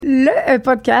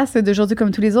podcast d'aujourd'hui,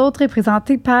 comme tous les autres, est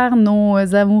présenté par nos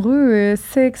amoureux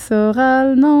sexe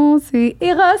oral. Non, c'est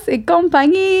Eros et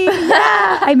compagnie.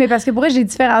 Hey, mais parce que pour vrai, je les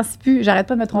différencie plus. J'arrête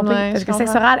pas de me tromper. Parce que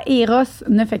sexe oral et Eros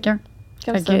ne fait qu'un.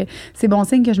 Fait que c'est bon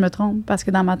signe que je me trompe parce que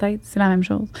dans ma tête, c'est la même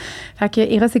chose. Fait que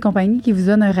Eros et compagnie qui vous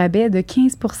donne un rabais de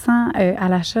 15% à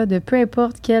l'achat de peu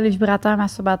importe quel vibrateur,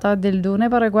 masturbateur, dildo,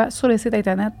 n'importe quoi sur le site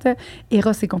internet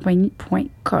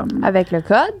erosetcompagnie.com. Avec le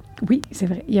code? Oui, c'est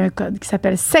vrai. Il y a un code qui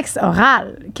s'appelle sexe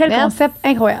oral. Quel concept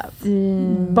incroyable.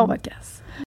 Bon podcast.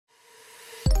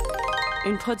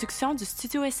 Une production du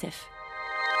Studio SF.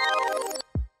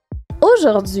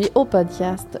 Aujourd'hui, au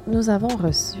podcast, nous avons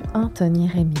reçu Antoni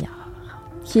Remillard.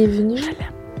 Qui est venu. Je l'aime.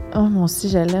 Oh, moi aussi,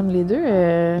 je l'aime. Les deux.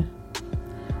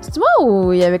 C'est-tu moi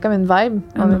ou il y avait comme une vibe?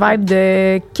 Une vibe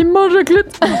de qui me mange le clit?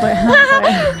 Ouais.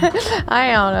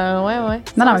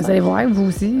 Non, mais vous allez voir, vous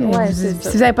aussi. Ouais, si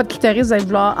vous n'avez pas de clitoris, vous allez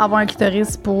vouloir avoir un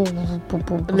clitoris pour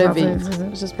le vivre.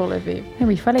 Juste pour le vivre. Eh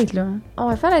oui, il fallait être là. Hein. On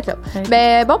va faire être là.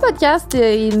 Ben, bon podcast.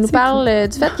 Il nous parle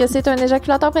du fait que c'est un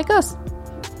éjaculateur précoce.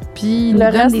 Puis il nous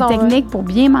donne des techniques pour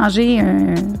bien manger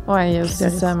un. Oui, c'est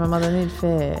ça. À un moment donné, il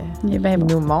fait. Il est bien bon.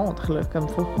 Il nous montre, là, comme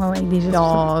il faut. Oui,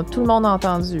 déjà. Tout le monde a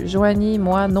entendu. Joanie,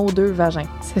 moi, nos deux vagins.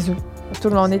 C'est sûr. Tout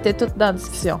le monde, on était tous dans la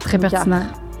discussion. Très pertinent.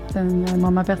 C'est un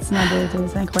moment pertinent.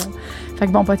 C'est incroyable. Fait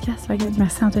que bon podcast. Fait que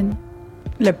merci, Antoni.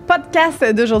 Le podcast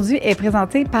d'aujourd'hui est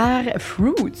présenté par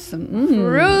Fruits.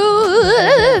 Fruits!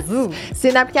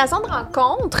 C'est une application de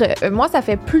rencontre. Moi, ça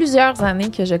fait plusieurs années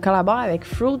que je collabore avec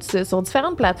Fruits sur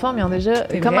différentes plateformes. Ils ont déjà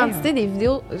commandité des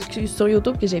vidéos sur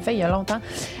YouTube que j'ai fait il y a longtemps.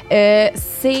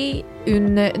 C'est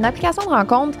une application de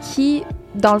rencontre qui,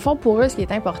 dans le fond, pour eux, ce qui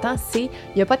est important, c'est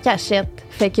qu'il n'y a pas de cachette.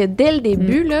 Fait que dès le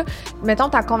début, là, mettons,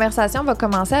 ta conversation va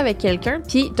commencer avec quelqu'un,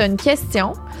 puis tu as une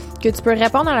question que tu peux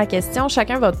répondre à la question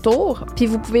chacun votre tour, puis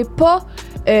vous pouvez pas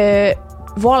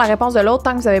voir la réponse de l'autre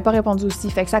tant que vous n'avez pas répondu aussi.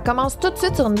 Fait que ça commence tout de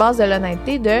suite sur une base de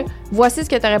l'honnêteté de voici ce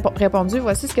que tu as répondu,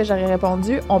 voici ce que j'aurais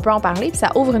répondu, on peut en parler, puis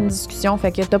ça ouvre une discussion.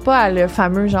 Fait que t'as pas le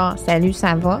fameux genre salut,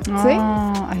 ça va, tu sais.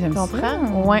 Tu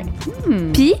comprends? Ouais.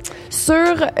 Puis sur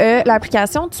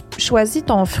l'application, tu choisis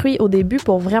ton fruit au début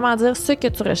pour vraiment dire ce que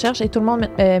tu recherches et tout le monde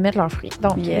met leur fruit.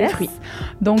 Donc, les fruits.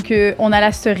 Donc, on a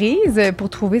la cerise pour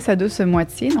trouver sa douce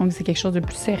moitié. Donc, c'est quelque chose de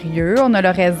plus sérieux. On a le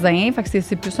raisin. Fait que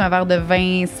c'est plus un verre de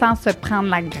vin sans se prendre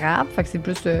la grappe. Fait que c'est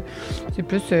plus ça, une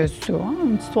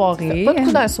petite soirée. Pas de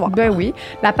coup d'un soir. Ben oui.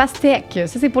 La pastèque,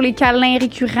 ça, c'est pour les câlins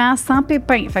récurrents sans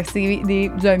pépins. Fait que c'est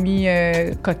des amis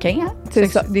coquins, hein? C'est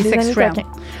ça. Des sex friends.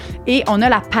 Et on a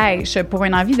la pêche pour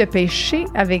une envie de pêcher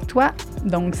avec toi.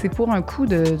 Donc, c'est pour un coup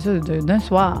d'un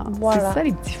soir. Voilà. C'est ça,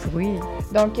 les petits fruits.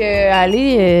 Donc,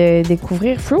 allez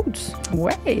découvrir Fruits.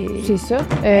 Ouais. C'est ça.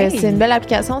 C'est une belle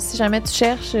application si jamais tu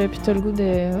cherches puis tu as le goût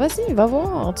de... Vas-y, va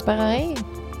voir, tu perds rien.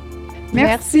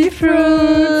 Merci Fruits!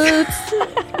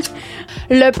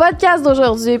 Le podcast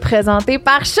d'aujourd'hui est présenté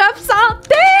par Shop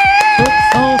Santé!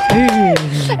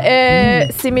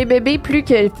 C'est mes bébés plus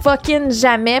que fucking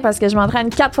jamais parce que je m'entraîne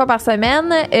 4 fois par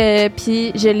semaine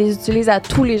puis je les utilise à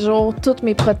tous les jours, toutes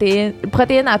mes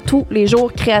protéines à tous les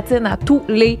jours, créatine à tous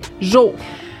les jours.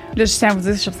 Là, je tiens à vous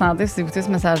dire, Shop Santé, si vous écoutez ce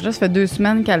message-là, ça fait 2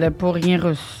 semaines qu'elle n'a pas rien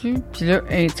reçu, puis là,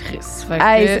 elle est triste.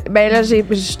 Ben là, je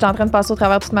suis en train de passer au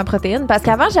travers toute ma protéine, parce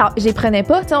qu'avant, je les prenais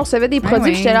pas, tu sais, on recevait des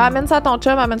produits, puis j'étais là, amène ça à ton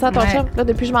chum, chum. Là,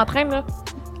 depuis que je m'entraîne, là.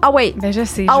 Ah oui. Ben je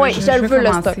sais. Je le veux, le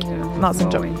stock. Non, c'est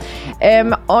une joke.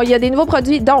 Il y a des nouveaux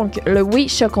produits. Donc, le Oui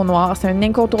Choco Noir, c'est un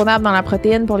incontournable dans la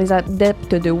protéine pour les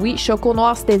adeptes de Oui. Choco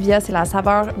Noir Stevia, c'est la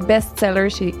saveur best-seller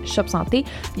chez Shop Santé.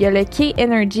 Il y a le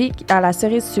K-Energy à la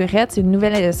cerise surette, c'est une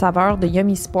nouvelle saveur de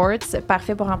Yummy Sports,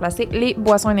 parfait pour remplacer les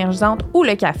boissons énergisantes ou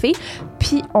le café.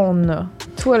 Puis on a,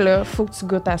 toi là, faut que tu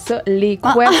goûtes à ça, les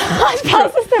Quest. Je pensais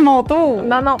que c'était mon tour.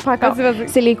 Non, pas encore. Vas-y.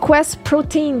 C'est les Quest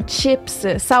Protein Chips,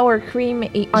 Sour Cream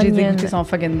et J'ai Onion. dégoûté, sont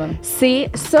fucking bonnes. C'est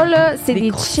ça là, c'est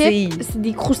des chips, c'est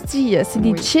des croustilles, c'est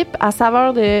des chips à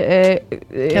saveur de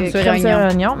crème sur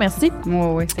oignon. Merci.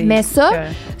 Oui. Mais ça,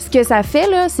 ce que ça fait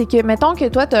là, c'est que mettons que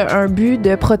toi t'as un but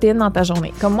de protéines dans ta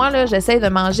journée. Comme moi là, j'essaie de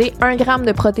manger 1 gramme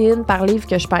de protéines par livre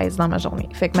que je pèse dans ma journée.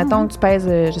 Fait que mettons que tu pèses,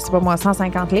 je sais pas moi,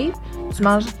 150 livres, tu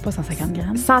manges pas 150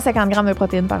 grammes. 150 grammes de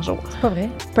protéines par jour. C'est pas vrai.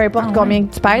 Peu importe combien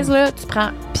que tu pèses là, tu prends.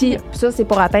 Puis ça c'est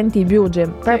pour atteindre tes buts au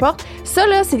gym. Peu importe. Ça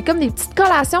là, c'est comme des petites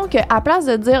collations que à place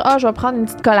de dire je vais prendre une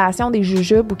petite collation des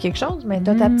jujubes ou quelque chose, mais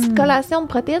t'as ta petite collation de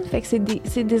protéines, fait que c'est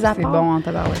des apports. C'est bon en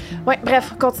tabarouette. Ouais,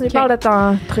 bref, continue parle de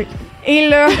ton truc. Et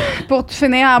là, pour tout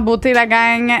finir en beauté, la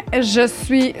gang, je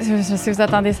sais si vous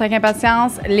attendez ça avec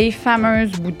impatience, les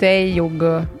fameuses bouteilles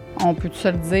yoga. on peut tout se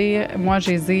le dire. Moi,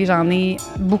 j'en ai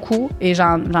beaucoup et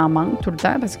j'en manque tout le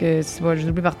temps parce que je les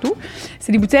oublie partout.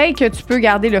 C'est des bouteilles que tu peux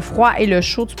garder le froid et le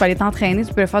chaud. Tu peux aller t'entraîner,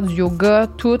 tu peux faire du yoga,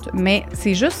 tout. Mais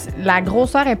c'est juste, la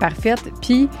grosseur est parfaite.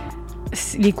 Puis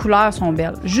les couleurs sont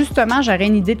belles. Justement, j'aurais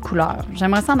une idée de couleur.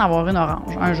 J'aimerais ça en avoir une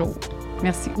orange un jour.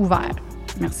 Merci. Ouvert.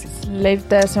 Merci.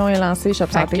 L'invitation est lancée, Shop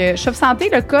Santé. Fait que Shop Santé,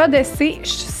 le code, c'est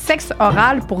sexe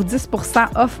oral pour 10%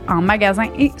 off en magasin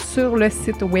et sur le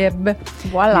site web.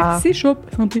 Voilà. Merci, Shop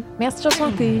Santé. Merci, Shop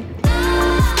Santé.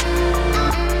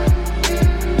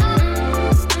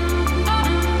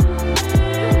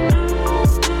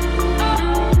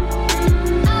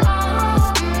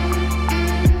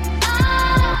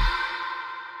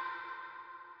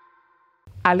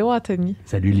 Allô, Anthony.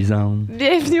 Salut, Lisande.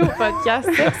 Bienvenue au podcast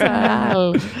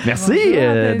Sexual. Merci.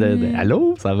 Bonjour,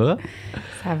 Allô, ça va?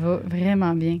 Ça va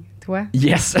vraiment bien. Toi?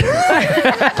 Yes!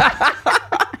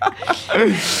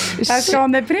 Parce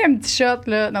qu'on a pris un petit shot,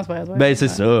 là. Non, c'est pas vrai. Ben, c'est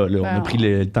ça. Là, on a pris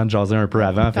le temps de jaser un peu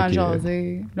avant. Le temps de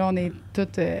jaser. Là, on est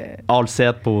toutes... all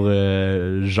set pour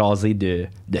jaser de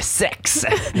sexe,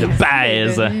 de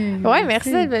baise. Ouais,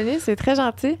 merci d'être venu. C'est très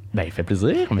gentil. Ben, il fait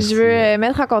plaisir. Merci. Je veux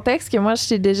mettre en contexte que moi, je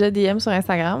t'ai déjà DM sur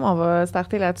Instagram. On va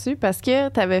starter là-dessus parce que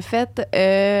tu avais fait...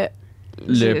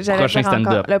 le prochain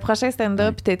stand-up. Le prochain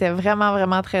stand-up, puis t'étais vraiment,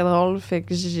 vraiment très drôle. Fait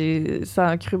que ça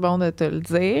a cru bon de te le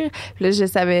dire. Puis là,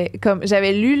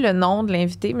 j'avais lu le nom de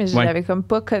l'invité, mais je n'avais comme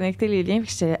pas connecté les liens.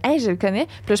 Puis j'étais, hey, je le connais.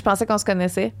 Puis là, je pensais qu'on se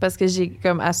connaissait parce que j'ai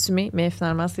comme assumé, mais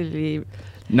finalement, c'est les.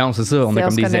 Non, c'est ça. On a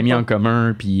comme des amis en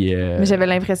commun. Puis. Mais j'avais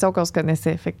l'impression qu'on se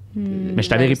connaissait. Fait que, mais je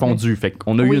t'avais répondu. Fait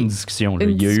qu'on a eu une discussion. Là.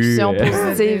 Une discussion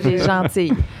positive et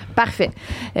gentille. Parfait.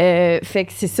 Fait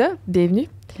que c'est ça. Bienvenue.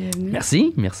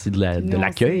 Merci de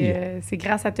l'accueil. C'est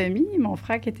grâce à Tommy, mon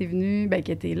frère, qui était venu,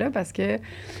 qui était là parce que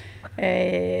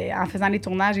en faisant les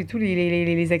tournages et tout,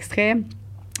 les extraits,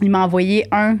 il m'a envoyé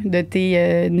un de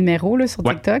tes numéros là, sur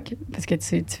TikTok parce que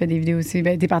tu fais des vidéos aussi,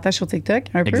 des partages sur TikTok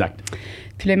un peu. Exact.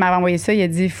 Puis là, il m'avait envoyé ça, il a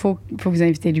dit faut que vous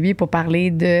invitez lui pour parler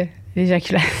de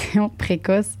l'éjaculation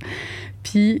précoce.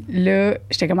 Puis là,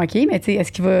 j'étais comme, OK, mais tu sais,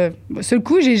 est-ce qu'il va... Sur le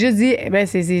coup, j'ai juste dit,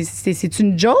 c'est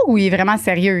une joke ou il est vraiment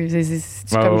sérieux?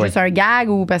 C'est comme juste un gag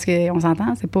ou parce qu'on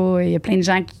s'entend, c'est pas... Il y a plein de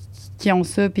gens qui ont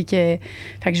ça, puis que...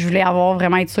 Fait que je voulais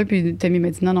vraiment être sûre, puis Tommy m'a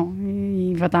dit, non,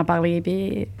 il va t'en parler,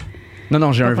 puis...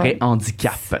 Non, j'ai un vrai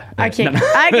handicap. OK.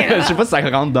 Je sais pas si ça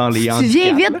rentre dans les handicaps. Tu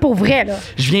viens vite pour vrai, là.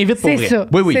 Je viens vite pour vrai. C'est ça.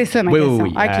 Oui. C'est ça, ma question.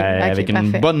 OK, avec parfait.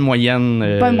 une bonne moyenne,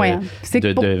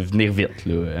 de venir vite.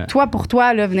 Là. Toi, pour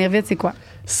toi, là, venir vite, c'est quoi?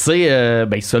 C'est,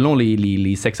 selon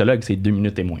les sexologues, c'est 2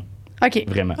 minutes et moins. OK.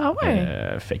 Vraiment. Ah ouais.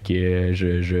 Fait que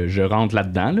je rentre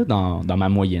là-dedans, là, dans ma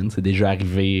moyenne. C'est déjà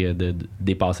arrivé de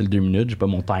dépasser le 2 minutes. J'ai pas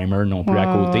mon timer non plus à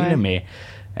côté, là, mais...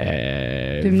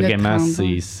 vraiment, 30,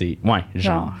 c'est ouais,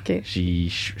 genre okay.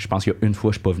 Je pense qu'il y a une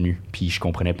fois je suis pas venu puis je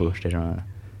comprenais pas, j'étais genre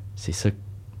c'est ça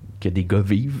que des gars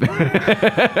vivent.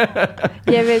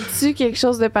 Y avait-tu quelque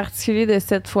chose de particulier de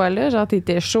cette fois-là, genre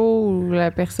t'étais chaud ou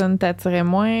la personne t'attirait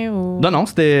moins ou... Non,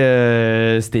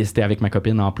 c'était avec ma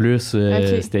copine en plus.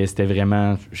 Okay. C'était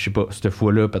vraiment, je sais pas, cette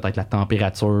fois-là peut-être la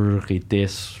température était,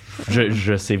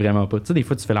 je sais vraiment pas, tu sais des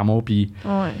fois tu fais l'amour puis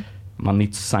à un moment donné,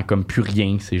 tu sens comme plus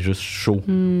rien, c'est juste chaud.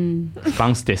 Je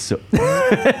pense que c'était ça.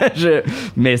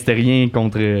 Mais c'était rien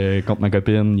contre ma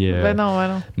copine. Ben non.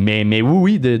 Mais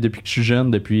oui, depuis que je suis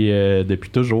jeune, depuis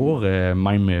toujours,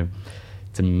 même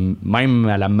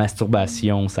à la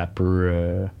masturbation, ça peut...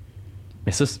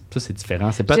 Mais ça, c'est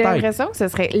différent. C'est peut-être... J'ai l'impression que ce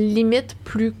serait limite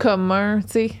plus commun, tu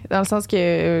sais, dans le sens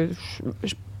que...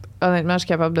 honnêtement, je suis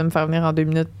capable de me faire venir en 2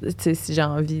 minutes, tu sais, si j'ai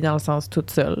envie, dans le sens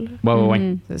toute seule.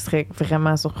 Ouais. Ce serait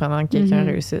vraiment surprenant que quelqu'un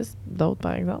réussisse. D'autres,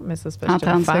 par exemple, mais ça, c'est parce que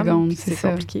en 30 secondes, c'est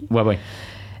compliqué. Ouais.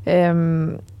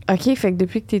 OK, fait que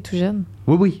depuis que t'es tout jeune.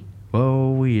 Oui.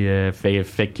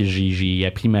 Fait que j'ai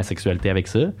appris ma sexualité avec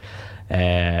ça.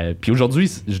 Puis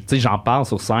aujourd'hui, tu sais, j'en parle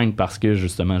sur scène parce que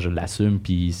justement, je l'assume,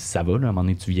 puis ça va, là. À un moment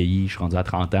donné, tu vieillis, je suis rendu à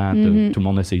 30 ans, tout le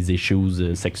monde a ses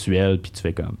issues sexuelles, puis tu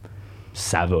fais comme...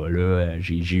 Ça va, là.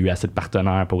 J'ai eu assez de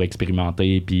partenaires pour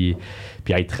expérimenter puis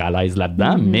être à l'aise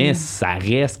là-dedans, mais ça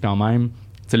reste quand même... Tu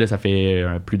sais, là, ça fait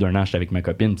plus d'1 an que j'étais avec ma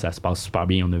copine, puis ça se passe super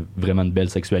bien, on a vraiment une belle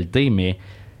sexualité, mais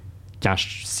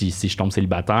si je tombe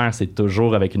célibataire, c'est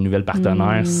toujours avec une nouvelle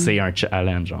partenaire, c'est un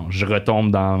challenge. Genre. Je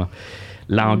retombe dans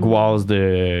l'angoisse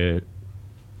de...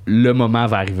 Le moment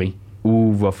va arriver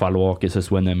où il va falloir que ce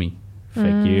soit nommé. Fait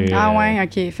que,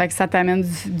 OK. Fait que ça t'amène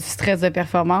du stress de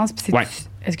performance. Puis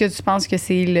est-ce que tu penses que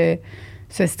c'est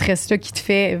ce stress-là qui te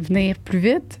fait venir plus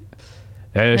vite?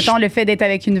 Mettons, le fait d'être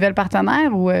avec une nouvelle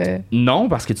partenaire ou... Non,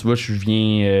 parce que tu vois, je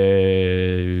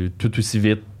viens tout aussi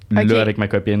vite là avec ma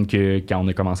copine que quand on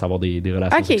a commencé à avoir des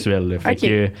relations sexuelles. Là. Fait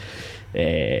que,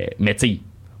 mais tu sais,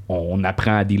 on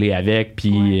apprend à dealer avec. Puis,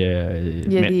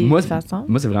 Il y a des façons.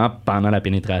 Moi, c'est vraiment pendant la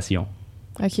pénétration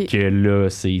que là,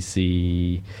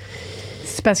 c'est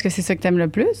parce que c'est ça que t'aimes le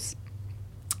plus?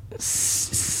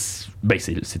 Ben,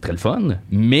 c'est très le fun,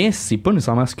 mais c'est pas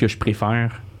nécessairement ce que je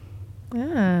préfère.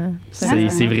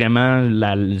 C'est vraiment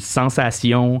la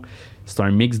sensation. C'est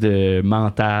un mix de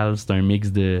mental, c'est un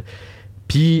mix de...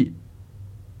 Puis,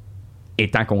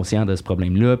 étant conscient de ce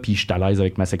problème-là, puis je suis à l'aise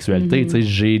avec ma sexualité, tu sais,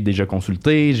 j'ai déjà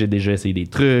consulté, j'ai déjà essayé des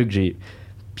trucs, puis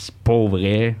pour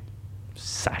vrai,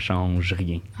 ça change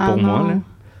rien pour moi, là.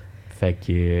 Fait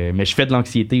que... mais je fais de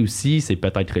l'anxiété aussi, c'est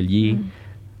peut-être relié.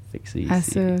 Fait que c'est...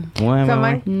 ça.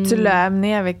 Comment tu l'as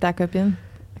amené avec ta copine?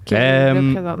 Là,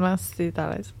 présentement, si t'es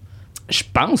à l'aise. Je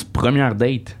pense, première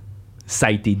date, ça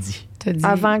a été dit.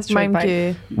 Avant même que...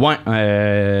 Ouais,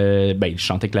 ben, je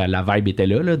sentais que la vibe était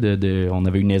là, on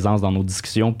avait une aisance dans nos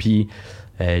discussions, puis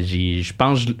je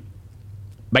pense...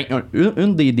 Ben,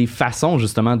 une des façons,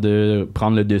 justement, de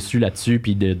prendre le dessus là-dessus,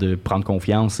 puis de prendre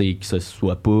confiance et que ce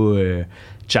soit pas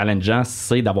challengeant,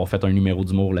 c'est d'avoir fait un numéro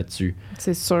d'humour là-dessus.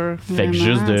 C'est sûr. Fait que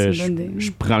juste je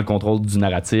prends le contrôle du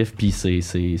narratif, puis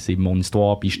c'est mon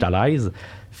histoire, puis je suis à l'aise.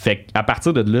 Fait qu'à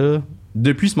partir de là,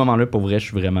 depuis ce moment-là, pour vrai, je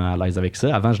suis vraiment à l'aise avec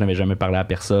ça. Avant, je n'avais jamais parlé à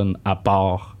personne à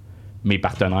part mes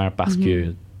partenaires parce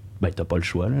que ben, t'as pas le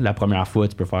choix. Là. La première fois,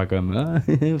 tu peux faire comme ça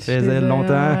faisait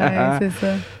longtemps. Ouais, c'est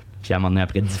ça. Puis à un moment donné,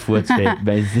 après 10 fois, tu fais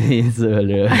ben c'est ça,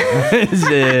 là.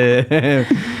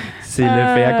 C'est le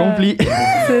fait accompli.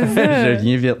 C'est ça. Je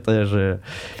viens vite.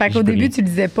 Fait qu'au début, tu le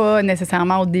disais pas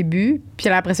nécessairement au début. Puis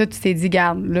après ça, tu t'es dit,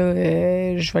 garde, là,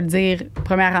 je vais le dire,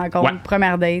 première rencontre,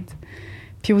 première date.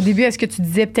 Puis au début, est-ce que tu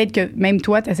disais peut-être que même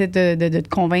toi, tu essaies de te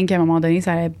convaincre qu'à un moment donné,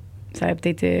 ça allait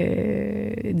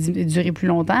peut-être durer plus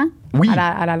longtemps? Oui.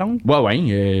 À la longue?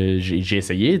 Ouais. J'ai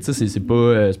essayé. Tu sais, c'est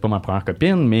pas ma première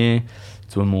copine, mais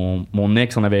tu vois, mon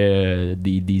ex, on avait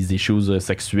des issues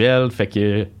sexuelles. Fait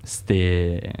que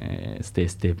c'était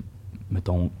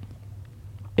mettons,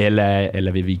 elle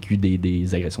avait vécu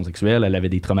des agressions sexuelles, elle avait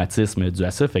des traumatismes dus à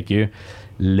ça. Fait que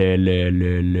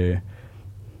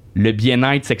le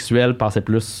bien-être sexuel passait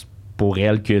plus pour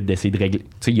elle que d'essayer de régler. Tu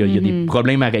sais, il y a des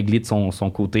problèmes à régler de son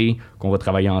côté qu'on va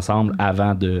travailler ensemble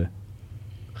avant de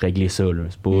régler ça. Là.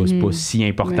 C'est pas si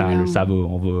important. Là. Ça va,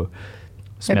 on va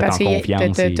se mettre en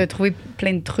confiance. T'as trouvé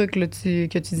plein de trucs là,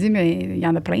 que tu dis, mais il y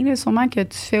en a plein là, sûrement que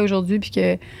tu fais aujourd'hui puis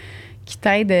qui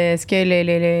t'aident. Est-ce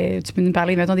que tu peux nous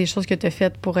parler, mettons, des choses que tu as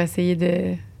faites pour essayer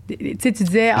de... Tu sais, tu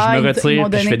disais... Je me retire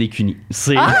puis je fais des cunis.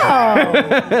 C'est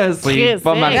c'est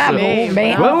pas mal ça.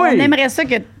 Ben, on aimerait ça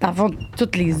que, dans le fond, tous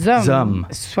les hommes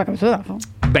soient comme ça, dans le fond.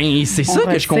 Ben, c'est ça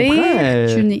que je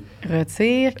comprends. Cuni.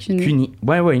 Retire, cuni. Cuni.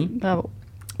 Oui. Bravo.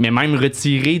 Mais même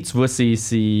retirer, tu vois, c'est...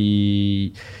 Je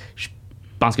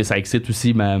pense que ça excite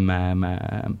aussi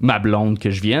ma blonde que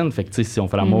je vienne. Fait que, tu sais, si on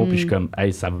fait l'amour puis je suis comme,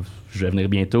 hey, je vais venir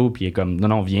bientôt. Puis elle est comme,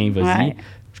 non, viens, vas-y. Ouais.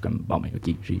 Je suis comme, bon, ben,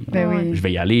 OK, oui. je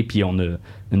vais y aller. Puis on a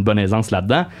une bonne aisance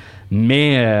là-dedans.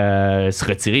 Mais se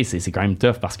retirer, c'est quand même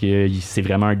tough parce que c'est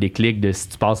vraiment un déclic de si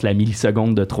tu passes la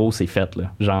milliseconde de trop, c'est fait,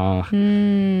 là. Genre.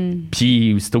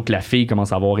 Puis aussitôt que la fille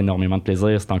commence à avoir énormément de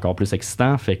plaisir, c'est encore plus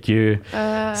excitant. Fait que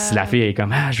si la fille est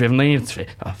comme, je vais venir, tu fais,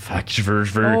 fuck, je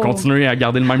veux continuer à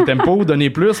garder le même tempo, donner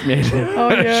plus, mais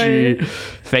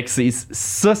Fait que c'est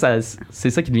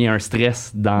ça qui devient un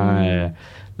stress dans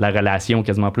la relation,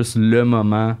 quasiment plus le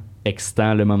moment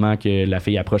excitant, le moment que la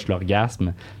fille approche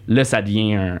l'orgasme. Là, ça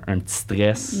devient un petit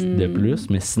stress de plus,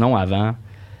 mais sinon, avant,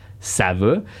 ça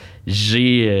va. Là,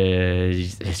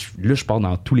 je pars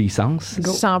dans tous les sens.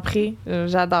 Je t'en prie,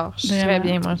 j'adore. Je suis très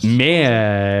bien, moi.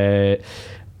 Mais,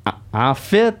 en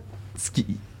fait,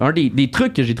 un des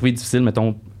trucs que j'ai trouvé difficile,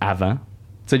 mettons, avant,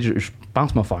 tu sais, je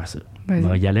pense me faire ça. On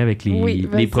va y aller avec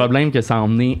les problèmes que ça a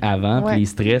emmené avant, puis les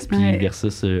stress, puis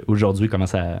versus aujourd'hui, comment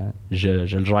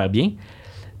je le gère bien.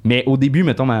 Mais au début,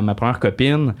 mettons, ma première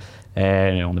copine,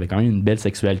 on avait quand même une belle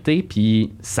sexualité,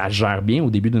 puis ça gère bien au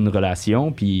début d'une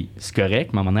relation, puis c'est correct.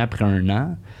 Mais à un moment donné, après 1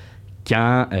 an,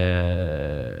 quand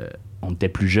on était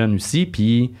plus jeune aussi,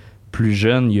 puis plus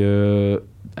jeune, il y a,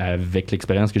 avec les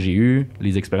expériences que j'ai eues,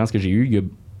 il y a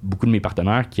beaucoup de mes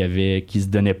partenaires qui se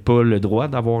donnaient pas le droit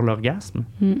d'avoir l'orgasme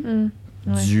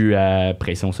dû à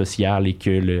pression sociale et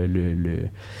que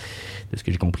de ce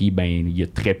que j'ai compris, ben il y a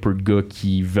très peu de gars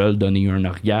qui veulent donner un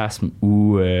orgasme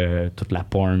ou toute la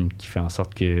porn qui fait en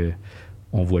sorte que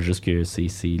on voit juste que c'est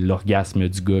l'orgasme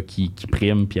du gars qui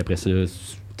prime, puis après ça,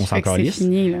 on s'en Fait que c'est calisse.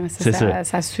 fini, là. C'est ça.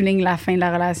 Ça souligne la fin de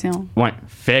la relation. Ouais.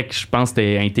 Fait que je pense que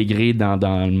c'était intégré dans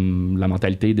la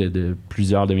mentalité de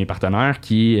plusieurs de mes partenaires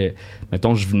qui,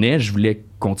 mettons, je voulais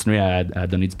continuer à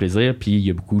donner du plaisir, puis il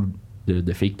y a beaucoup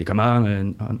de filles qui étaient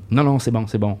comme non, c'est bon.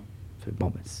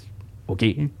 Bon, ben, OK.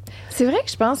 C'est vrai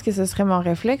que je pense que ce serait mon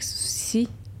réflexe aussi.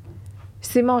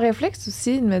 C'est mon réflexe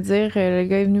aussi de me dire le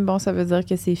gars est venu, bon, ça veut dire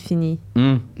que c'est fini.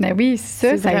 Ben oui, ça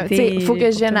a été. Il faut que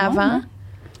je vienne pour tout le monde, avant. hein.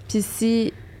 Puis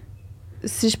si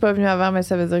je suis pas venue avant, ben,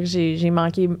 ça veut dire que j'ai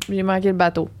manqué le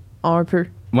bateau. Un peu.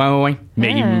 Ouais.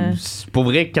 Mais pour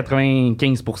vrai,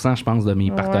 95%, je pense, de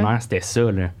mes partenaires, c'était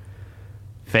ça, là.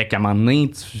 Fait qu'à un moment donné,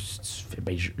 tu fais,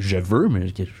 ben, je veux, mais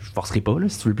je forcerai pas, là.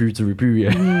 Si tu veux plus.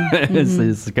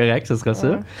 C'est correct, ce sera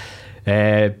ça.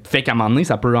 Fait qu'à un moment donné,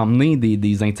 ça peut emmener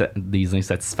des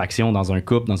insatisfactions dans un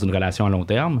couple, dans une relation à long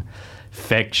terme.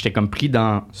 Fait que j'étais comme pris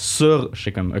dans ça.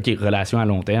 J'étais comme, OK, relation à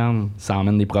long terme, ça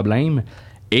emmène des problèmes.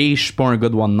 Et je suis pas un gars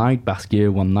de one night parce que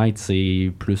one night,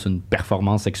 c'est plus une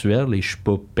performance sexuelle et je suis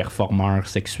pas performeur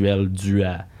sexuel dû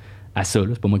à ça, là.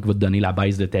 C'est pas moi qui va te donner la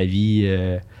baisse de ta vie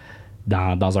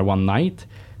dans un one night.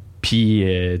 Puis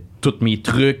tous mes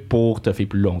trucs pour te faire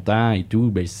plus longtemps et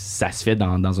tout, ben, ça se fait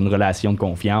dans une relation de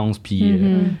confiance puis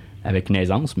avec une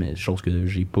aisance, mais chose que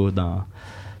j'ai pas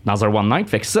dans un one night.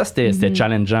 Fait que ça, c'était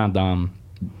challengeant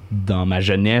dans ma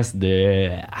jeunesse de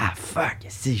fuck,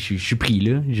 si je suis pris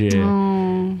là,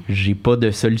 j'ai pas de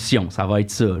solution, ça va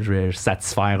être ça, je vais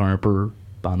satisfaire un peu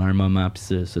pendant un moment puis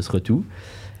ce sera tout.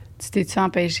 Tu t'es-tu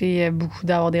empêché beaucoup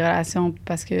d'avoir des relations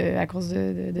à cause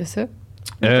de ça?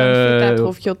 Comme tu la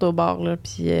trouves cute au bord, là,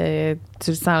 puis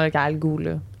tu le sens là, qu'elle a le goût,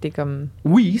 là. T'es comme...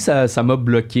 Oui, ça m'a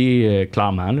bloqué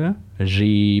clairement, là.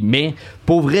 Mais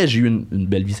pour vrai, j'ai eu une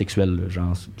belle vie sexuelle, là.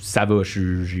 Genre, ça va, j'ai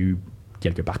eu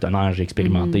quelques partenaires, j'ai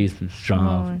expérimenté,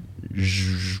 genre,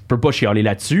 je peux pas chialer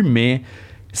là-dessus, mais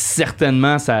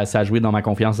certainement, ça a joué dans ma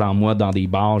confiance en moi, dans des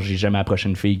bars. J'ai jamais approché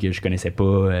une fille que je connaissais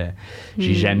pas.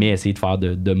 J'ai jamais essayé de faire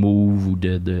de move ou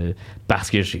de parce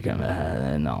que j'ai comme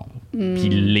non.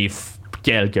 Puis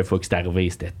quelques fois que c'est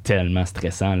arrivé, c'était tellement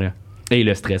stressant, là. Et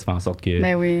le stress fait en sorte que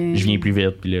je viens plus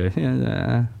vite. Puis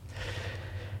là,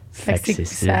 fait que c'est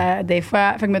ça. Des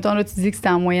fois, fait que mettons là, tu dis que c'était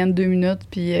en moyenne 2 minutes.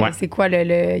 Puis c'est quoi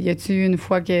y a-tu une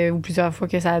fois ou plusieurs fois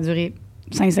que ça a duré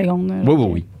 5 secondes? Là,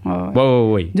 oui.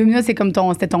 Oui. 2 minutes, c'est comme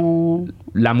c'était ton...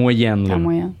 La moyenne. La là.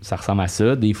 moyenne. Ça ressemble à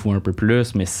ça, des fois un peu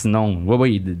plus, mais sinon,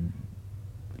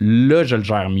 là, je le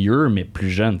gère mieux, mais plus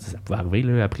jeune, ça pouvait arriver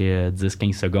là, après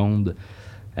 10-15 secondes,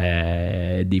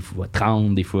 des fois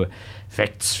 30, des fois... Fait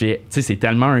que tu fais... Tu sais, c'est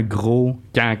tellement un gros...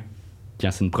 Quand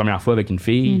c'est une première fois avec une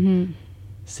fille,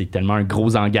 c'est tellement un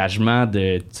gros engagement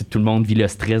de... Tout le monde vit le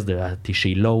stress de t'es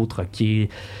chez l'autre, OK,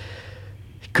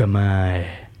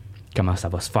 comment ça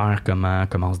va se faire, comment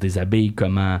on se déshabille,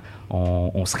 comment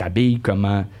on se rhabille,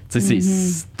 comment... Tu sais,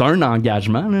 c'est un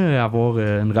engagement, là, avoir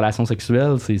une relation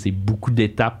sexuelle. C'est beaucoup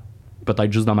d'étapes,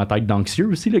 peut-être juste dans ma tête d'anxieux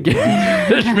aussi, là, que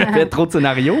je me fais trop de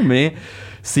scénarios, mais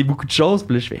c'est beaucoup de choses.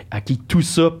 Puis là, je fais, OK, tout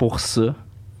ça pour ça.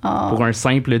 Pour un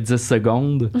simple 10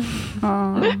 secondes.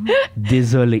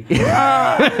 Désolé. Tu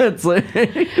sais.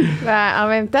 Ben, en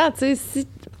même temps, tu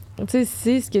sais,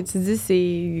 si ce que tu dis,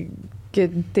 c'est que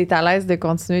tu es à l'aise de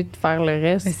continuer de faire le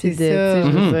reste. C'est ça. Je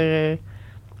veux dire,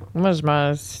 moi,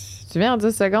 tu viens en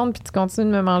 10 secondes puis tu continues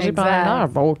de me manger pendant une heure,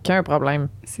 pas aucun problème.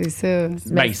 C'est ça.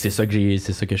 Ben, c'est ça que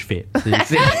je fais.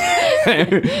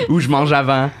 Ou je mange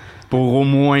avant pour au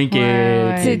moins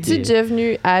que... C'est-tu déjà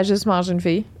venu à juste manger une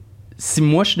fille? Si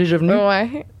moi, je suis déjà venu,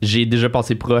 Ouais. j'ai déjà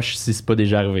passé proche si c'est pas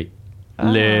déjà arrivé.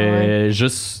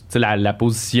 Juste, tu sais, la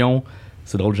position...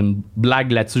 C'est drôle, j'ai une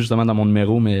blague là-dessus justement dans mon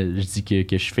numéro, mais je dis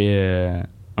que je fais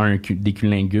des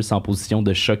cunnilingus en position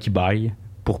de chat qui baille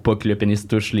pour pas que le pénis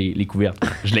touche les couvertes.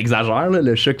 Je l'exagère, là,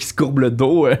 le chat qui se courbe le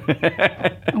dos.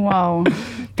 Wow.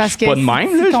 Parce que pas de même,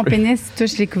 si là, ton pénis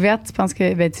touche les couvertes, tu penses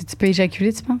que tu peux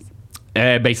éjaculer, tu penses?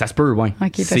 Ben, ça se peut, oui.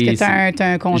 OK, parce que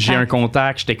t'as un contact. J'ai un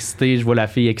contact, je suis excité, je vois la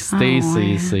fille excitée.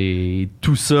 C'est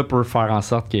tout ça peut faire en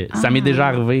sorte que... Ça m'est déjà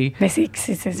arrivé. Ben, c'est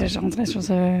ce genre de choses.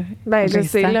 Ben, je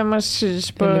sais, là, moi, je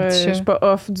suis pas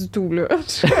off du tout, là.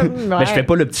 Ben, je fais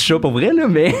pas le petit chat pour vrai, là,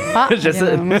 mais... je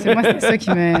sais. Moi, c'est ça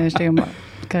qui me... J'étais comme...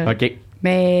 OK.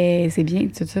 Mais c'est bien,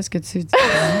 tu sais ce que tu dis.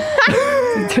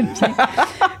 C'est tout bien.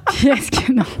 Puis est-ce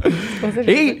que non?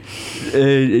 Et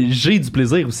j'ai du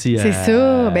plaisir aussi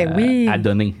à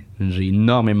donner. J'ai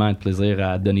énormément de plaisir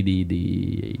à donner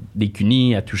des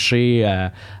cunis, à toucher,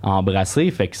 à embrasser.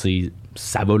 Fait que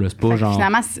ça va, là, c'est pas genre...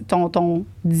 Finalement, ton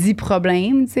dit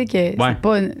problème, tu sais, que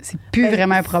c'est plus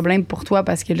vraiment un problème pour toi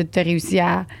parce que là, tu as réussi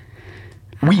à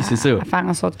Oui, c'est ça. À faire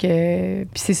en sorte que... Puis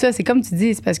c'est ça, c'est comme tu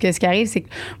dis, c'est parce que ce qui arrive, c'est que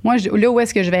moi, là où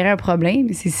est-ce que je verrais un problème,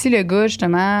 c'est si le gars,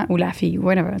 justement, ou la fille,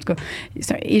 whatever, en tout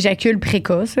cas, éjacule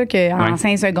précoce, là, en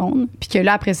 5 secondes, puis que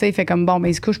là, après ça, il fait comme, bon, ben,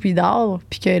 il se couche puis il dort,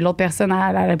 puis que l'autre personne,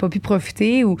 elle n'a pas pu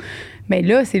profiter, ou... Mais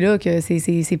là, c'est là que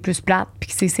c'est plus plate, puis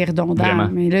que c'est redondant. Vraiment.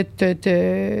 Mais là,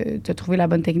 t'as trouvé la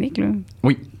bonne technique, là.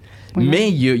 Oui. Oui. Mais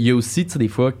il y a aussi, tu sais, des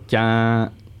fois, quand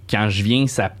je viens,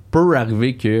 ça peut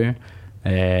arriver que...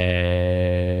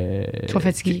 Tu sois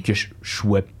fatigué. Que je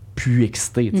sois plus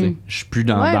excité, tu sais. Je suis plus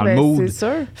dans le ben, mood. c'est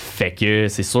sûr. Fait que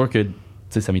c'est sûr que, tu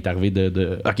sais, ça m'est arrivé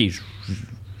de OK, je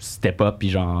step up, puis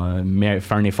genre,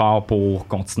 fais un effort pour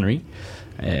continuer.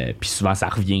 Puis souvent, ça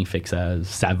revient, fait que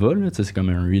ça va, là. Tu sais, c'est comme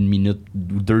une minute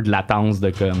ou deux de latence de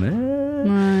comme...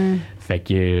 Ouais. Fait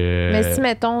que... Mais si,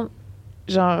 mettons,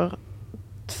 genre,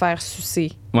 te faire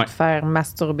sucer, Ouais. te faire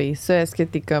masturber, ça, est-ce que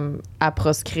t'es comme à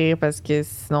proscrire parce que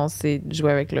sinon, c'est de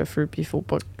jouer avec le feu puis il faut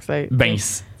pas que ça... Ben,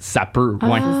 ça peut,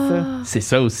 ouais. C'est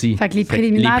ça aussi. Fait que les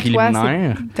préliminaires, toi,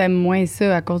 t'aimes moins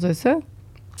ça à cause de ça?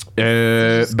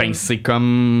 Ben, c'est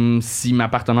comme si ma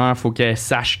partenaire, faut qu'elle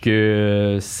sache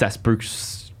que ça se peut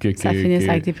que ça finisse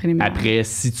avec tes préliminaires. Après,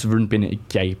 si tu veux qu'il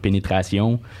y ait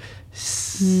pénétration,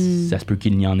 ça se peut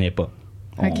qu'il n'y en ait pas.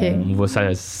 Okay. On va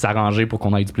s'arranger pour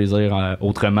qu'on ait du plaisir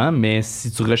autrement, mais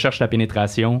si tu recherches la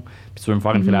pénétration puis tu veux me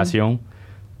faire une fellation,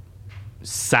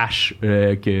 sache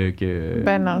que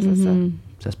Ben non, c'est ça.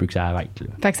 ça se peut que ça arrête. Là.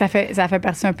 Fait que ça fait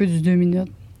partie un peu du 2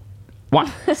 minutes. Ouais,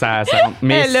 ça rentre.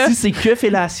 Mais là. si c'est que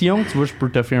fellation, tu vois, je peux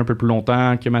te faire un peu plus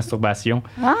longtemps que masturbation.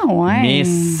 Ah ouais. Mais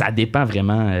ça dépend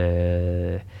vraiment.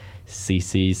 C'est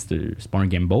pas un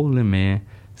gamble, là, mais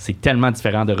c'est tellement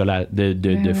différent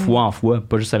de fois en fois,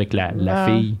 pas juste avec la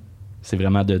fille. C'est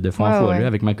vraiment de fois en fois. Là.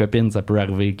 Avec ma copine, ça peut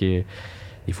arriver que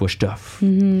des fois je t'offre.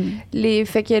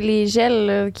 Fait que les gels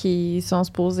là, qui sont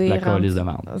supposés... La calice de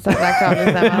merde. Ça, la calice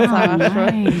de merde, ça marche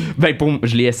pas. Ben,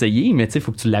 je l'ai essayé, mais tu sais, il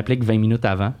faut que tu l'appliques 20 minutes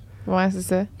avant. Ouais, c'est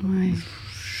ça. Ouais.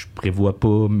 Je prévois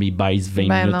pas mes baises 20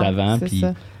 minutes non, avant. c'est Puis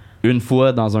ça. une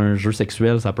fois dans un jeu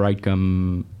sexuel, ça peut être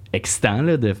comme excitant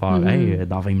là, de faire hey,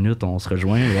 dans 20 minutes, on se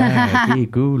rejoint. Ouais,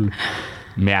 ok, cool.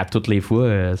 Mais à toutes les fois,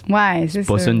 c'est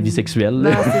pas ça une vie sexuelle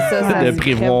là, Non, c'est ça, de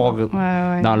prévoir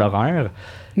dans l'horaire.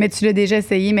 Mais tu l'as déjà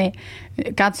essayé, mais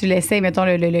quand tu l'essayes, mettons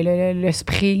le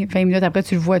spray, 20 minutes après,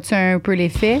 tu le vois-tu un peu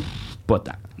l'effet? Pas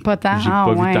tant. Pas tant. J'ai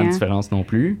pas vu tant de différence non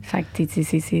plus. Fait que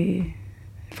c'est...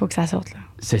 Faut que ça sorte, là.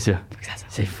 C'est ça.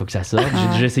 Faut que ça sorte. J'ai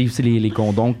déjà essayé aussi les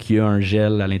condoms qui a un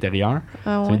gel à l'intérieur.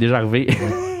 Ah ouais. Ça m'est déjà arrivé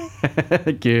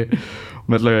que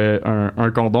mettre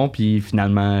un condom, puis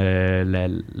finalement,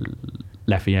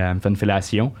 la fille elle me fait une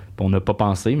fellation, puis on n'a pas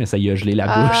pensé, mais ça y a gelé la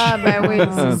bouche. Ah, ben oui,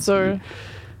 c'est sûr.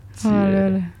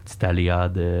 Petit aléa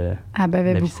de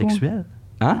la vie sexuelle.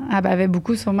 Hein? Elle bavait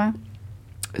beaucoup, sûrement.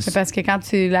 C'est parce que quand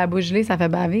tu la bouche gelée, ça fait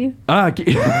baver. Ah, OK.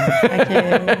 Fait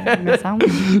que, il me semble.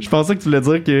 Je pensais que tu voulais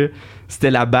dire que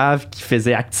c'était la bave qui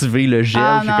faisait activer le gel.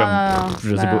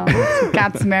 Je sais pas. Quand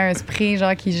tu mets un spray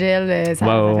genre qui gèle, ça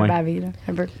fait baver. Là,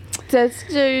 un peu. T'as-tu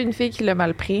déjà eu une fille qui l'a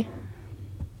mal pris?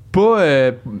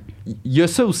 Pas. Il y a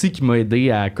ça aussi qui m'a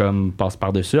aidé à comme passer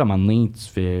par-dessus. À un moment donné,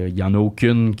 il y en a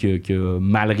aucune qui a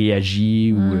mal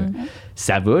réagi ou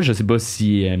ça va. Je sais pas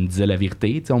si elle me disait la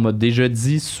vérité. T'sais, on m'a déjà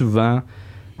dit souvent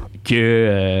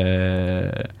que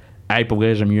hey, pour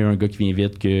vrai, j'aime mieux un gars qui vient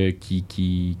vite que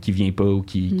qui vient pas ou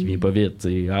qui vient pas vite.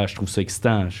 T'sais. Ah, je trouve ça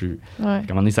excitant. À un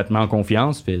moment donné, ça te met en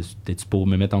confiance. T'es-tu pour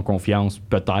me mettre en confiance?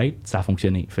 Peut-être. Ça a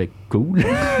fonctionné. Fait que cool.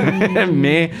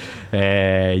 Mais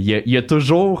il y a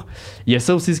toujours... Il y a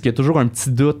ça aussi, c'est qu'il y a toujours un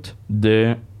petit doute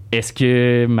de est-ce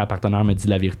que ma partenaire me dit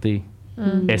la vérité?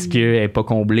 Est-ce qu'elle est pas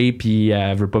comblée puis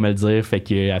elle veut pas me le dire, fait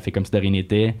qu'elle fait comme si de rien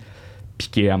n'était? Puis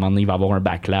qu'à un moment donné, il va y avoir un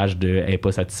backlash de « elle n'est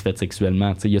pas satisfaite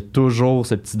sexuellement ». Il y a toujours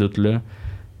ce petit doute-là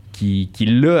qui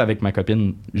là, avec ma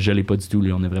copine, je l'ai pas du tout.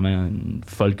 Là. On a vraiment une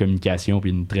folle communication puis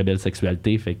une très belle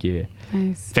sexualité. Fait que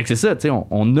c'est ça,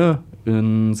 on a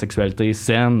une sexualité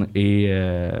saine et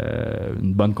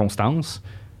une bonne constance.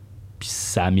 Puis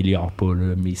ça améliore pas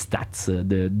là, mes stats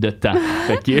de temps.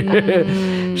 Fait que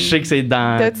je sais que c'est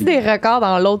dans... T'as-tu des records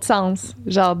dans l'autre sens?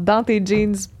 Genre dans tes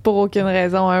jeans pour aucune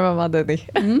raison à un moment donné?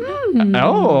 Ben,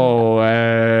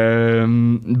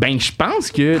 je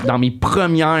pense que dans mes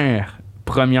premières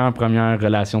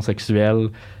relations sexuelles,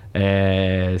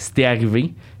 c'était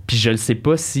arrivé. Puis je le sais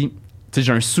pas si... Tu sais,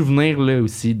 j'ai un souvenir là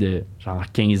aussi de genre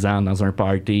 15 ans dans un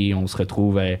party, je me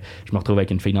retrouve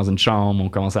avec une fille dans une chambre, on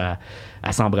commence à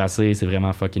s'embrasser, c'est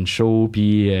vraiment fucking chaud,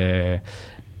 puis à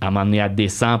un moment donné, elle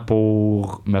descend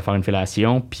pour me faire une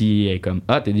fellation, puis elle est comme «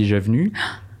 Ah, t'es déjà venu? »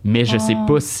 Mais je sais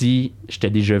pas si j'étais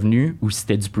déjà venu ou si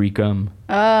c'était du pre-com.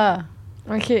 Ah!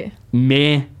 OK.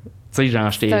 Mais sais,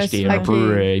 genre, j'étais un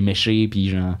peu éméché, puis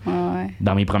genre,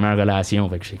 dans mes premières relations,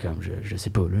 fait que j'étais comme, je sais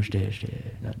pas, là,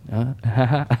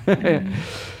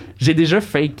 j'ai déjà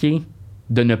faké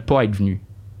de ne pas être venu.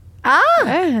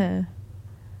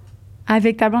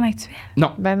 Avec ta blonde actuelle?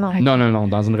 Non. Ben non. Non,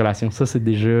 dans une relation. Ça, c'est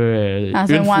déjà Dans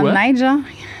une un fois. one night, genre?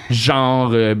 Genre,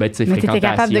 ben, tu sais, Mais fréquentation. t'étais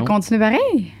capable de continuer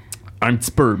pareil? Un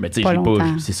petit peu, mais tu sais, Pas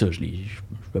longtemps. c'est ça, je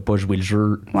peux pas jouer le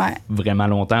jeu vraiment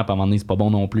longtemps, puis à un moment donné, c'est pas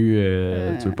bon non plus.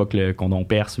 Tu veux pas que le condom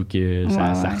perce ou que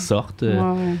ça ressorte.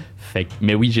 Fait que,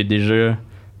 mais oui, j'ai déjà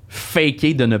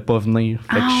faké de ne pas venir.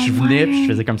 Fait que je venais, puis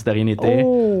je faisais comme si de rien n'était.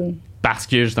 Parce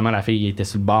que justement, la fille était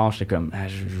sur le bord, j'étais comme,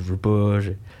 je veux pas.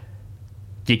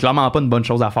 Qui est clairement pas une bonne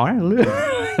chose à faire, là.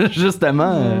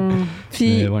 Justement.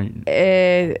 Puis,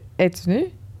 es-tu venue?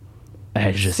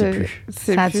 Je sais plus.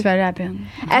 Ça a-tu valu la peine?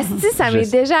 Asti, ça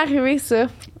m'est déjà arrivé, ça.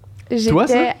 Toi, J'étais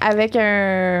ça? avec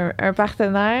un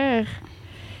partenaire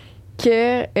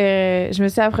que je me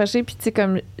suis approchée, puis tu sais,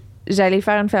 comme j'allais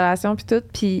faire une fellation, puis tout,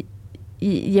 puis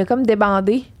il a comme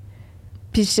débandé.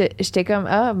 Puis j'étais comme,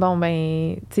 bon,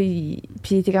 ben, tu sais,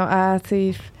 puis il était comme, tu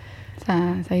sais.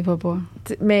 Ça y va pas.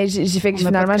 Mais j'ai fait que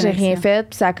finalement, j'ai rien fait,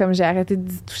 puis ça comme j'ai arrêté de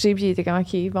toucher, puis il était comme,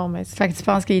 OK, bon, ben. Fait que tu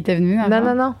penses qu'il était venu?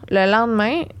 Non. Le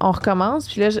lendemain, on recommence,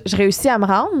 puis là, je réussis à me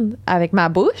rendre avec ma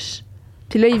bouche,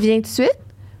 puis là, il vient tout de suite.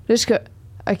 Là, je suis comme,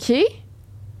 OK.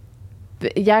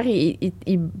 Hier,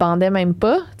 il bandait même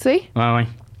pas, tu sais. Ouais.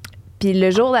 Puis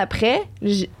le jour d'après,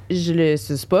 je le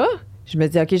suce pas. Je me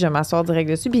dis, OK, je vais m'asseoir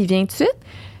direct dessus, puis il vient tout de suite.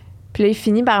 Puis là, il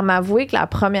finit par m'avouer que la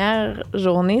première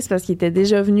journée, c'est parce qu'il était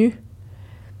déjà venu.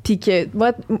 Puis que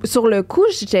moi, sur le coup,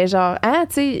 j'étais genre, tu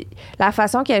sais, la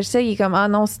façon qu'il agissait, il est comme,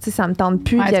 non, tu sais, ça me tente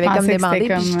plus. Puis il avait comme demandé.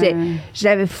 Puis je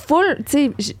l'avais full,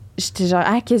 tu sais, j'étais genre,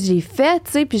 qu'est-ce que j'ai fait,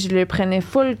 tu sais. Puis je le prenais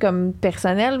full comme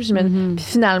personnel. Puis, puis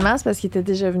finalement, c'est parce qu'il était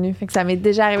déjà venu. Fait que ça m'est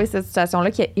déjà arrivé cette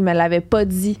situation-là qu'il me l'avait pas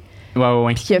dit.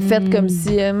 Ouais. Puis qu'il a fait comme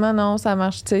si, non, ça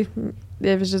marche, tu sais. Il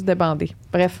avait juste débandé.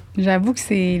 Bref. J'avoue que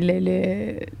c'est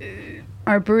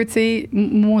un peu, tu sais,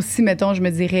 moi aussi, mettons, je me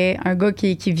dirais, un gars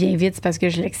qui vient vite, c'est parce que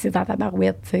je l'excite dans ta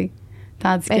barouette, tu sais.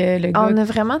 Tandis que le gars... On a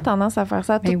vraiment tendance à faire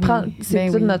ça.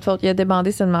 C'est tout de notre faute. Il a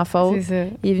débandé, c'est de ma faute. C'est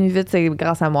ça. Il est venu vite, c'est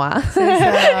grâce à moi.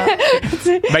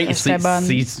 C'est ça.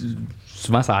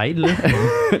 Souvent, ça aide, là.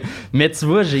 Mais tu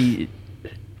vois,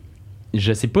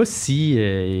 je sais pas si... tu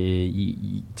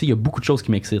sais, il y a beaucoup de choses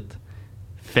qui m'excitent.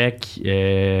 Fait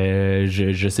que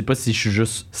je sais pas si je suis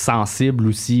juste sensible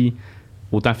aussi,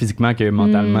 autant physiquement que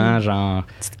mentalement, genre...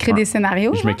 Tu te crées des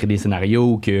scénarios? Je me crée des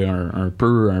scénarios que un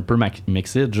peu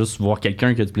m'excite, juste voir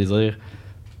quelqu'un qui a du plaisir,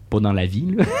 pas dans la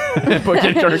vie, là. Pas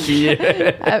quelqu'un qui...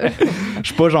 Je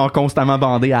suis pas genre constamment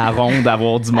bandé à la ronde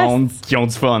d'avoir du monde qui ont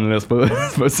du fun, là. C'est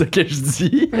pas ça que je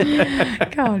dis.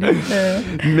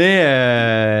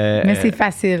 Mais c'est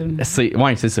facile.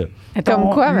 Ouais, c'est ça. Mettons, comme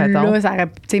quoi, mettons? Là,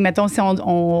 mettons, si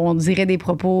on dirait des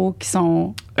propos qui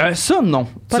sont... Ça, non.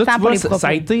 Pas ça, tant tu pour vois, les propos. ça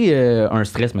a été un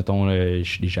stress, mettons. Je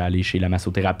suis déjà allé chez la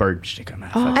massothérapeute, puis j'étais comme...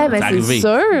 c'est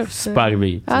sûr. C'est pas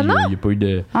arrivé. Il n'y a pas eu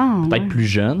de... Peut-être plus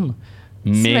jeune,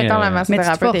 mais... Si, mettons, la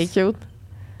massothérapeute est cute.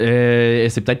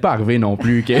 C'est peut-être pas arrivé non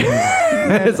plus que...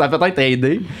 ça a peut-être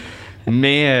aidé.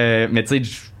 Mais tu sais,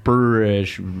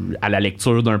 à la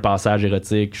lecture d'un passage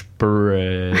érotique,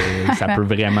 ça peut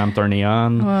vraiment me turner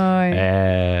on.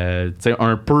 Tu sais,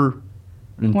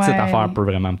 une petite affaire peut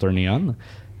vraiment me turner on.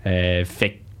 Fait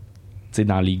que, tu sais,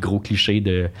 dans les gros clichés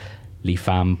de les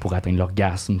femmes pour atteindre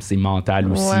l'orgasme, c'est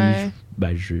mental aussi.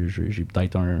 Ben, j'ai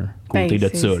peut-être un côté de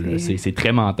ça. Là. C'est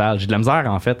très mental. J'ai de la misère,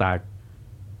 en fait, à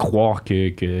croire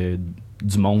que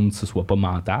du monde, ce soit pas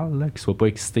mental, là, qu'il soit pas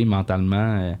excité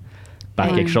mentalement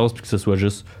par quelque chose, puis que ce soit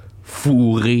juste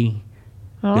fourré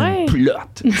une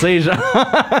plotte. Tu sais, genre...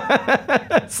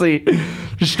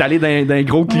 Je suis allé dans un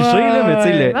gros cliché, là, mais tu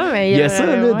sais, il y a ça,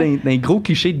 là, dans un gros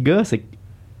cliché de gars, c'est que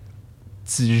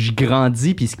je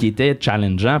grandis, puis ce qui était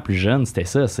challengeant plus jeune, c'était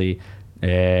ça, c'est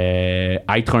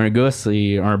être un gars,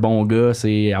 c'est un bon gars,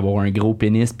 c'est avoir un gros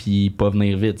pénis puis pas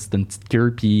venir vite. C'est une petite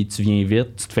queue puis tu viens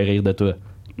vite, tu te fais rire de toi.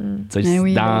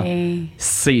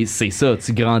 C'est ça,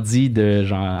 tu grandis de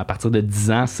genre à partir de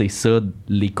 10 ans, c'est ça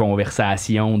les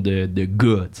conversations de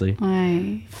gars, tu sais.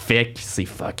 Fait que c'est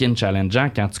fucking challengeant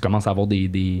quand tu commences à avoir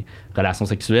des relations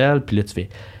sexuelles, puis là tu fais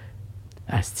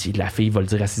asti, la fille va le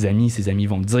dire à ses amis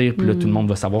vont le dire, puis là tout le monde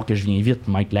va savoir que je viens vite,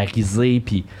 m'être la risée,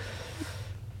 puis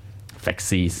fait que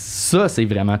c'est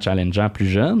vraiment challengeant plus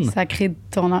jeune. Ça crée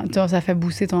ça fait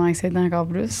booster ton anxiété encore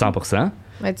plus. 100%.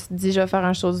 Mais tu te dis, je vais faire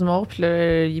un show d'humour, puis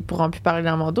là, ils pourront plus parler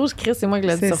dans mon dos. Je crie, c'est moi qui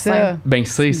l'ai dit sur scène. Ben,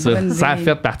 c'est ça. Ça a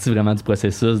fait partie vraiment du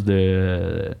processus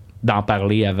d'en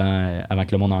parler avant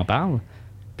que le monde en parle.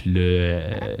 Puis là,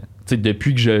 tu sais,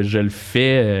 depuis que je le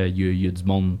fais, il y a du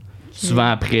monde Souvent,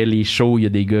 après les shows, il y a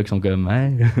des gars qui sont comme «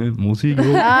 Hey, moi aussi, gros! »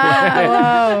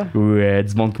 wow. Ou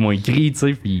du monde qui m'ont écrit, tu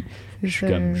sais, puis C'est je suis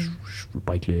ça. comme... Je veux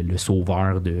pas être le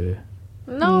sauveur de...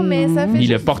 Non, mais ça fait Ni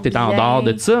le juste porte-étendard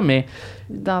de bien ça, mais...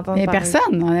 d'entendre Mais parler.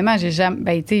 personne, honnêtement, j'ai jamais.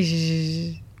 Ben, tu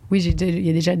sais, oui, il y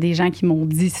a déjà des gens qui m'ont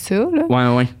dit ça, là.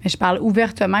 Ouais. Mais je parle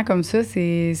ouvertement comme ça.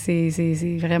 C'est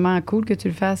vraiment cool que tu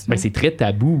le fasses. Ben, là. c'est très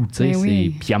tabou, tu sais. Ben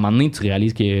oui. Puis à un moment donné, tu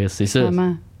réalises que c'est ça.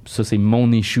 Vraiment. Ça, c'est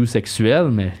mon issue sexuel,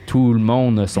 mais tout le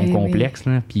monde a son Ben oui. complexe,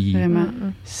 là. Puis Vraiment.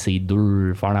 c'est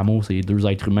faire l'amour, c'est deux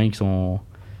êtres humains qui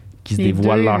se Les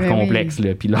dévoilent deux, leur ben complexe,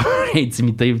 là, puis leur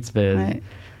intimité, puis tu fais... Ouais.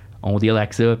 On deal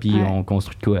avec ça, puis Ouais. on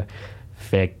construit de quoi.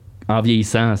 Fait en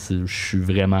vieillissant, je suis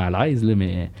vraiment à l'aise, là,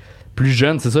 mais plus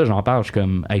jeune, c'est ça, j'en parle. Je suis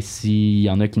comme, hey, s'il y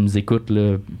en a qui nous écoutent,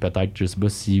 là, peut-être, je sais pas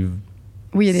si...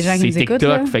 Oui, il y a des gens qui nous c'est écoutent.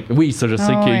 TikTok, là. fait que, oui, ça, je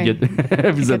sais Ah,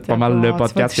 que vous êtes pas mal le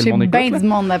podcast que le monde écoute. bien là. du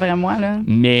monde, d'après moi. Là.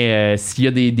 Mais s'il y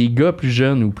a des gars plus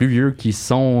jeunes ou plus vieux qui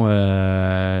sont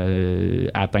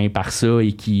atteints par ça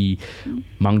et qui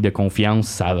manquent de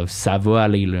confiance, ça va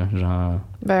aller, là. Genre...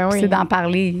 Ben oui. C'est d'en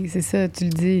parler, c'est ça, tu le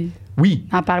dis. Oui.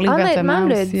 En parler Honnêtement, ouvertement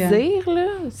le aussi. hein. dire, là,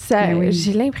 ça, Ben oui.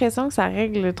 j'ai l'impression que ça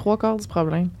règle le 3/4 du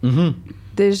problème. Mhm.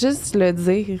 De juste le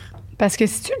dire. Parce que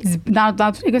si tu le dis, dans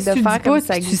tous les cas, si De tu le faire dis comme pas, si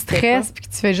ça puis tu existait stresses, pas. puis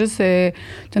que tu fais juste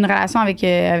t'as une relation avec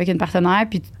une partenaire,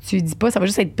 puis tu lui dis pas, ça va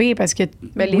juste être pire parce que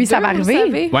Ben, les oui, ça deux, va vous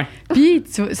arriver. savez. Ouais. Puis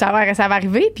ça va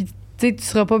arriver, puis tu sais, tu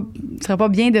seras pas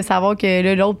bien de savoir que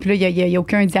là, l'autre, puis là, il y a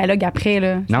aucun dialogue après.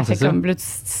 Là. Non, fait c'est ça. comme, là, tu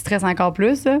stresses encore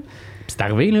plus. Là. Puis c'est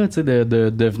arrivé, là, tu sais,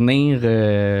 de venir,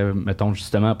 mettons,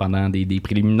 justement, pendant des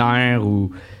préliminaires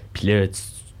ou... Puis là,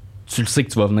 tu le sais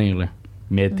que tu vas venir, là.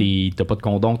 Mais t'as pas de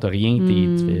condom, t'as rien,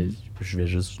 tu fais... Je vais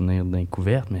juste venir d'un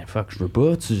couvert, mais fuck, je veux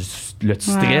pas. Là, tu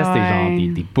stresses,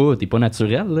 Ouais. t'es pas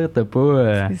naturel, là. T'as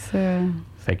pas... C'est ça.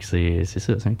 Fait que c'est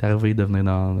ça, ça m'est arrivé de venir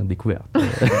dans la découverte.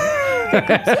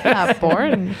 La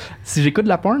porn. Si j'écoute de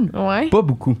la porn, Ouais. pas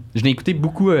beaucoup. Je l'ai écouté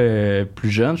beaucoup plus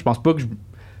jeune. Je pense pas que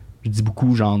je dis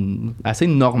beaucoup, genre, assez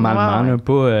normalement, Ouais. là,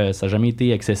 pas, ça n'a jamais été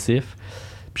excessif.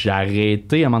 Puis j'ai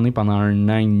arrêté à un moment donné pendant 1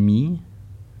 an et demi.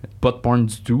 Pas de porn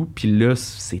du tout. Puis là,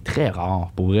 c'est très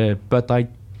rare. Pour vrai, peut-être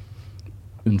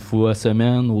une fois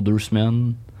semaine ou 2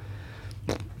 semaines.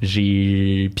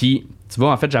 Puis, tu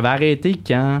vois, en fait, j'avais arrêté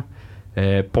quand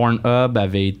Pornhub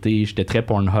avait été... J'étais très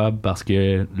Pornhub parce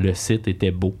que le site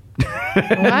était beau.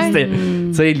 Ouais.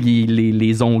 Tu sais,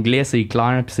 les onglets, c'est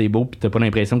clair, puis c'est beau, puis t'as pas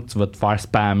l'impression que tu vas te faire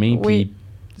spammer, Oui. puis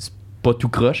c'est pas tout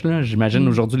croche, là. J'imagine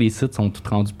aujourd'hui, les sites sont tous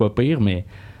rendus pas pires, mais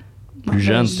plus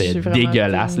jeune, je suis c'était vraiment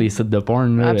dégueulasse, été- les sites de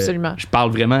porn. Là. Absolument. Je parle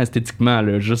vraiment esthétiquement,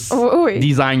 là, juste Oui, oui.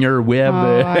 designer web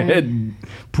Ah ouais.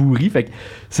 pourri. Fait que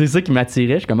c'est ça qui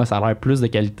m'attirait. Je commence à avoir plus de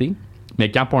qualité. Mais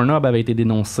quand Pornhub avait été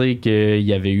dénoncé qu'il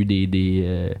y avait eu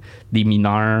des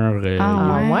mineurs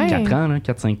Ah il y a ouais. 4 ans,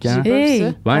 4-5 ans. J'ai pas vu Hey! ça.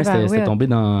 Ouais, Ah, c'était ouais. tombé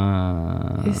dans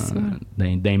Et ça.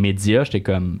 les médias. J'étais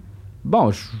comme, bon,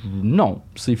 non,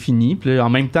 c'est fini. Puis là, en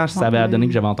même temps, ça avait Ouais. donné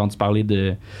que j'avais entendu parler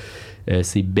de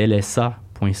c'est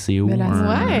bellessa.co,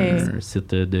 Bellessa. Ouais. un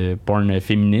site de porn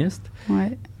féministe.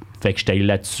 Ouais. Fait que j'étais allé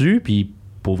là-dessus, puis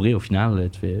pour vrai, au final,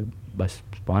 tu fais, ben, c'est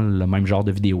pas mal le même genre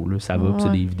de vidéo, là. Ça va, puis c'est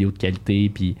Ouais. des vidéos de qualité,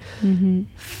 puis... Mhm.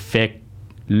 Fait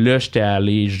que là, j'étais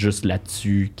allé juste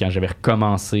là-dessus quand j'avais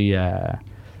recommencé à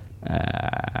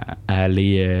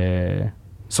aller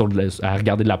à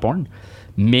regarder de la porn.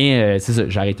 Mais c'est ça,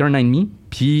 j'ai arrêté 1 an et demi,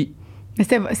 puis... Mais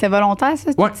c'était volontaire,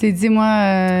 ça? Ouais. Tu t'es dit,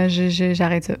 moi,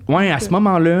 j'arrête ça. Ouais, à ce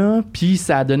moment-là, puis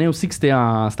ça a donné aussi que c'était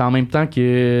en même temps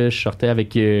que je sortais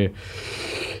avec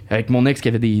mon ex qui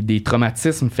avait des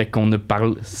traumatismes, fait qu'on a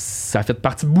parlé, ça a fait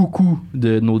partie beaucoup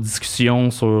de nos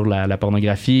discussions sur la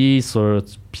pornographie,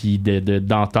 puis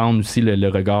d'entendre aussi le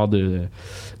regard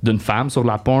d'une femme sur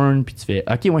la porn, puis tu fais,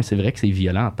 ok, ouais, c'est vrai que c'est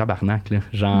violent, tabarnak, là.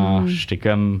 Genre, j'étais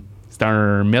comme, c'était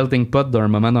un melting pot d'un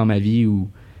moment dans ma vie où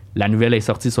la nouvelle est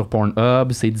sortie sur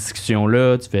Pornhub, ces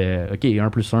discussions-là, tu fais, OK,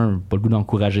 1+1, pas le goût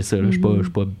d'encourager ça, là. Je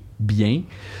suis pas bien.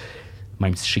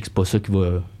 Même si je sais que c'est pas ça qui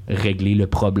va régler le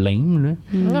problème, là.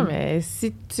 Non, mais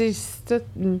si t'as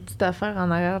une petite affaire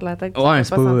en arrière de la tête, tu Ouais, peux c'est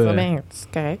pas pas, sentir bien,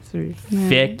 c'est correct.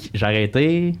 Fait que j'ai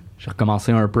arrêté, j'ai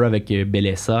recommencé un peu avec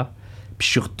Bellessa, puis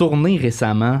je suis retourné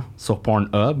récemment sur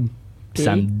Pornhub, puis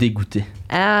ça me dégoûtait.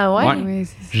 Ah ouais? Ouais. Oui,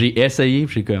 c'est ça. J'ai essayé,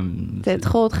 puis j'ai comme... T'es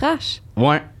trop trash.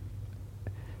 Ouais.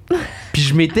 Puis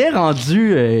je m'étais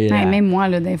rendu... Ouais, même moi,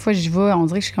 là, des fois, j'y vais, on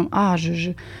dirait que je suis comme,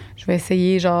 je vais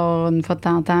essayer, genre, une fois de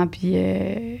temps en temps, puis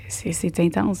c'est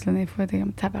intense, là, des fois, t'es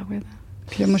comme tabarouette.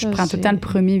 Puis là, moi, je Ça, prends tout le temps le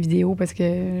premier vidéo parce que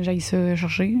j'aille ça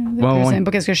chercher. Là. Puis je sais même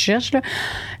pas qu'est-ce que je cherche, là.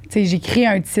 Tu sais, j'écris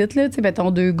un titre, là, tu sais,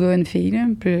 mettons 2 gars, une fille, là,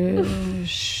 puis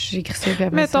j'écris ça, puis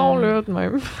après Mettons ça... là, de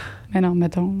même. Mais non,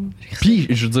 mettons. Puis,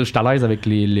 je veux dire, je suis à l'aise avec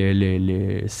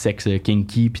le sexe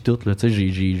kinky puis tout. Là, tu sais,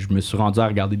 je me suis rendu à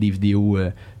regarder des vidéos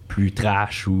plus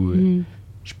trash ou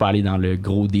je suis pas allé dans le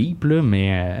gros deep, là,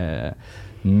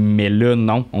 mais là,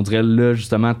 non. On dirait, là,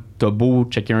 justement, t'as beau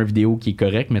checker une vidéo qui est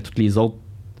correcte, mais toutes les autres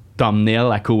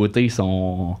thumbnails à côté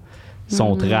sont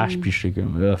trash, puis je suis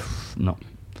comme, non,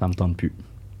 ça me tente plus.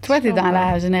 Toi, t'es dans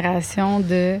la génération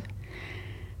de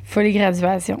Folie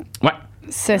Graduation. Ouais.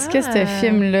 Est-ce que ce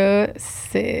film-là,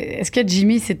 est-ce que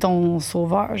Jimmy, c'est ton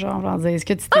sauveur, genre, on va dire? Est-ce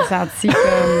que tu t'es senti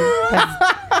comme...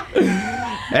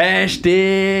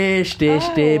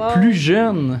 J'étais plus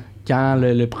jeune quand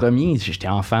le premier. J'étais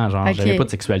enfant, genre, j'avais pas de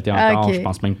sexualité encore. Okay. Je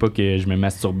pense même pas que je me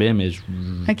masturbais, mais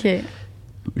OK.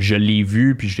 je l'ai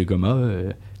vu, puis j'étais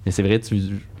comme, mais c'est vrai, tu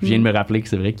viens de me rappeler que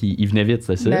c'est vrai qu'il venait vite,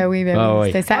 c'est ça? Ben oui, oui. Ouais.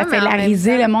 C'était ça, fait la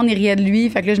risée, le monde il riait de lui.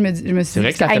 Fait que là, je me suis vrai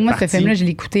dit, que ça fait moi, partie. ce film-là, je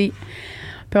l'ai écouté à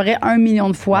peu près 1 million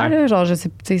de fois. Ouais. Là, genre, je sais,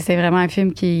 tu sais, c'est vraiment un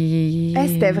film qui...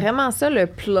 C'était vraiment ça, le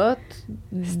plot.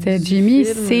 C'était du Jimmy,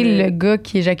 film, c'est le gars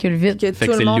qui éjacule vite. que Fait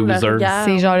tout que c'est le monde le loser. le regarde.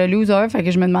 C'est genre le loser. Fait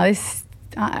que je me demandais si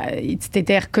tu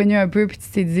t'étais reconnu un peu puis tu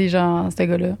t'es dit, genre, ce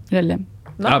gars-là, je l'aime.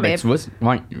 Non, ben mais tu vois,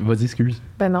 vas-y, excuse.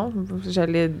 ben non,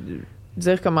 j'allais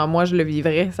dire comment moi je le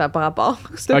vivrais, ça n'a pas rapport.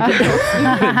 OK. Ben,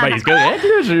 c'est correct,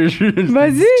 là.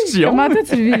 Vas-y, comment toi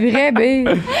tu le vivrais, B?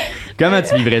 Comment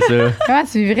tu vivrais ça? Comment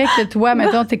tu vivrais que toi,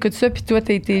 mettons, t'écoutes ça puis toi,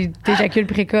 t'éjacules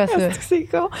précoce? Est-ce que c'est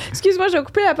con? Excuse-moi, je vais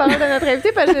couper la parole de notre invité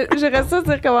parce que je reste ça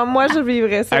dire comment moi je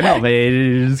vivrais ça. Ah non,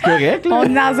 mais c'est correct, là. On est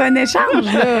dans un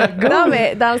échange, là. Go. Non,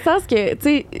 mais dans le sens que, tu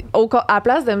sais, à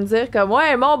place de me dire comme,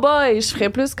 ouais, mon boy, je ferais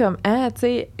plus comme, tu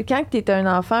sais, quand t'es un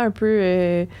enfant un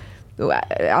peu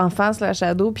enfant /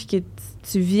 ado, puis que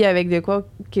tu vis avec de quoi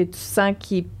que tu sens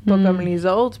qu'il est pas comme les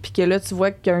autres, puis que là, tu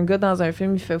vois qu'un gars dans un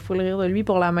film, il fait full rire de lui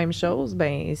pour la même chose,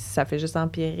 ben ça fait juste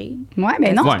empirer. Ouais,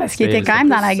 mais non, Ouais, c'est parce qu'il c'est- était quand c'est même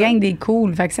dans plus la ça. gang des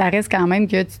cools. Fait que ça reste quand même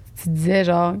que tu disais,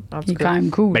 genre, En il est tout cas. quand même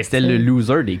cool. Ben, c'était tu sais. le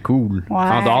loser des cools. Ouais.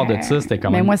 En dehors de ça, c'était quand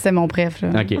Mais même... moi, c'était mon préf, là.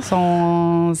 OK.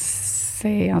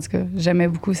 En tout cas, j'aimais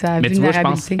beaucoup sa Mais tu vois, je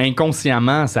pense vulnérabilité.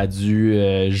 inconsciemment, ça a dû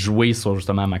jouer sur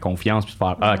justement ma confiance puis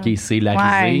faire OK, c'est la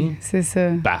risée. Ouais, c'est ça.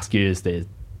 Parce que c'est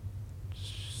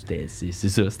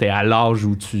ça. C'était à l'âge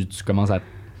où tu commences à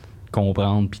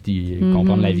comprendre puis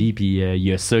comprendre la vie. Puis il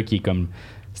y a ça qui est comme...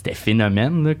 C'était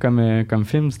phénomène là, comme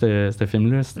film, ce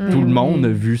film-là. Tout le monde a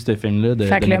vu ce film-là de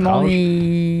Fait que de le notre monde, âge.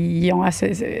 ils ont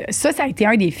ça a été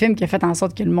un des films qui a fait en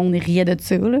sorte que le monde riait de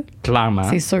ça, là. Clairement.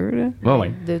 C'est sûr, là.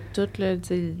 Ouais. De tout, là, tu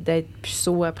sais, d'être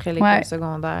puceau après l'école Ouais.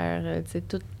 secondaire, tu sais,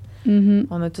 tout. Mhm.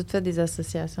 On a toutes fait des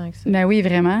associations avec ça. Ben oui,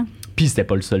 vraiment. Puis c'était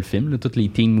pas le seul film. Là. Tous les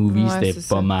teen movies, Ouais, c'était c'est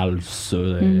pas ça. mal ça.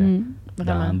 Mhm.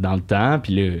 Vraiment. Dans le temps,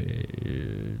 puis là,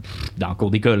 dans le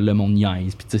cours d'école, le monde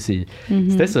niaise. Puis tu sais,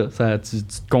 c'était ça. Tu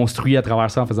te construis à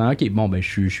travers ça en faisant OK, bon, ben,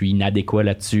 je suis inadéquat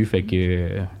là-dessus, fait que,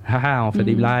 on fait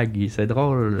des blagues, c'est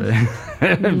drôle.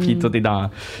 Puis tout est dans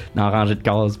rangée de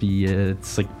cases, puis tu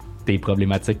sais que t'es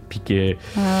problématique, puis que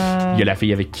il y a la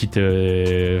fille avec qui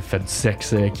t'as fait du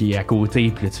sexe qui est à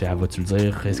côté, puis là, tu fais, vas-tu le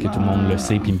dire? Est-ce que tout le monde le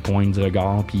sait? Puis il me pointe du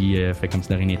regard, puis fait comme si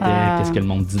de rien n'était. Qu'est-ce que le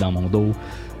monde dit dans mon dos?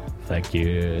 Fait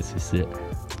que c'est ça.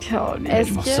 Est-ce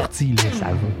Je m'en que- suis sorti, là, ça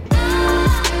va.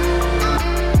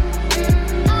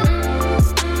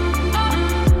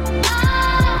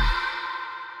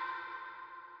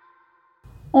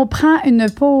 On prend une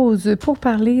pause pour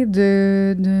parler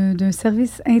d'un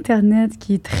service Internet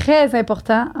qui est très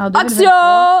important en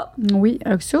 2023. Oui,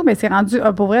 Oxio. Mais c'est rendu...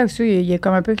 pour vrai, Oxio, il a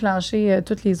comme un peu clenché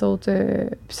toutes les autres...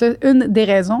 Puis ça, une des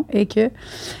raisons est que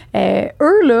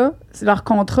eux, là, leur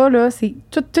contrat, là, c'est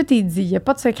tout est dit. Il n'y a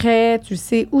pas de secret. Tu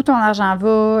sais où ton argent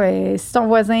va. Si ton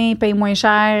voisin paye moins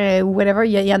cher ou whatever,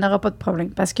 il n'y en aura pas de problème.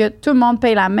 Parce que tout le monde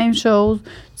paye la même chose. Tu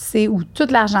sais où tout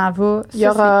l'argent va. Il n'y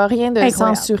aura rien de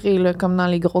incroyable. censuré, là, comme dans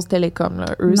les grosses télécoms. Là.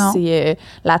 Eux, Non. c'est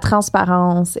la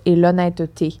transparence et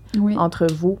l'honnêteté Oui. entre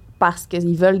vous parce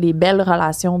qu'ils veulent des belles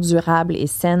relations durables et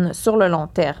saines sur le long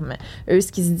terme. Eux,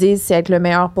 ce qu'ils se disent, c'est être le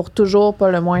meilleur pour toujours,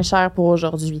 pas le moins cher pour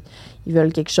aujourd'hui. Ils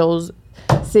veulent quelque chose...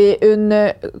 C'est une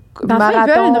Dans le fond, ils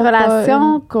veulent une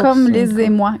relation comme Liz et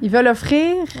moi. moi. Ils veulent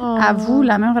offrir à vous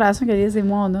la même relation que Liz et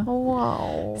moi on a.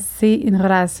 Wow. C'est une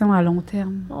relation à long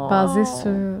terme, Oh. basée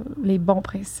sur les bons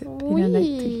principes et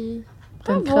l'honnêteté. Oui.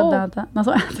 T'as une Bravo. crotte dans le temps.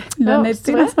 Non, l'honnêteté,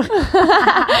 c'est là, vrai? c'est pas-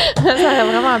 Ça aurait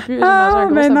vraiment plu. Ah,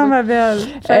 mais non, ma belle.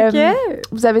 Fait que,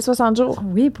 Vous avez 60 jours.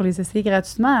 oui, pour les essayer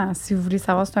gratuitement, si vous voulez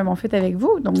savoir si c'est un bon fit avec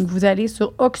vous. Donc, vous allez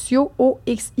sur oxio.ca.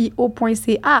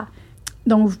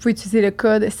 Donc, vous pouvez utiliser le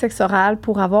code SEXORAL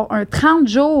pour avoir un 30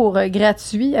 jours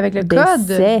gratuit avec le code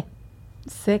SEXORAL.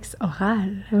 Sexe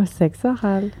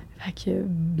oral. Fait que,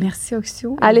 merci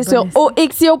Oxio. Allez Bon sur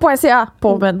essai. oxio.ca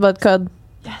pour mettre votre code.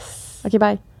 Yes. OK,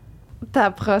 bye.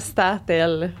 Ta prostate,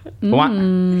 elle. Ouais.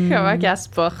 Comment qu'elle se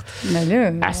porte? Ben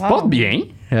là, Elle se porte bien.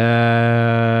 On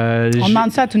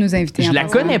demande ça à tous nos invités. Je la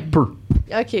connais peu.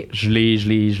 OK. Je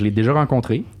l'ai déjà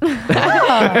rencontrée.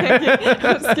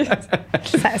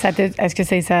 Est-ce que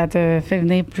ça te fait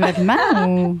venir plus rapidement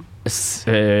ou?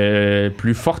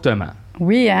 Plus fortement.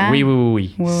 Oui, hein?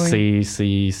 Oui. Oui.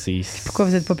 C'est... Pourquoi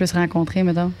vous n'êtes pas plus rencontrés,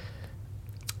 mettons?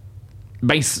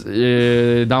 Ben,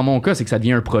 dans mon cas, c'est que ça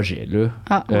devient un projet, là.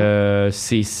 Ah,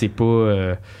 c'est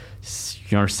pas...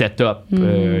 il y a un setup,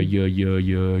 il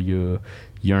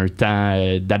y a un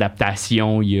temps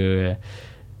d'adaptation, il y a...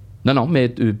 Non,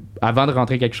 mais avant de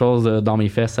rentrer quelque chose dans mes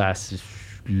fesses,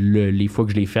 les fois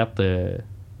que je l'ai fait,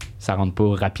 ça rentre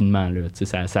pas rapidement, là.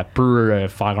 Ça peut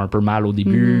faire un peu mal au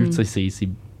début, c'est...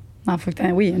 Non,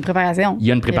 oui, une préparation. Il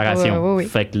y a une préparation. Oui.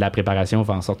 Fait que la préparation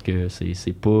fait en sorte que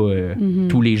c'est pas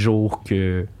tous les jours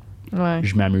que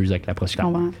je m'amuse avec la prostate.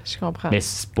 Je comprends. Mais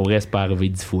pour elle, c'est pas arrivé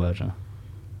 10 fois, genre.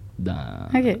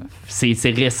 OK.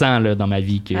 C'est récent, là, dans ma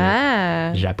vie que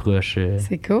j'approche...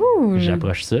 c'est cool.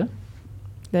 J'approche ça.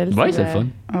 Belle, ouais, c'est le fun.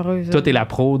 Heureuse. Toi, t'es la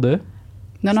pro de...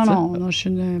 Non, je suis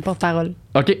une porte-parole.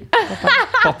 OK.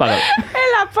 Porte-parole.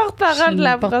 La porte-parole de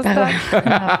la prostate.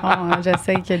 Je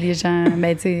sais que les gens...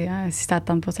 Ben, tu sais, si ça ne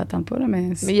tente pas, ça ne tente pas. Là, mais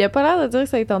il a pas l'air de dire que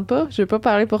ça ne tente pas. Je veux pas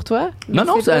parler pour toi.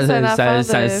 Non, ça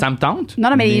me tente.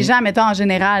 Non, mais les gens, mettons, en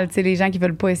général, tu sais, les gens qui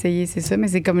veulent pas essayer, c'est ça. Mais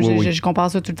c'est comme, je compare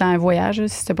ça tout le temps à un voyage.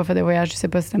 Si tu n'as pas fait de voyage, je sais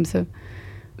pas si tu aimes ça.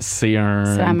 C'est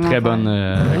une très bonne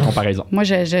comparaison. Moi,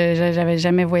 j'avais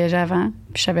jamais voyagé avant.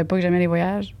 Puis je savais pas que j'aimais les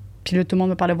voyages. Puis là, tout le monde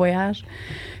me parlait de voyage.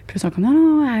 Puis ils sont comme,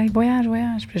 non, allez, voyage.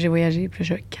 Puis j'ai voyagé, puis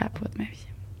je capote ma vie.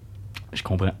 Je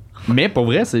comprends. Mais pour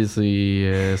vrai, c'est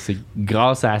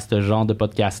grâce à ce genre de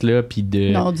podcast-là, puis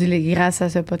de... Non, dis-le, grâce à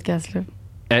ce podcast-là.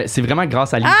 C'est vraiment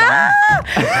grâce à l'hiver.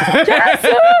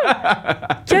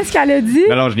 Qu'est-ce qu'elle a dit?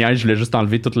 Non, je voulais juste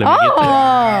enlever tout le mérite.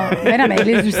 Mais non, mais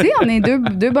les aussi, on est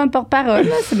deux bonnes porte-paroles.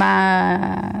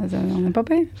 On n'est pas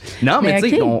pire. Non, mais tu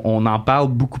sais, on en parle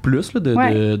beaucoup plus là,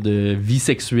 de vie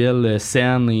sexuelle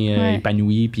saine et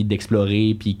épanouie, puis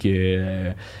d'explorer, puis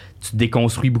que tu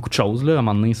déconstruis beaucoup de choses là, à un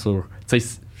moment donné sur... Tu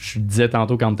sais, je disais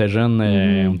tantôt quand t'étais jeune,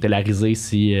 on était la risée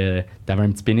si t'avais un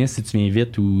petit pénis, si tu viens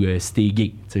vite ou si t'es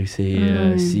gay. Tu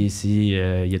sais, si y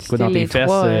a de quoi dans tes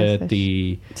fesses,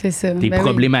 t'es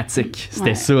problématique.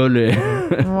 C'était ça, le...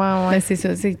 ouais. C'est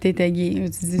ça, c'est que t'étais gay.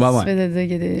 Tu dis,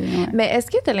 Mais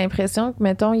est-ce que t'as l'impression que,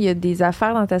 mettons, il y a des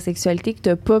affaires dans ta sexualité que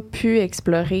t'as pas pu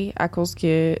explorer à cause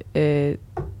que t'es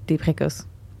précoce?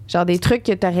 Genre des trucs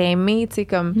que t'aurais aimé, tu sais,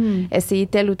 comme essayer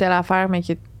telle ou telle affaire, mais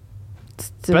que...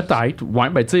 Peut-être,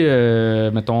 ouais. Ben, tu sais,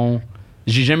 mettons,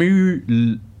 j'ai jamais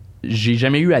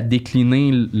eu à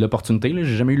décliner l'opportunité. Là.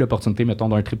 J'ai jamais eu l'opportunité, mettons,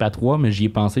 d'un trip à 3, mais j'y ai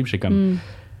pensé, puis j'ai comme...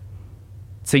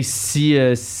 Tu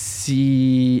sais,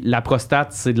 si la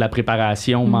prostate, c'est de la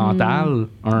préparation mentale,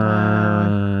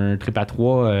 un trip à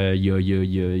 3, il y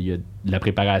a de la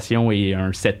préparation et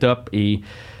un setup, et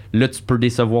là, tu peux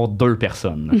décevoir 2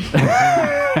 personnes.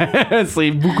 C'est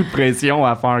beaucoup de pression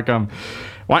à faire comme...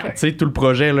 Ouais, tu sais, tout le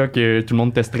projet, là, que tout le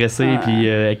monde était stressé, puis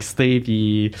excité,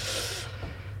 puis...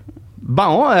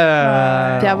 Bon,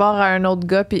 Puis avoir un autre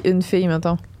gars puis une fille,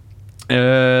 mettons.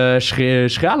 Je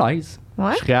serais à l'aise.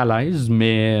 Ouais? Je serais à l'aise,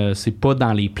 mais c'est pas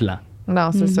dans les plans.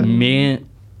 Non, c'est ça. Mais,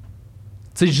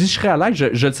 tu sais, je dis je serais à l'aise,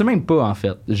 je le sais même pas, en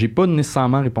fait. J'ai pas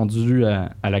nécessairement répondu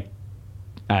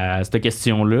à cette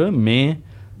question-là, mais...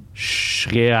 je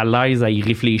serais à l'aise à y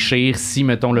réfléchir si,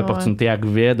 mettons, l'opportunité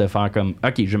arrivait de faire comme,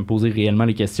 OK, je vais me poser réellement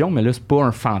les questions, mais là, c'est pas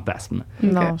un fantasme.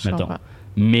 Non, je comprends.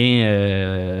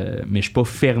 Mais je suis pas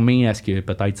fermé à ce que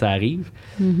peut-être ça arrive.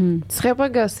 Tu serais pas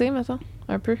gossé, mettons,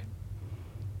 un peu?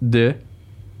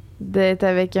 D'être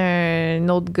avec un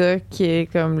autre gars qui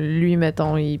est comme lui,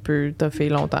 mettons, il peut toffer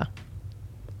longtemps.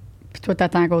 Puis toi,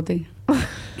 t'attends à côté.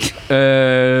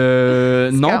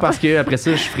 Non, parce que après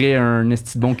ça, je ferais un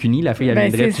esti de bon cuni. La fille, elle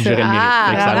viendrait puis j'aurais le mérite.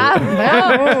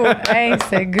 Bravo! Hey,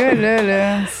 ce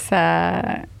gars-là, ça...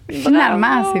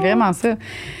 Finalement, c'est vraiment ça.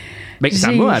 Ben,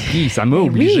 ça m'a appris, ça m'a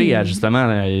obligé à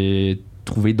justement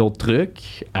trouver d'autres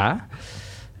trucs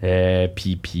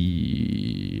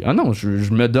puis ah non,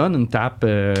 je me donne une tape.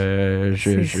 Je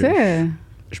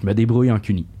me débrouille en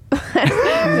cuni.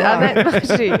 Honnêtement,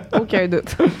 j'ai aucun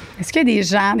doute. Est-ce qu'il y a des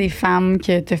gens, des femmes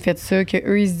qui t'ont fait ça, que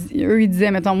eux ils disaient,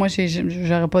 mettons, moi,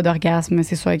 j'aurais pas d'orgasme,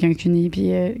 c'est soit avec un cuni,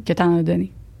 puis que t'en as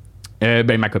donné?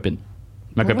 Ben, ma copine.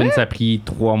 Ma copine, ça a pris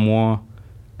 3 mois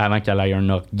avant qu'elle ait un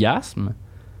orgasme.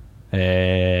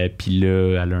 Puis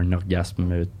là, elle a un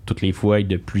orgasme toutes les fois et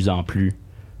de plus en plus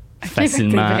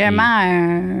facilement. C'est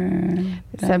vraiment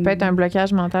Ça peut être un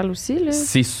blocage mental aussi, là.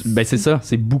 C'est ça.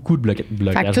 C'est beaucoup de blocage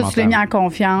fait que toi, tu l'as mental. mis en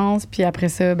confiance, puis après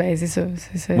ça, ben c'est ça.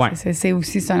 Ouais. C'est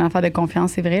aussi une affaire de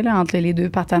confiance, c'est vrai, là, entre les deux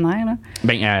partenaires.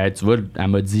 Là. Tu vois, elle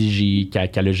m'a dit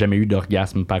qu'elle a jamais eu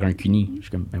d'orgasme par un cuni. Je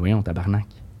suis comme, ben voyons, tabarnak.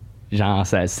 Genre,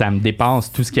 ça me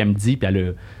dépasse tout ce qu'elle me dit, puis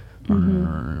elle a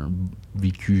un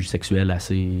vécu sexuel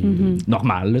assez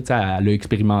normal, là, tu sais, elle l'a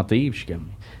expérimenté, puis je suis comme,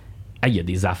 il y a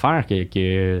des affaires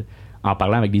que en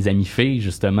parlant avec des amis filles,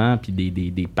 justement, puis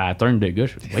des patterns de gars,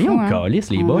 je fais, voyons,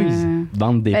 calisse, les boys,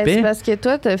 bande d'épais. C'est parce que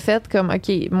toi, t'as fait comme,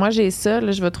 OK, moi, j'ai ça,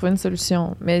 là, je vais trouver une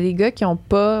solution. Mais les gars qui ont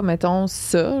pas, mettons,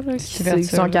 ça, là, qui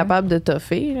sont capables de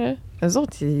toffer, là, eux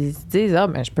autres, ils se disent,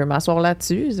 ben, je peux m'asseoir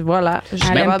là-dessus, voilà. Je suis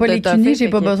Elle n'aime capable pas de les toffer, cunis, j'ai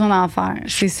fait pas que- besoin d'en faire.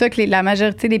 C'est ça que la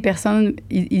majorité des personnes,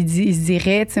 ils se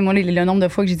diraient, tu sais, moi, le nombre de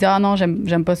fois que j'ai dit, non,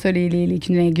 j'aime pas ça, les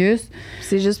cunilingus.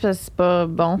 C'est juste parce que c'est pas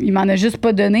bon. Il m'en a juste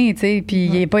pas donné, tu sais, puis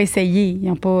il n'est pas essayé.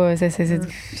 Ils ont pas.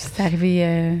 C'est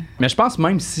arrivé. Mais je pense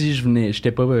même si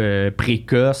j'étais pas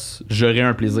précoce, j'aurais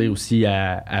un plaisir aussi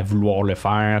à vouloir le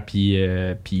faire, puis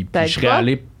je serais pas?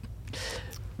 allé.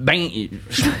 Ben,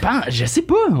 je sais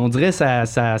pas. On dirait que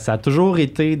ça a toujours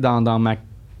été dans ma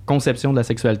conception de la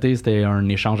sexualité, c'était un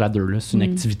échange à deux. Là. C'est une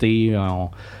activité.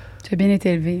 Tu as bien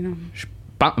été élevé,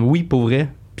 là. Oui, pour vrai.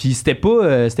 Puis c'était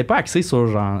pas axé sur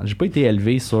genre. J'ai pas été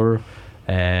élevé sur.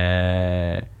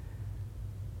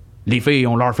 Les filles,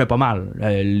 on leur fait pas mal.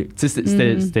 Tu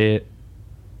sais, c'était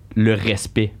le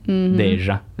respect des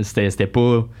gens. C'était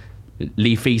pas.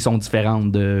 Les filles sont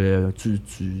différentes de. Tu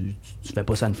fais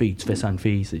pas ça à une fille, tu fais ça à une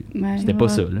fille. C'était pas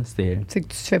ça. Là. C'est que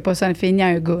tu fais pas ça à une fille ni à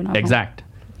un gars. Exact.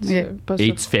 Okay.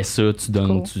 Et tu fais ça, tu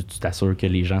donnes, tu t'assures que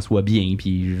les gens soient bien.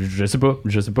 Puis je sais pas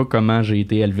comment j'ai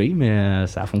été élevé, mais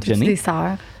ça a fonctionné. Tu as des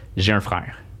sœurs? J'ai un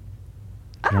frère.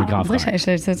 J'ai un grand vrai, frère. je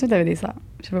sais que tu avais des sœurs.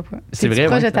 Je sais pas pourquoi. C'est vrai,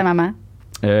 proche ouais, de ta maman?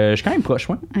 Je suis quand même proche,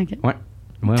 ouais. OK. Ouais.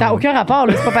 Ouais, Ça n'a ouais. aucun rapport,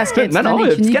 là. C'est pas parce que tu Non, donnes non, des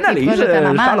petite cunis que t'es analyse, proche de ta je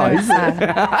maman. suis à Là, l'aise.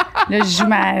 là, je joue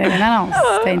ma... Non,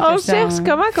 c'était une On question. cherche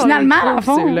comment qu'on Finalement, les trouve, dans le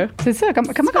fond, ceux-là. c'est ça.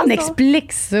 Comment on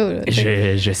explique ça? Là?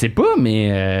 Je sais pas,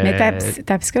 mais. Mais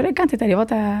ta psychologue, quand t'es allé voir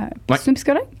ta... Ouais. C'est une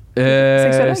psychologue?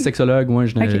 Sexologue, ouais.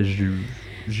 Ok.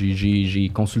 J'ai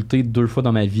consulté 2 fois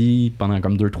dans ma vie pendant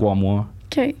comme 2-3 mois.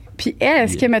 OK. Puis elle,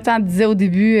 est-ce que, mettons, elle disait au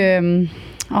début,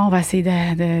 on va essayer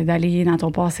d'aller dans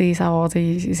ton passé, savoir,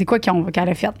 c'est quoi qu'elle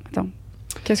a fait, mettons?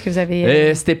 Qu'est-ce que vous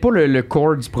avez... C'était pas le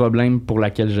core du problème pour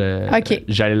lequel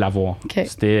j'allais l'avoir. OK.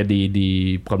 C'était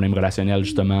des problèmes relationnels,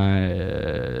 justement.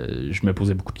 Je me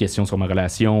posais beaucoup de questions sur ma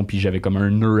relation, puis j'avais comme un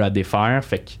nœud à défaire.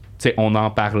 Fait que, tu sais, on en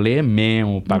parlait, mais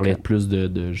on parlait plus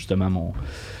de justement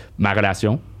ma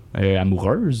relation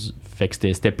amoureuse. Fait que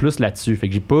c'était plus là-dessus. Fait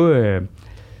que j'ai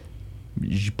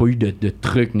pas eu de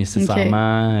trucs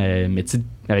nécessairement. Mais tu sais,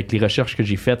 avec les recherches que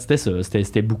j'ai faites, c'était ça.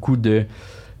 C'était beaucoup de...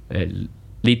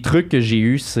 les trucs que j'ai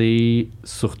eus, c'est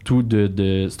surtout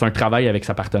c'est un travail avec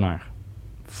sa partenaire.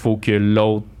 Faut que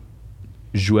l'autre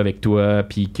joue avec toi,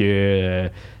 puis que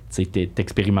tu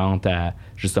t'expérimentes à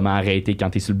justement arrêter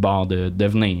quand t'es sur le bord de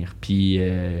venir, puis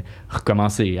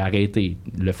recommencer, arrêter.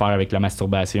 Le faire avec la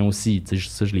masturbation aussi. Tu sais,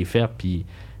 ça, je l'ai fait, puis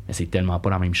c'est tellement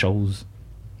pas la même chose.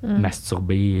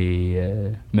 Masturber et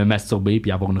me masturber,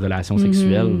 puis avoir une relation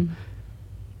sexuelle.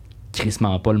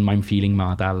 Crissement pas le même feeling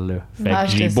mental. Là. Fait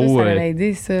que j'ai beau. Ça va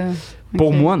aider, ça. Pour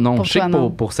OK. moi, non. Pour Je sais toi, que non.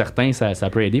 pour certains, ça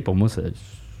peut aider. Pour moi,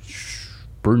 je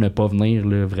peux ne pas venir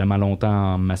là, vraiment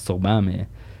longtemps en masturbant, mais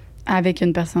Avec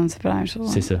une personne, c'est pas la même chose.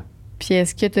 c'est ça. Puis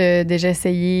est-ce que tu as déjà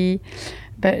essayé...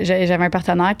 Ben, j'avais un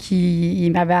partenaire qui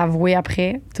m'avait avoué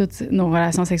après toutes nos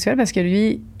relations sexuelles parce que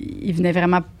lui, il venait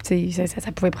vraiment... Tu sais,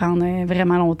 ça pouvait prendre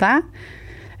vraiment longtemps.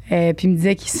 Puis il me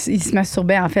disait qu'il se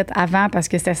masturbait, en fait, avant parce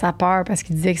que c'était sa peur, parce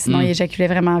qu'il disait que sinon, il éjaculait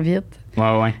vraiment vite.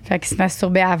 Ouais. Fait qu'il se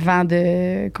masturbait avant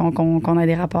qu'on ait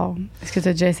des rapports. Est-ce que tu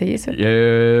as déjà essayé ça?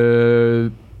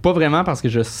 Pas vraiment parce que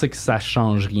je sais que ça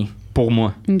change rien pour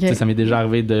moi. OK. Tu sais, ça m'est déjà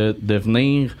arrivé de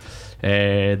venir,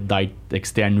 d'être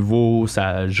excité à nouveau,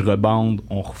 je rebande,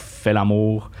 on refait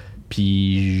l'amour,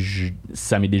 puis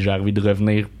ça m'est déjà arrivé de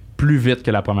revenir plus vite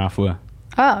que la première fois.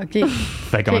 Ah, OK.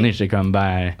 Fait qu'à un moment donné, j'étais comme,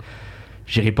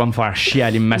 j'irai pas me faire chier à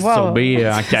aller me masturber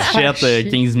en cachette Faire chier.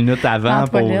 15 minutes avant En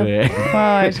pour... toilette.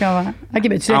 Ouais, je comprends. OK,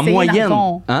 ben tu l'as En essayé moyenne. dans le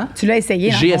fond. Hein? Tu l'as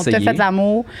essayé dans J'ai le fond. Tu as essayé. fait de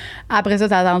l'amour. Après ça,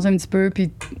 tu as attendu un petit peu, puis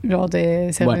genre,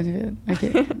 c'est Ouais. revenu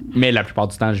vite. OK. Mais la plupart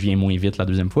du temps, je viens moins vite la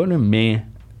deuxième fois, là, mais...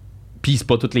 Puis c'est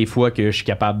pas toutes les fois que je suis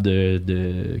capable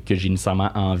que j'ai nécessairement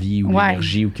envie ou Ouais.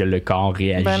 l'énergie ou que le corps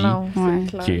réagit. Ben non, Ouais.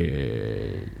 c'est clair.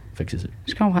 Fait que c'est ça.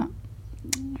 Je comprends.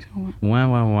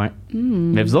 Ouais.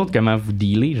 Mais vous autres, comment vous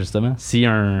dealez, justement? Si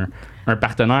un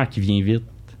partenaire qui vient vite?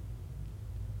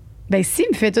 Ben, si,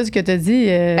 me fait tout ce que tu as dit.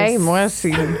 Hey, moi, c'est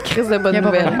une crise de bonne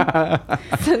nouvelle.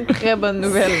 C'est une très bonne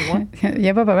nouvelle, moi. Il n'y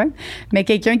a pas de problème. Mais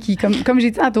quelqu'un qui, comme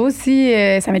j'ai dit tantôt aussi,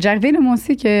 ça m'est déjà arrivé, là, moi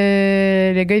aussi,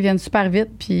 que le gars, il vienne super vite,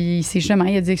 puis c'est justement,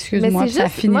 il a dit excuse-moi, puis ça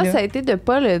finit moi, là. ça a été de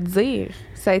pas le dire.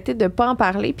 Ça a été de pas en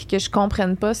parler, puis que je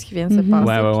comprenne pas ce qui vient de se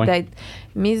passer. Puis d'être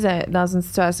mise dans une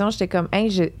situation, j'étais comme,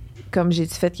 hey, comme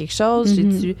j'ai-tu fait quelque chose?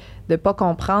 J'ai-tu de pas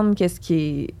comprendre qu'est-ce qui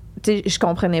est. Tu sais, je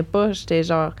comprenais pas. J'étais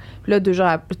genre. Là, 2 jours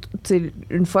après, tu sais,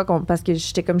 une fois parce que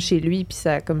j'étais comme chez lui, puis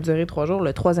ça a comme duré 3 jours.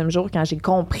 Le 3e jour, quand j'ai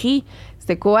compris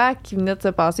c'était quoi qui venait de se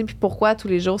passer, puis pourquoi tous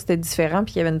les jours c'était différent,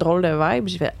 puis il y avait une drôle de vibe,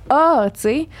 j'ai fait tu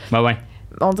sais. Ben ouais.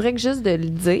 On dirait que juste de le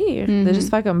dire, de juste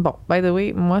faire comme, bon, by the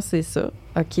way, moi, c'est ça.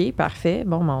 OK, parfait.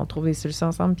 Bon, ben, on trouve des solutions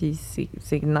ensemble, puis c'est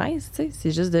nice, tu sais.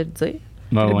 C'est juste de le dire.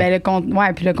 Ben,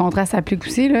 puis le contrat s'applique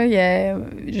aussi. Là.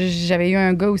 J'avais eu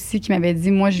un gars aussi qui m'avait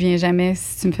dit, moi, je viens jamais.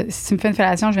 Si tu me fais une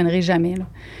fellation, je viendrai jamais. Là.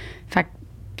 Fait que,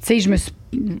 tu sais, je me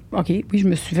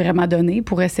suis vraiment donnée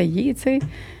pour essayer, tu sais.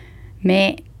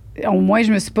 Mais au moins,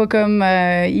 je me suis pas comme...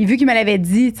 vu qu'il me l'avait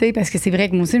dit, tu sais, parce que c'est vrai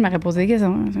que moi aussi, je m'aurais posé des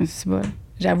questions.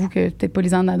 J'avoue que peut-être pas les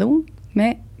nado,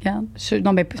 mais... Regarde,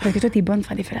 non, mais parce que toi, t'es bonne pour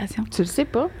faire des fellations. Tu le sais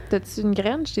pas? T'as-tu une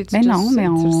graine? Ben non, mais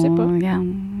tu le sais pas. Regarde,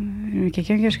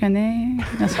 quelqu'un que je connais,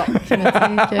 qui m'a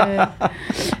dit que...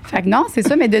 Fait que non, c'est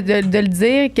ça, mais de le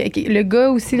dire, le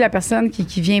gars aussi, la personne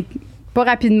qui vient pas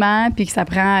rapidement, puis que ça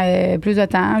prend plus de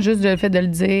temps, juste le fait de le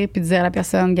dire, puis de dire à la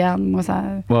personne, regarde, moi, ça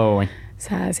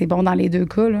c'est bon dans les 2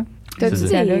 cas, là. T'as-tu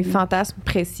des fantasmes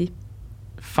précis?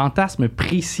 Fantasmes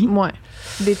précis? Ouais.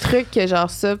 Des trucs que, genre,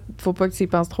 ça, faut pas que tu y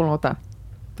penses trop longtemps.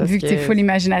 Vu que t'es full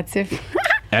imaginatif.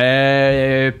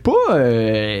 Pas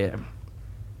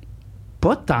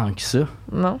tant que ça.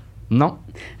 Non?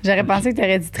 J'aurais pensé que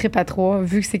t'aurais dit trip à 3,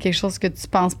 vu que c'est quelque chose que tu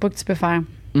penses pas que tu peux faire.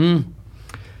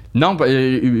 Non,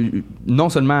 non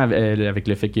seulement avec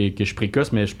le fait que je suis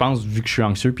précoce, mais je pense, vu que je suis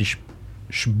anxieux, puis je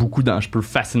suis beaucoup je peux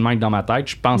facilement être dans ma tête,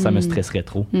 je pense que ça me stresserait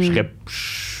trop.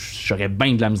 J'aurais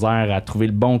bien de la misère à trouver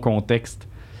le bon contexte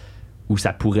où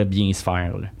ça pourrait bien se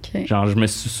faire. Là. Okay. Genre, je me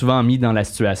suis souvent mis dans la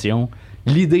situation.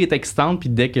 L'idée est excitante, puis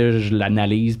dès que je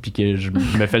l'analyse, puis que je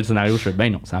me fais le scénario, je fais, ben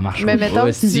non, ça marche pas.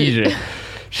 Mais si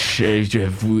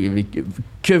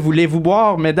que voulez-vous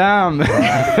boire, mesdames?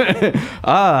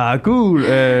 Ah, cool.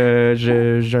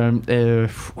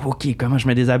 OK, comment je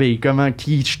me déshabille?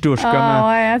 Qui je touche?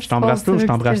 Comment je t'embrasse toi? Je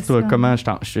t'embrasse toi? Comment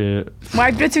je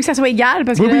Ouais, puis là, tu veux que ça soit égal,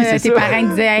 parce que tes parents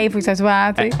disaient, hey, il faut que ça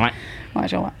soit, tu sais. Ouais,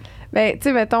 je vois. Ben, tu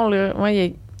sais, mettons, là, moi, il y a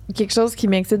quelque chose qui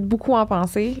m'excite beaucoup en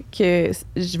penser, que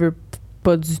je veux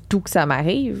pas du tout que ça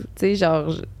m'arrive. Tu sais,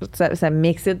 genre, ça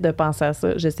m'excite de penser à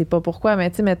ça. Je sais pas pourquoi, mais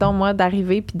tu sais, mettons, moi,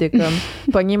 d'arriver puis de comme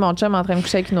pogner mon chum en train de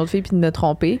coucher avec une autre fille puis de me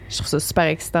tromper, je trouve ça super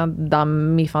excitant dans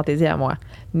mes fantaisies à moi.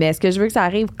 Mais est-ce que je veux que ça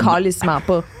arrive? Calissement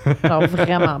pas. Genre,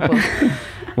 vraiment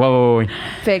pas. Ouais.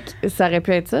 Fait que ça aurait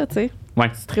pu être ça, tu sais. Ouais.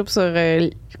 Tu tripes sur,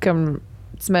 comme,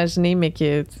 t'imaginer, mais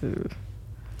que tu...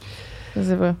 Je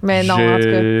sais pas. Mais non, en tout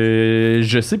cas.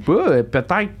 Je sais pas.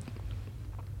 Peut-être. Tu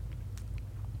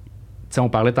sais, on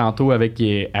parlait tantôt avec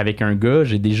un gars.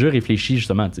 J'ai déjà réfléchi,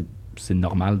 justement. C'est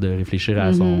normal de réfléchir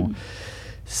à son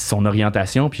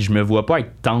orientation. Puis je me vois pas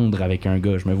être tendre avec un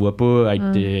gars. Je me vois pas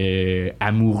être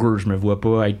amoureux. Je me vois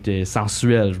pas être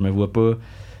sensuel. Je me vois pas.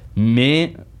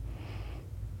 Mais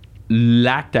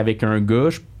l'acte avec un gars,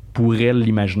 je pourrais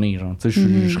l'imaginer. Genre, tu sais,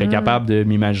 je serais capable de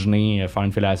m'imaginer faire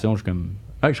une fellation. Je suis comme.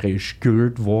 Je suis curieux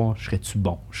de voir, serais-tu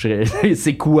bon?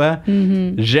 C'est quoi?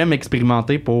 J'aime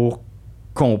expérimenter pour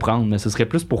comprendre, mais ce serait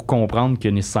plus pour comprendre que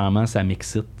nécessairement ça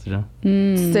m'excite. Genre.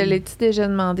 Tu te l'as-tu déjà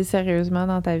demandé sérieusement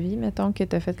dans ta vie, mettons, que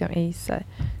t'as fait comme, hey,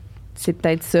 c'est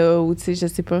peut-être ça, ou tu sais, je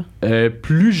sais pas?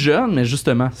 Plus jeune, mais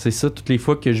justement, c'est ça, toutes les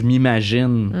fois que je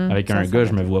m'imagine avec un gars,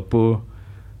 je me vois pas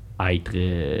être...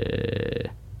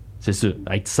 c'est ça,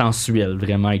 être sensuel,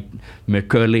 vraiment, me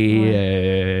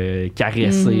coller,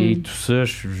 caresser, tout ça,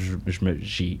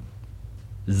 j'ai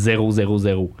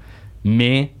 0.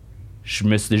 Mais je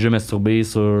me suis déjà masturbé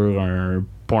sur un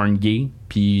porn gay,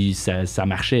 puis ça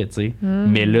marchait, tu sais.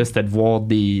 Mais là, c'était de voir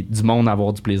du monde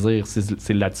avoir du plaisir.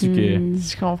 C'est là-dessus que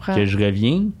je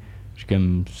reviens. Je suis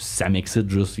comme, ça m'excite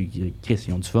juste. Chris,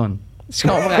 ils ont du fun. Je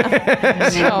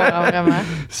comprends vraiment.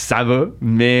 Ça va,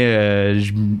 mais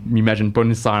je m'imagine pas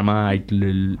nécessairement être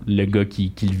le gars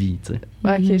qui le vit, tu sais.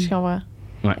 OK, je comprends.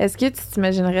 Ouais. Est-ce que tu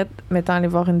t'imaginerais, mettons, aller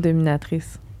voir une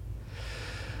dominatrice?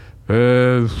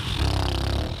 Je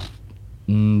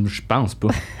pense pas.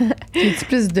 Es-tu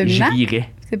plus dominant? J'irais.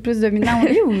 C'est plus dominant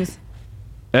ou...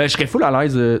 Je serais full à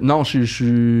l'aise. Non, c'est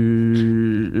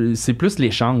plus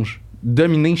l'échange.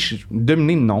 Dominer,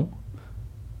 non.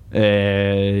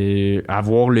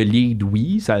 Avoir le lead,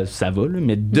 oui, ça va, là,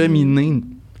 mais dominer,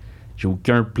 j'ai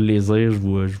aucun plaisir.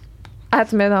 Elle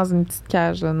te met dans une petite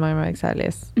cage, là, de même, avec sa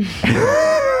laisse.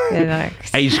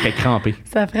 Hey, je serais crampé.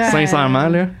 Ça ferait, Sincèrement,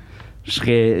 là, je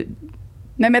serais...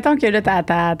 Mais mettons que là,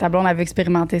 ta blonde avait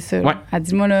expérimenté ça. Ouais. Elle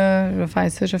dit, moi, là, je vais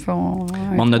faire ça, je vais faire...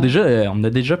 On a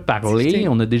déjà parlé,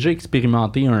 on a déjà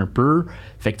expérimenté un peu.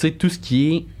 Fait que, tu sais, tout ce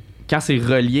qui est... Quand c'est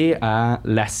relié à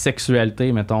la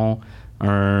sexualité, mettons,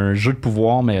 un jeu de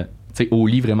pouvoir, mais, tu sais, au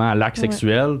lit, vraiment, à l'acte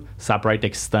sexuel, ça peut être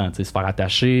excitant, tu sais, se faire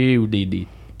attacher ou des...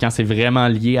 Quand c'est vraiment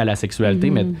lié à la sexualité,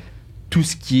 mais tout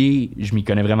ce qui est... Je m'y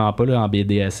connais vraiment pas, là, en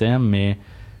BDSM, mais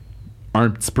un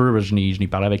petit peu, je n'ai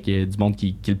parlé avec du monde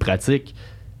qui le pratique,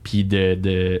 puis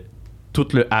de tout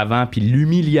le avant, puis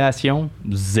l'humiliation,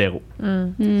 zéro.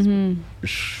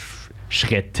 Je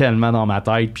serais tellement dans ma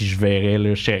tête, puis je verrais,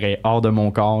 là, je serais hors de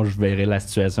mon corps, je verrais la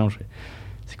situation.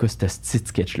 C'est quoi ce petit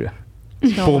sketch-là?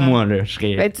 Pour moi, là, je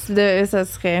serais... ça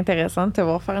serait intéressant de te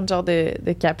voir faire une genre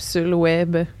de capsule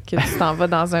web, que tu t'en vas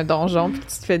dans un donjon, puis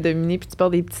tu te fais dominer, puis tu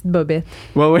portes des petites bobettes.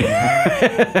 Ouais.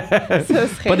 Ça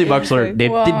serait pas des boxers, des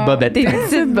petites bobettes. Des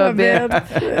petites bobettes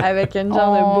avec une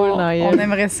genre de boule dans les On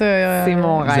aimerait ça. C'est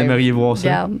mon rêve. Vous aimeriez voir ça?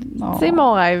 Regarde, C'est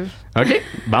mon rêve. OK,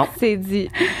 bon. C'est dit.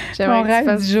 Mon J'aimerais que tu rêve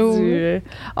fasses du jour.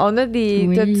 On a des...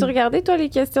 Oui. T'as-tu regardé, toi, les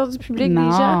questions du public déjà?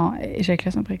 Non,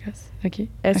 éjaculation précoce. OK.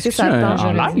 Est-ce que ça te en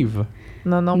tente? live?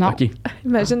 Non. OK.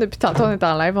 Imagine, depuis tantôt, on est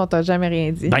en live, on t'a jamais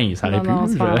rien dit. Ben, ça aurait pu. Non,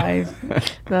 c'est pas en live.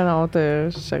 Non,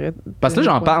 j'aurais... Parce que là,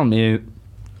 j'en parle, mais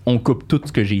on coupe tout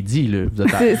ce que j'ai dit, là. Vous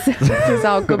êtes C'est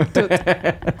ça, on coupe tout.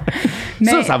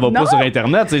 Mais ça va non, pas sur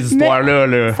Internet, ces histoires-là.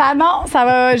 Là. Ça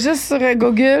va juste sur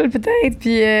Google, peut-être.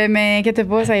 Puis, mais inquiète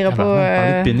pas, ça ira Parler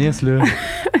pas. de pénis, là.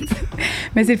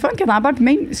 Mais c'est le fun que t'en parles. Puis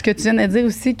même ce que tu viens de dire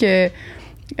aussi, que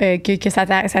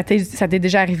ça t'est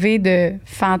déjà arrivé de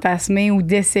fantasmer ou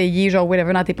d'essayer, genre,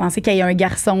 whatever, dans tes pensées, qu'il y ait un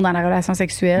garçon dans la relation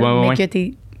sexuelle, mais que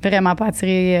t'es vraiment pas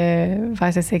attiré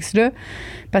vers ce sexe-là.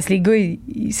 Parce que les gars,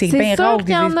 c'est bien rare. C'est sûr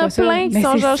qu'il y en a plein qui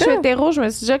sont genre, je suis hétéro, je me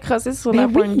suis déjà crossée sur la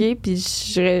porn gay, puis tu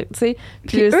sais,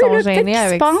 puis ils sont gênés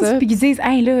avec ça. Puis ils disent,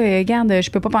 hey, là, regarde,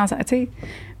 je peux pas penser, tu sais.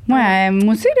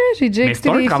 Moi aussi, là, j'ai déjà écouté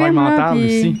des films. C'est un travail mental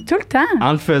aussi. Tout le temps.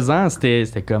 En le faisant, c'était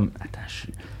comme, attends,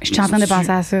 je suis en train de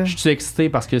penser à ça. Je suis excité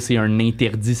parce que c'est un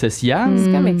interdit social.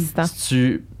 C'est comme excitant.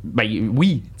 Ben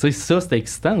oui, tu sais, ça, c'était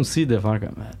excitant aussi de faire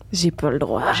comme... J'ai pas le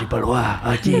droit. J'ai pas le droit.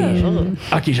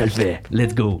 OK, je le fais.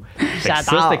 Let's go. Ça,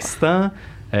 c'est excitant.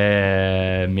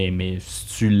 Mais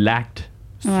si tu l'actes,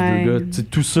 si tu veux, tu sais,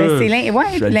 tout ça... C'est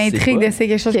l'intrigue de c'est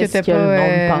quelque chose que t'as pas...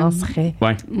 le monde penserait.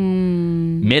 Ouais.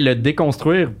 Mais le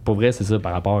déconstruire, pour vrai, c'est ça,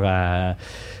 par rapport à...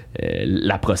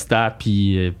 la prostate,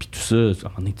 puis tout ça, à un moment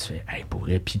donné, tu fais, hey, pour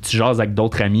vrai. Puis tu jases avec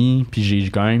d'autres amis, puis j'ai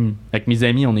quand même, avec mes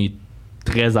amis, on est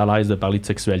très à l'aise de parler de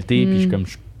sexualité, puis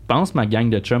je pense ma gang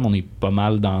de chums, on est pas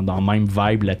mal dans le même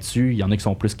vibe là-dessus. Il y en a qui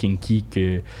sont plus kinky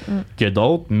que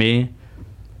d'autres, mais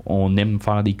on aime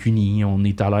faire des cunis, on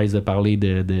est à l'aise de parler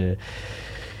de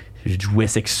jouets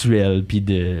sexuels, puis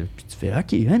tu fais,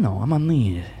 OK, non, à un moment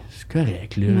donné, c'est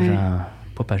correct, là, genre...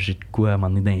 Pas parce que j'ai de quoi à un moment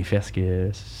donné dans les fesses que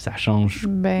ça change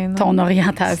ton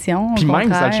orientation. Puis même,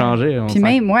 ça le changeait. Puis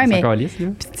même, mais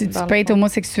puis tu peux être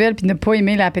homosexuel puis ne pas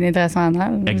aimer la pénétration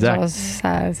anale. Exact. Genre,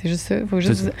 c'est juste ça.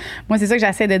 Moi, c'est ça que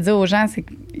j'essaie de dire aux gens, c'est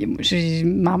que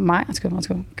ma mère, en tout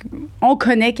cas, on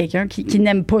connaît quelqu'un qui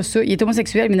n'aime pas ça. Il est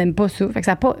homosexuel, mais n'aime pas ça. Fait que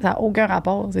ça n'a aucun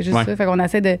rapport. C'est juste ça. Fait qu'on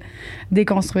essaie de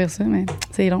déconstruire ça, mais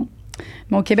c'est long.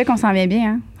 Mais au Québec, on s'en vient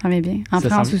bien, hein? Ça s'en vient bien. En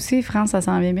France aussi, ça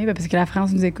s'en vient bien parce que la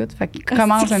France nous écoute. Fait qu'ils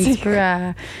commencent un petit peu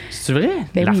à... C'est vrai?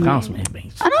 La France, mais...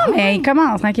 mais ils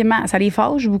commencent tranquillement. Ça les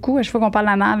fâche beaucoup. À chaque fois qu'on parle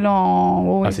d'anal,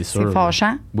 c'est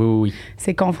fâchant. Oui.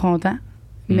 C'est confrontant.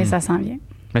 Mais ça s'en vient.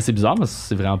 Mais c'est bizarre, parce que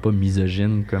c'est vraiment pas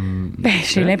misogyne comme...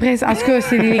 J'ai l'impression... En tout cas,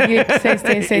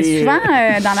 c'est souvent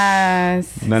dans la...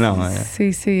 Non.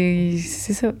 C'est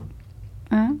ça.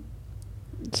 Hein?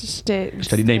 Je suis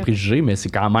allé dans les préjugés, mais c'est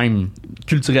quand même...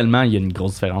 Culturellement, il y a une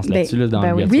grosse différence là-dessus. Là, dans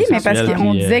oui, mais parce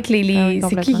qu'on disait que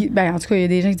c'est qui... en tout cas, il y a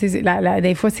des gens qui disent...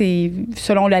 des fois, c'est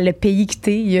selon le pays que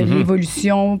t'es, il y a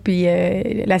l'évolution, puis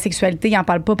la sexualité, ils n'en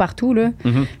parlent pas partout. Là.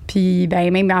 Puis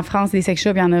même en France, les sex shops,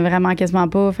 il n'y en a vraiment quasiment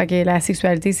pas. Fait que la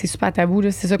sexualité, c'est super tabou.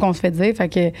 Là, c'est ça qu'on se fait dire. Fait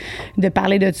que de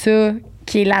parler de ça,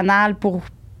 qui est l'anal pour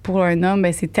un homme,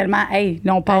 c'est tellement... Hey,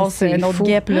 là, on passe un autre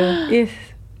guêpe. Là.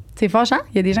 C'est fâchant.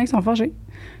 Il y a des gens qui sont fâchés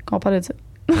qu'on parle de ça.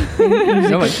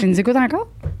 Ils nous écoutent encore?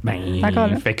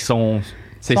 Fait qu'ils sont...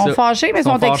 Ils sont fâchés, mais ils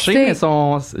sont excités.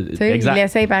 Exact. Ils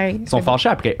l'essayent pareil. Ils sont fâchés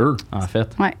après eux, en fait.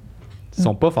 Ouais. Ils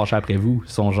sont pas fâchés après vous.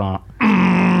 Ils sont genre...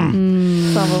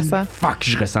 Fuck,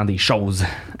 je ressens des choses.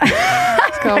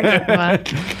 Complètement.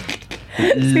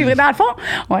 C'est vrai, dans le fond.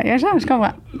 Ouais, je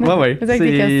comprends. Ouais.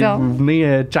 Vous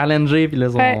venez challenger, puis là,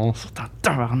 on sort en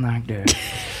tabarnak de...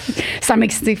 Ça m'a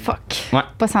excité, fuck. Ouais.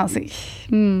 Pas censé.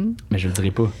 Mais je le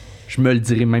dirai pas. Je me le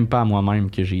dirai même pas à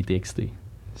moi-même que j'ai été excité.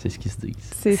 C'est ce qu'ils se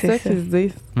disent. C'est ça qu'ils se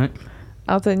disent. Ouais.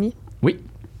 Anthony? Oui.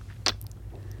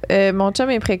 Mon chum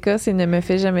est précoce et ne me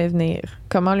fait jamais venir.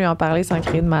 Comment lui en parler sans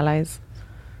créer de malaise?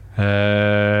 Écoute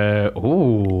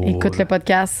le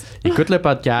podcast. Écoute le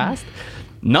podcast.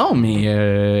 Non,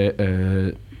 mais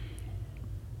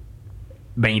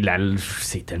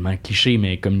c'est tellement cliché,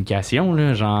 mais communication,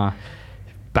 là, genre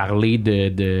parler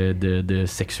de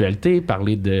sexualité,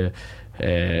 parler de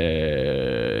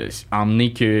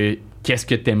emmener que qu'est-ce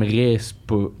que t'aimerais, c'est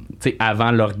pas, tu sais,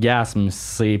 avant l'orgasme,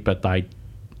 c'est peut-être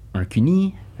un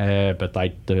cuni,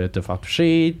 peut-être te faire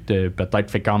toucher,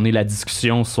 peut-être fait qu'emmener la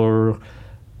discussion sur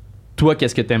toi,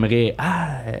 qu'est-ce que t'aimerais, tu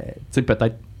sais,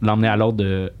 peut-être l'emmener à l'autre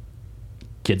de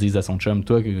qu'elle dise à son chum,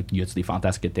 toi, y a-tu des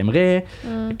fantasmes que t'aimerais?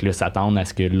 Fait que là, s'attendre à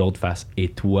ce que l'autre fasse « et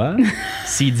toi? »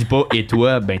 S'il dit pas « et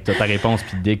toi? » Ben, t'as ta réponse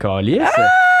puis décalisse.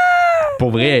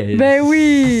 Pour vrai, Ben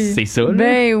oui! C'est ça, là.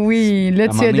 Ben oui! Là,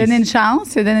 tu as donné une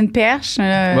chance, tu as donné une perche.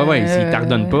 Ouais, s'il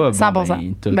t'ardonne pas,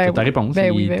 100%. t'as ta réponse.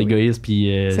 Il est égoïste, puis...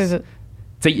 c'est ça. Tu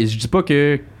sais, je dis pas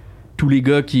que tous les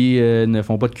gars qui ne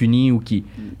font pas de cuni ou qui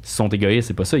sont égoïstes,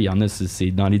 c'est pas ça. Il y en a,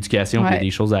 c'est dans l'éducation, il y a des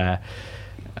choses à...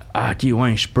 Ah, OK,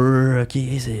 ouais, je peux, OK,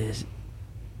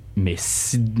 mais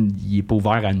s'il n'est pas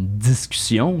ouvert à une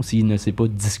discussion, s'il ne sait pas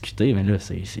discuter, ben là,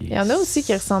 c'est... Il y en a aussi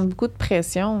qui ressentent beaucoup de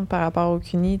pression par rapport au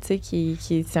CUNY, tu sais, qui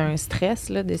c'est un stress,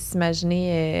 là, de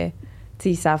s'imaginer... tu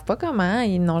sais, ils savent pas comment,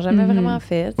 ils n'ont jamais vraiment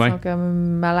fait. Ils sont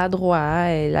comme maladroits.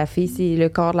 La fille, le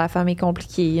corps de la femme est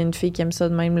compliqué. Il y a une fille qui aime ça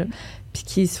de même, là, puis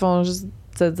qui se font juste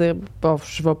se dire « Bon,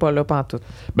 je vais pas là pantoute ».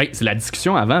 Ben, c'est la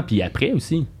discussion avant puis après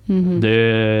aussi. C'est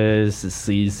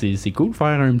cool de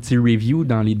faire un petit review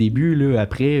dans les débuts, là,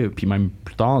 après, puis même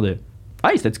plus tard de «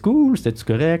 Hey, c'était-tu cool? C'était-tu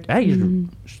correct? Hey,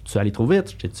 je suis allé trop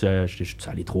vite? Je suis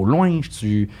allé trop loin?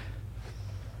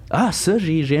 Ah, ça,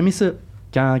 j'ai aimé ça.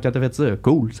 Quand t'as fait ça,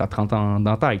 cool, ça te rentre dans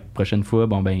la tête. Prochaine fois,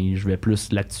 bon, ben, je vais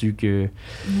plus là-dessus que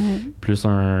plus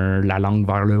la langue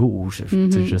vers le haut.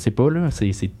 Je sais pas, là.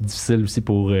 C'est difficile aussi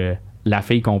pour la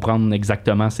fille comprendre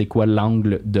exactement c'est quoi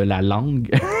l'angle de la langue.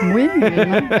 Oui,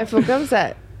 il faut comme ça.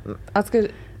 En tout cas,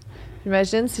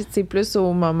 j'imagine si c'est plus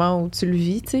au moment où tu le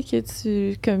vis, tu sais, que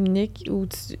tu communiques, ou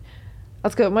tu. En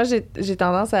tout cas, moi, j'ai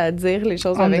tendance à dire les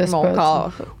choses avec mon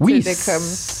corps. Oui.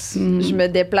 Je me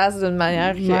déplace d'une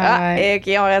manière que, OK,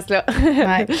 on reste là.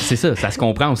 C'est ça se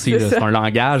comprend aussi. C'est un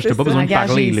langage. T'as pas besoin de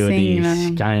parler.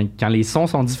 Là, quand les sons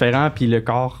sont différents puis le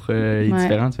corps est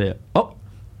différent, tu fais « Oh!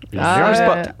 J'ai un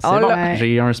spot. C'est bon.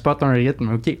 J'ai un spot, un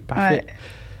rythme. OK, parfait. Ouais.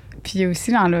 Puis il y a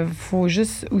aussi, il faut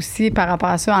juste aussi, par rapport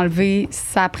à ça, enlever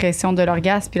sa pression de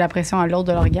l'orgasme puis la pression à l'autre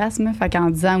de l'orgasme. Fait qu'en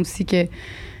disant aussi que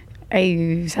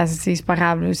hey, c'est pas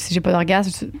grave, là, si j'ai pas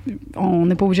d'orgasme, on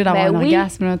n'est pas obligé d'avoir un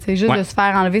orgasme. Là, juste de se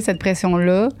faire enlever cette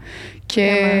pression-là,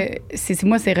 que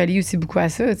moi, c'est relié aussi beaucoup à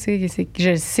ça. Je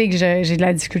sais que j'ai de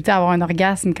la difficulté à avoir un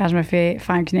orgasme quand je me fais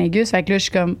faire un cunnilingus. Fait que là, je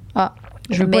suis comme,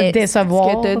 je veux pas te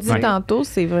décevoir. Ce que tu as dit tantôt,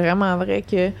 c'est vraiment vrai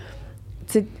que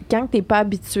quand t'es pas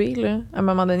habitué, là, à un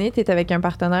moment donné, t'es avec un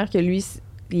partenaire que lui,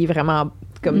 il est vraiment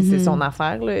comme c'est son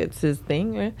affaire, là, it's his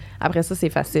thing, là. Après ça, c'est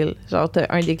facile. Genre, t'as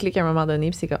un déclic à un moment donné,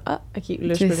 puis c'est comme, OK,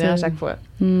 là, je peux venir à chaque fois.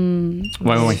 Il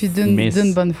suffit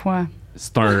d'une bonne fois.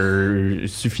 Il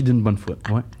suffit d'une bonne fois.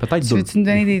 Ouais, peut-être deux. Veux-tu nous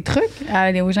donner des trucs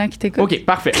aux gens qui t'écoutent? OK,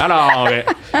 parfait. Alors,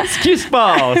 ce qui se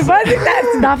passe...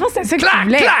 Dans le fond, c'est ça que tu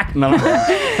voulais. Clac! Non.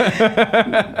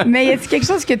 Mais y a-t-il quelque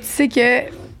chose que tu sais que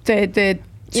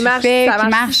ça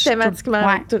marche systématiquement.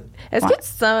 Est-ce que tu te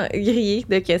sens grillé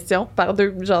de questions par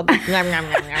deux, genre...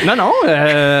 Non.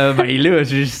 Ben là,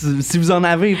 si vous en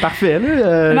avez, parfait.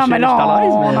 Là, non, mais là,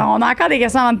 on a encore des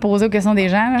questions avant de poser aux questions des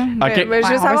gens. Là. OK. Mais je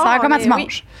veux savoir comment tu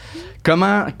manges.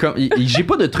 J'ai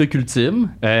pas de truc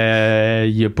ultime.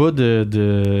 Il y a pas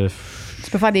de...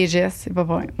 Tu peux faire des gestes, c'est pas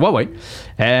vrai. Ouais.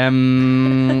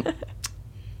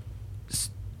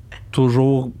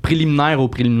 Toujours préliminaire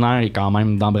est quand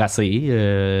même d'embrasser.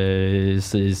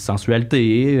 C'est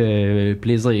sensualité,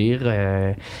 plaisir.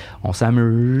 On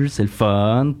s'amuse, c'est le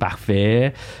fun,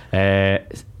 parfait.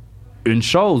 Une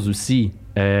chose aussi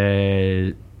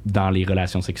dans les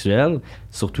relations sexuelles,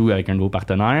 surtout avec un nouveau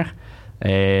partenaire, là,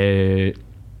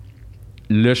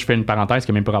 je fais une parenthèse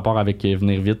qui n'a même pas rapport avec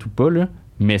venir vite ou pas, là,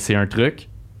 mais c'est un truc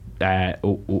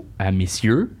à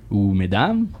messieurs ou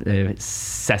mesdames,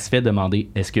 ça se fait demander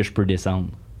est-ce que je peux descendre?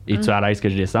 Es-tu à l'aise que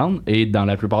je descende? Et dans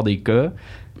la plupart des cas,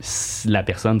 la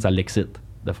personne, ça l'excite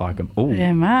de faire comme oh!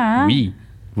 Vraiment? Hein?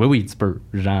 Oui, tu peux.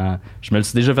 Genre, je me le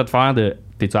suis déjà fait faire de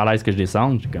t'es-tu à l'aise que je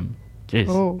descende? J'ai comme Chris,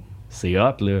 C'est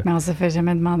hot, là. Mais on se fait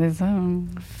jamais demander ça.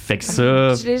 Fait que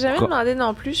ça... Je l'ai jamais demandé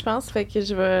non plus, je pense. Fait que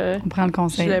je vais... On prend le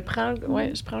conseil. Je prends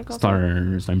le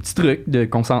conseil. C'est un petit truc de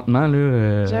consentement,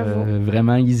 là. J'avoue.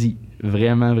 Vraiment easy.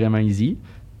 Vraiment, vraiment easy.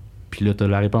 Puis là, t'as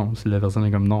la réponse. La personne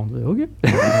est comme non. OK.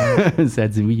 Ça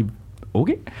dit oui.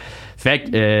 OK. Fait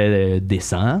que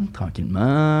descend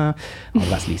tranquillement. On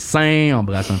brasse les seins, on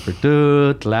brasse un peu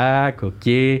tout. Clac, OK.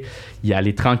 Y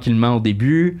aller tranquillement au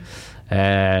début. Il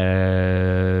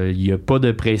n'y a pas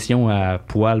de pression à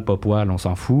poil, pas poil, on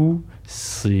s'en fout.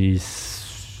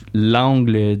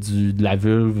 L'angle de la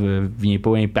vulve vient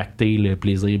pas impacter le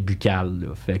plaisir buccal. Là.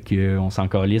 Fait que on s'en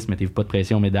calisse, mettez-vous pas de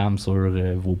pression, mesdames, sur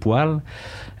vos poils.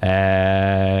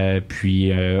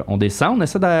 Puis on descend, on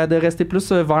essaie de rester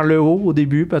plus vers le haut au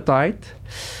début, peut-être.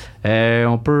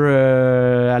 On peut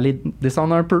aller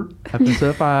descendre un peu. Après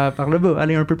ça, par le bas,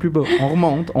 aller un peu plus bas. On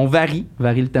remonte, on varie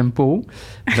le tempo.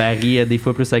 Varie des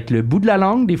fois plus avec le bout de la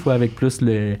langue, des fois avec plus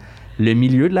le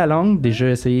milieu de la langue. Déjà,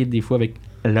 essayer des fois avec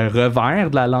le revers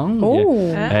de la langue.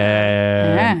 Oh!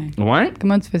 Ouais.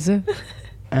 Comment tu fais ça?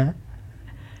 Hein?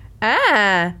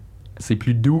 Ah! C'est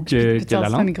plus doux que la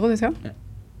langue. Un micro de ça?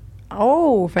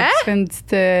 Oh! Fait que tu fais une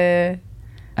petite...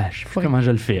 Je sais pas comment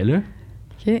je le fais, là.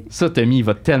 OK. Ça, Tommy, il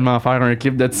va tellement faire un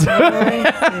clip de ça.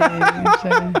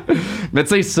 Mais tu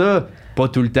sais, ça, pas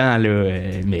tout le temps, là.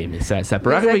 Mais ça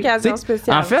peut arriver. Des occasions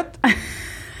spéciales. En fait,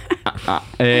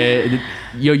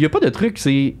 il y a pas de truc,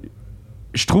 c'est...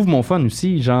 Je trouve mon fun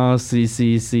aussi, genre,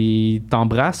 c'est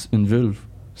t'embrasses une vulve.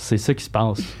 C'est ça qui se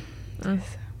passe.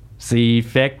 C'est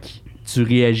fait que tu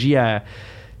réagis à...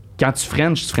 Quand tu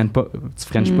frenches, tu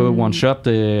frenches pas one shot,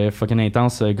 fucking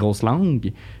intense, grosse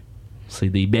langue. C'est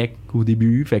des becs au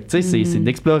début. Fait que, tu sais, c'est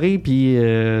d'explorer, puis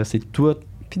c'est tout.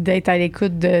 Puis d'être à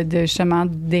l'écoute de justement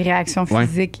des réactions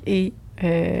physiques et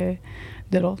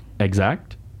de l'autre.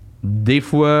 Exact. Des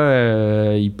fois,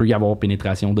 il peut y avoir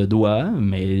pénétration de doigts,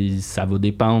 mais ça va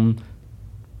dépendre.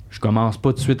 Je commence pas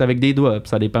tout de suite avec des doigts. Puis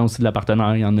ça dépend aussi de la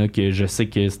partenaire. Il y en a que je sais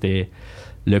que c'était...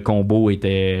 Le combo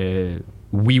était...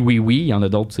 Oui. Il y en a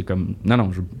d'autres, c'est comme...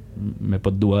 Non, je mets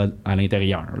pas de doigts à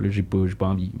l'intérieur. Là, j'ai pas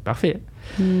envie. Parfait.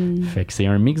 Fait que c'est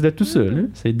un mix de tout ça. Là.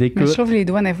 C'est d'écoute. Mais je trouve que les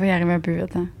doigts, des fois, ils arrivent un peu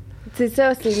vite. Hein? C'est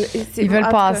ça. Ils veulent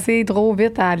passer trop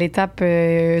vite à l'étape...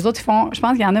 eux autres, ils font... Je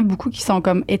pense qu'il y en a beaucoup qui sont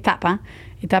comme étapes, hein?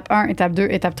 Étape 1, étape 2,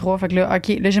 étape 3. Fait que là,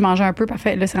 OK, là, j'ai mangé un peu,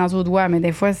 parfait. Là, c'est rendu au doigt. Mais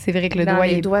des fois, c'est vrai que le doigt...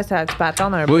 Les doigts, ça, tu peux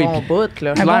attendre un bon bout,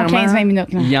 là. Un bon 15-20 minutes.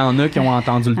 Il y en a qui ont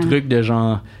entendu le truc de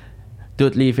genre...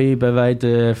 Toutes les filles peuvent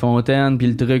être fontaines, puis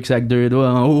le truc, c'est avec 2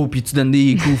 doigts en haut, puis tu donnes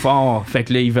des coups forts. Fait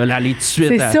que là, ils veulent aller tout de suite.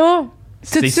 C'est ça.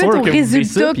 Tout de suite au résultat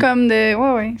ça, comme de...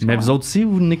 Ouais. Mais vous autres aussi,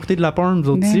 vous écoutez de la porn, vous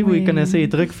autres aussi, vous connaissez les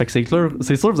trucs. Fait que c'est sûr,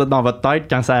 vous êtes dans votre tête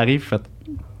quand ça arrive, faites...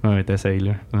 Ouais, t'essayes,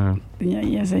 là.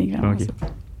 Il essaye vraiment ça.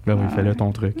 Ben oui, fais-le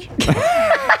ton truc.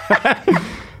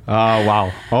 Ah,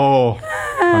 wow. Oh!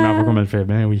 Première fois qu'on me le fait,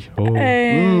 ben oui. Oh.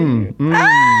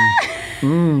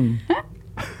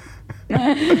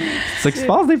 C'est ça qui se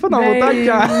passe des fois dans vos têtes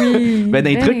quand... dans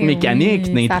les trucs mécaniques,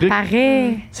 dans les ça trucs...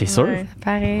 paraît. C'est sûr. Ça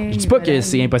paraît. Je dis pas que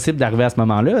c'est impossible d'arriver à ce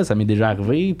moment-là, ça m'est déjà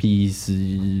arrivé, puis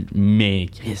mais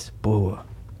Chris, pas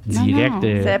direct.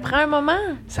 Non. Ça prend un moment.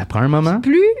 Ça prend un moment.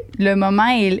 Plus le moment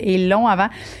est long avant,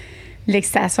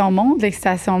 l'excitation monte, puis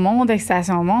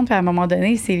à un moment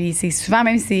donné, c'est souvent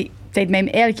même, c'est peut-être même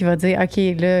elle qui va dire OK,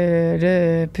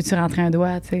 là peux-tu rentrer un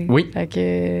doigt, tu sais. Oui. Fait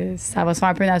que ça va se faire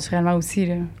un peu naturellement aussi,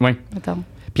 là. Oui. Attends.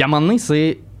 Puis à un moment donné,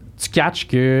 tu catches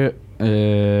que tu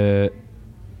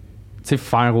sais,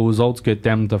 faire aux autres ce que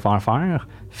t'aimes te faire.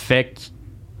 Fait que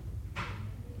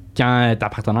quand ta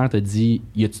partenaire te dit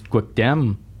y a-tu de quoi que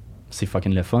t'aimes, c'est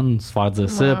fucking le fun de se faire dire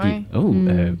ça. Puis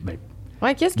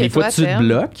Qu'est-ce que des fois, toi, tu te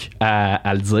bloques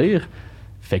à le dire.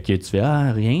 Fait que tu fais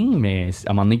rien, mais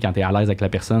à un moment donné, quand t'es à l'aise avec la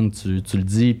personne, tu le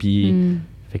dis, puis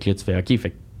fait que là, tu fais OK.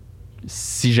 Fait que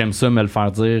si j'aime ça, me le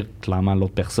faire dire, clairement,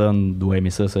 l'autre personne doit aimer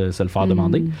ça, se le faire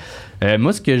demander.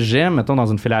 Moi, ce que j'aime, mettons,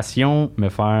 dans une fellation, me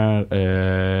faire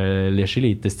lécher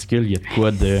les testicules, il y a de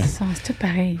quoi de... C'est tout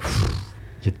pareil.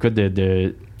 Il y a de quoi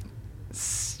de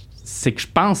c'est que je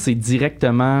pense que c'est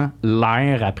directement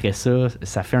l'air après ça.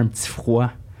 Ça fait un petit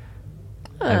froid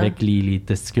avec les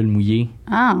testicules mouillés.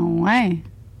 Ah, ouais.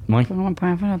 Oui. C'est vraiment la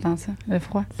première fois que j'entends ça, le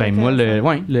froid. Ben moi,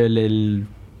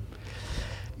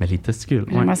 mais les testicules.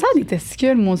 J'aimerais ça des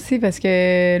testicules, moi aussi, parce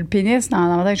que le pénis,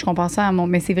 dans ma tête, je compare ça à mon...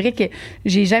 Mais c'est vrai que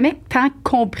j'ai jamais tant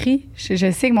compris. Je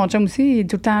sais que mon chum aussi, il est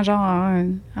tout le temps genre,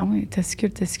 ah ouais,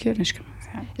 testicule.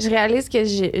 Je réalise que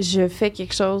je fais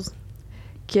quelque chose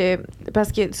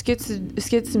parce que ce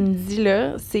que tu me dis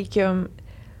là, c'est que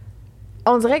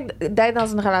on dirait que d'être dans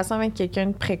une relation avec quelqu'un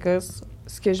de précoce,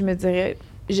 ce que je me dirais,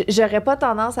 j'aurais pas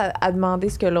tendance à demander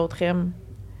ce que l'autre aime.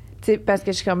 Tu sais, parce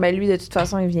que je suis comme, ben lui, de toute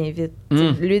façon, il vient vite.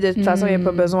 Lui, de toute façon, il n'a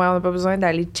pas besoin, on n'a pas besoin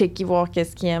d'aller checker, voir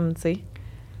qu'est-ce qu'il aime, tu sais.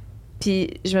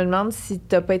 Puis je me demande si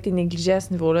t'as pas été négligé à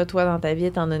ce niveau-là, toi, dans ta vie,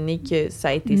 étant donné que ça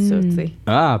a été ça, tu sais.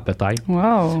 Ah, peut-être.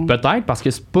 Wow. Peut-être, parce que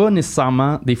c'est pas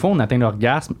nécessairement... Des fois, on atteint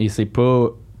l'orgasme et c'est pas...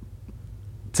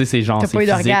 Tu sais, c'est genre, T'as c'est pas eu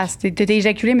physique. d'orgasme. T'es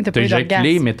éjaculé, mais t'as pas eu d'orgasme. T'as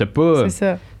éjaculé, mais t'as pas... C'est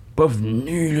ça. Pas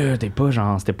venu, là. T'es pas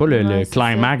genre... C'était pas le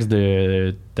climax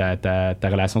de ta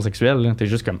relation sexuelle, là. T'es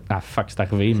juste comme, ah, fuck, c'est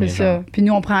arrivé, mais C'est ça. genre... Puis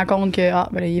nous, on prend en compte que,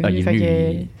 ben là, il est venu, fait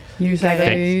qu'il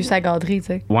a eu sa garderie, tu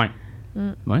sais. Ouais.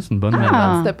 Ouais, c'est une bonne... Si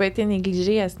t'as pas été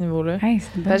négligé à ce niveau-là. Hey,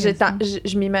 c'est Parce que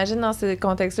je m'imagine dans ce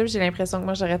contexte-là, j'ai l'impression que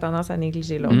moi, j'aurais tendance à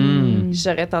négliger l'autre.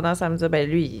 J'aurais tendance à me dire, ben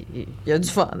lui, il a du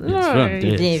fun.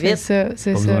 Il vient vite. C'est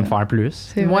ça. Pas besoin de faire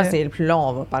plus. Moi, c'est le plus long,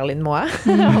 on va parler de moi.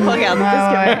 On va regarder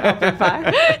ce qu'on peut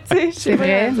faire. Tu sais, c'est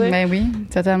vrai, ben oui,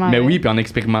 totalement. Mais oui, puis en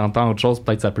expérimentant autre chose,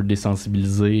 peut-être ça peut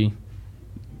désensibiliser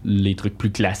les trucs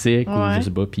plus classiques ou je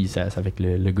sais pas, puis ça fait que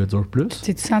le gars dure plus.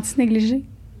 T'es-tu senti négligé?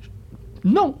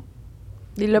 Non.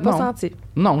 Il l'a pas senti.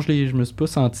 Non, je me suis pas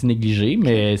senti négligé,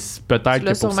 mais peut-être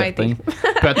que pour certains...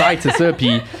 Peut-être, c'est ça. Puis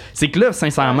c'est que là,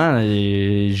 sincèrement,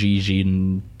 j'ai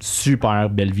une super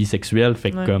belle vie sexuelle.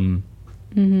 Fait que comme...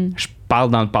 Je parle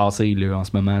dans le passé, là, en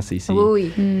ce moment. C'est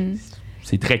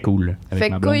très cool. Là, avec fait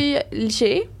ma que blonde. couille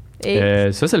lichée.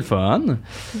 Et... ça, c'est le fun.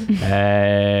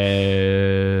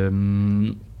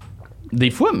 Des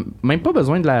fois, même pas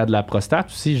besoin de la prostate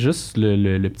aussi, juste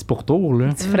le petit pourtour. Là.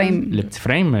 Le petit frame. Le petit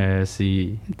frame,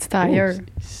 c'est... Le petit tailleur.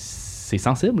 C'est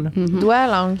sensible. Doigt,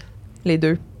 langue. Les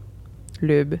deux.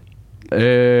 Lube.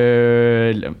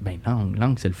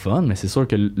 Langue, c'est le fun, mais c'est sûr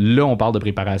que là, on parle de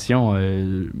préparation.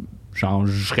 Genre,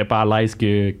 je serais pas à l'aise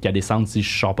qu'à descendre si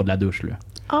je sors pas de la douche. Là.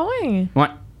 Ah ouais? Ouais.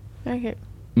 OK.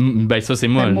 Ben ça, c'est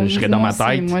moi. Je serais dans ma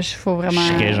tête. Moi, je faut vraiment...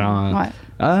 Je serais genre... Ouais.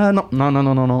 Ah non,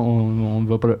 on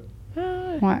va pas là.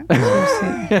 Ouais, ça aussi.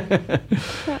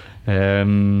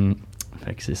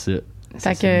 Fait que c'est ça.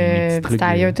 Fait que petit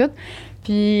tailleur tout.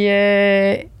 Puis,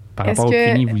 par rapport au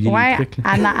fini, vous vouliez des trucs,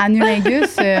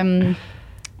 anulingus,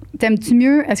 t'aimes-tu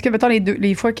mieux, est-ce que, mettons,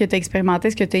 les fois que t'as expérimenté,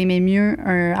 est-ce que t'as aimé mieux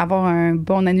avoir un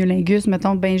bon anulingus,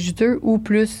 mettons, bien juteux, ou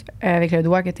plus avec le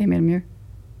doigt que t'aimais le mieux?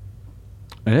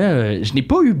 Je n'ai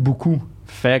pas eu beaucoup.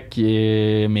 Fait que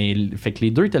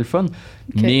les deux étaient le fun.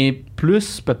 Okay. Mais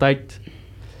plus, peut-être...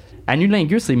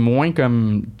 Anulingus, c'est moins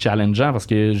comme challengeant parce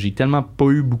que j'ai tellement pas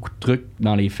eu beaucoup de trucs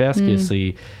dans les fesses que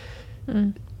c'est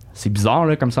bizarre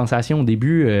là, comme sensation au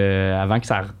début avant que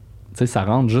ça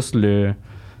rentre juste le...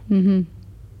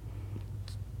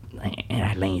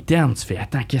 À l'interne, tu fais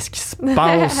attends, qu'est-ce qui se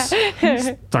passe?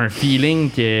 C'est un feeling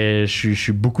que je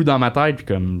suis beaucoup dans ma tête. Puis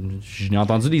comme j'ai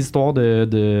entendu des histoires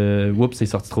de oups, c'est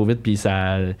sorti trop vite, puis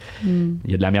ça il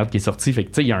y a de la merde qui est sortie. Fait que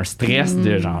tu sais, il y a un stress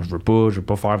de genre je veux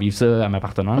pas faire vivre ça à ma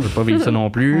partenaire, je veux pas vivre ça non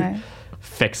plus. Ouais.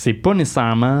 Fait que c'est pas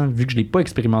nécessairement, vu que je l'ai pas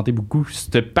expérimenté beaucoup,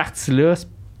 cette partie-là, c'est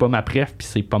pas ma préf, puis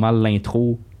c'est pas mal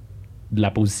l'intro de la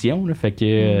position. Là. Fait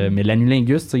que mais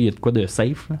l'anulingus, tu sais, il y a de quoi de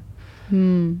safe. Là.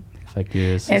 Fait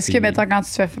que est-ce que, mettons, quand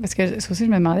tu te fais... Parce que ça aussi,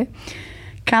 je me demandais.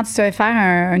 Quand tu te fais faire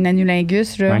un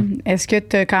anulingus, là, est-ce que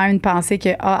tu as quand même une pensée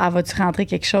que, va-tu rentrer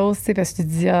quelque chose? Parce que tu te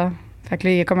dis, Fait que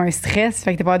là, il y a comme un stress.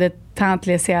 Fait que t'es pas de tant te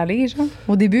laisser aller, genre.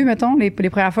 Au début, mettons, les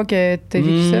premières fois que t'as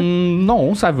vécu ça?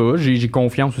 Non, ça va. J'ai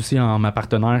confiance aussi en ma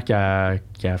partenaire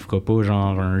qu'elle fera pas,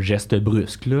 genre, un geste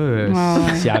brusque, là.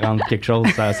 Si elle rentre quelque chose,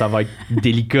 ça va être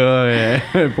délicat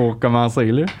pour commencer,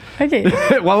 là. OK.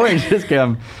 ouais, juste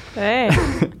comme... Ouais.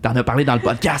 T'en as parlé dans le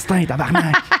podcast, hein,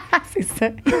 tabarnak. C'est ça.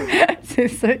 C'est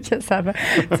ça que ça va.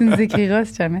 Tu nous écriras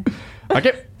si jamais.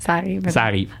 OK. Ça arrive. Ça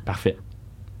arrive. Parfait.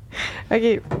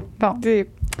 OK. Bon.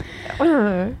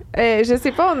 Je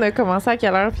sais pas, on a commencé à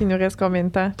quelle heure puis il nous reste combien de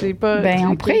temps?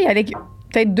 On pourrait y aller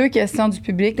peut-être 2 questions du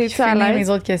public. Puis finir les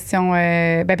autres questions.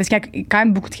 Parce qu'il y a quand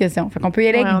même beaucoup de questions. Fait qu'on peut y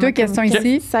aller avec 2 questions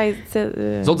ici.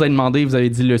 Vous autres, vous avez demandé, vous avez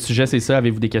dit le sujet, c'est ça.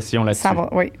 Avez-vous des questions là-dessus? Ça va,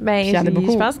 oui.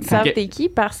 Je pense qu'ils savent t'es qui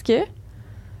parce que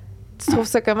tu trouves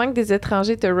ça comment que des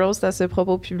étrangers te roast à ce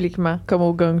propos publiquement, comme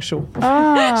au gang show? Je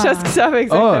pense qu'ils savent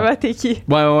exactement t'es qui.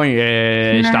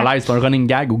 Ouais. J'étais à l'aise. C'est un running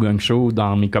gag au gang show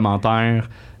dans mes commentaires.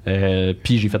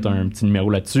 Puis j'ai fait un petit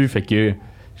numéro là-dessus. Fait que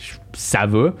ça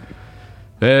va.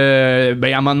 À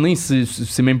un moment donné,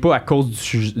 c'est même pas à cause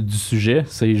du sujet.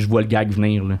 C'est je vois le gag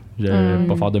venir. Là. Je vais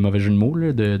pas faire de mauvais jeu de mots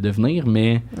là, de venir,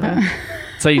 mais tu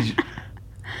sais,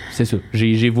 c'est ça.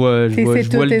 Je vois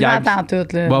le gag.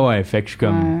 Tout, là. Ouais, fait que je suis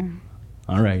comme...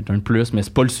 Alright, un plus, mais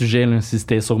c'est pas le sujet. Là. Si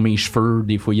c'était sur mes cheveux,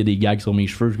 des fois il y a des gags sur mes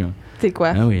cheveux. C'est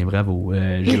quoi? Ah oui, bravo.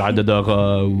 J'ai l'air de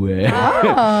Dora ou.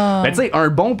 Tu sais, un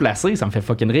bon placé, ça me fait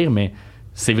fucking rire, mais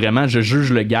c'est vraiment, je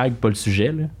juge le gag, pas le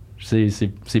sujet. Là.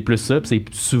 C'est plus ça. Pis c'est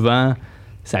souvent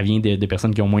ça vient de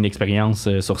personnes qui ont moins d'expérience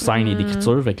sur scène et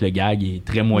d'écriture, fait que le gag est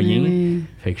très moyen. Oui.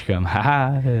 Fait que je suis comme,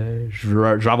 je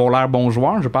veux avoir l'air bon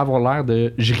joueur, je veux pas avoir l'air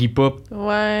de... Je ris pas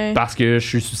parce que je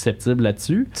suis susceptible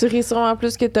là-dessus. Tu ris sûrement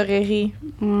plus que t'aurais ri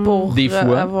pour des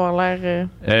fois. avoir l'air...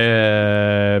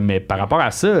 mais par rapport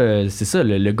à ça, c'est ça,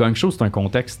 le gang show, c'est un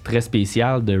contexte très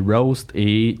spécial de roast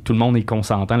et tout le monde est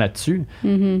consentant là-dessus.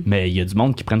 Mais il y a du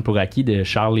monde qui prennent pour acquis de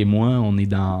Charles et moi, on est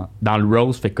dans le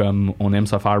roast, fait comme on aime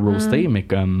se faire roaster, mais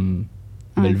comme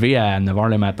me lever à 9h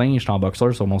le matin, je suis en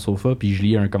boxeur sur mon sofa, puis je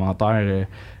lis un commentaire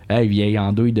hey, vieille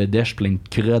andouille de dèche, plein de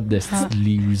crottes de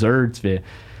style loser, tu fais.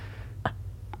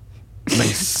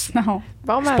 Ben, Non.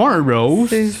 c'est pas un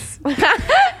roast. Tu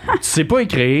sais pas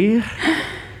écrire.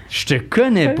 Je te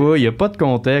connais pas, il y a pas de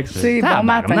contexte. C'est bon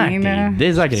matin, là.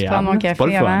 Désagréable. Tu prends mon café c'est pas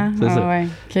le fun, avant. c'est ça. Ouais.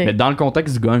 Okay. Mais dans le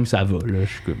contexte du gang, ça va. Là. Je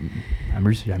suis comme.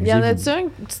 Il y en a-tu un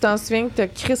que tu t'en souviens que t'as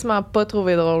crissement pas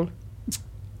trouvé drôle?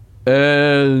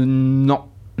 Non.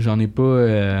 J'en ai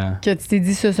pas. Que tu t'es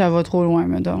dit ça va trop loin,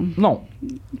 mettons. Non.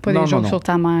 Pas des jokes sur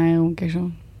ta mère ou quelque chose.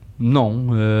 Non.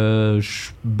 Je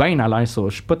suis bien à l'aise.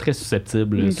 Je suis pas très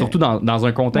susceptible. Okay. Surtout dans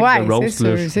un contexte de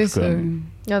roast. C'est sûr.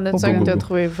 Il y en a-tu un que t'as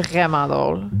trouvé vraiment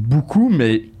drôle? Beaucoup,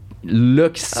 mais là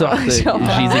qui sortent, je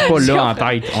les ai pas là en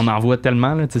tête. On en voit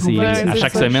tellement. Là, à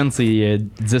chaque semaine, c'est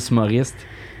 10 humoristes.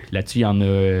 Là-dessus, il y en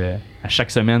a... à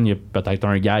chaque semaine, il y a peut-être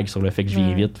un gag sur le fait que je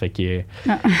viens vite. Fait que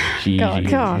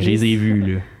je les ai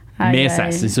vus. Là. Mais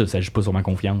c'est ça, ça joue pas sur ma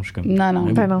confiance. Je suis comme,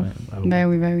 non. Ben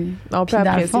oui. On peut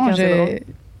dans le fond,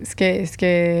 c'est ce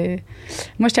que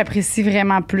moi, je t'apprécie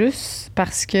vraiment plus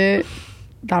parce que,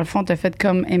 dans le fond, t'as fait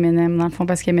comme Eminem. Dans le fond,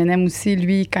 parce qu'Eminem aussi,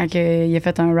 lui, quand il a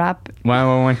fait un rap,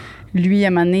 lui, à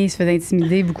un moment donné, il se faisait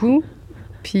intimider beaucoup.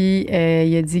 Puis,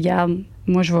 il a dit, garde,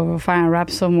 moi, je vais faire un rap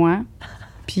sur moi.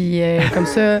 Puis comme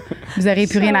ça, vous n'aurez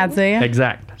plus rien à dire.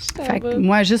 Exact. Fait que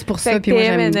moi, juste pour ça, puis moi,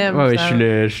 j'aime... Ouais,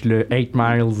 je suis le 8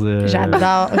 miles.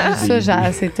 J'adore.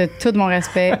 Ça, c'était tout mon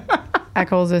respect à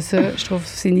cause de ça. Je trouve que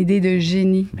c'est une idée de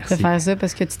génie de faire ça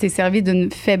parce que tu t'es servi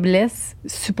d'une faiblesse,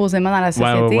 supposément, dans la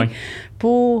société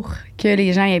pour que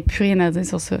les gens n'aient plus rien à dire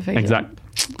sur ça. Fait que, exact.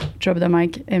 Drop the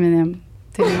mic, Eminem.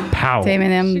 T'es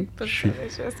Eminem.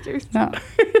 Non.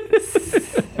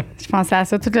 Je pensais à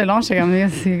ça tout le long. J'étais comme...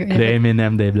 Le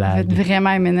Eminem des blagues.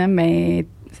 Vraiment Eminem, mais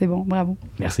c'est bon. Bravo.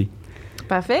 Merci.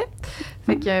 Parfait.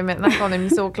 Fait que maintenant qu'on a mis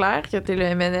ça au clair, que t'es le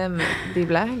Eminem des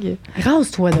blagues.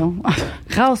 Rase-toi donc.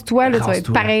 Rase-toi, là, tu vas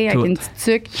être pareil avec une petite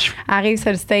tuque. Arrive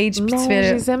sur le stage, puis tu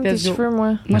fais... j'aime tes cheveux,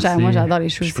 moi. Moi, j'adore les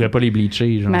cheveux. Je pourrais pas les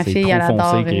bleacher. Genre, ma fille, elle trop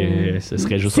foncé adore. Que ce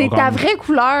serait juste c'est ta vraie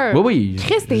couleur. Oui.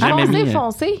 Chris, t'es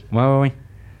foncé. Oui.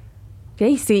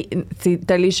 Hey,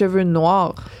 t'as les cheveux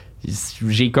noirs.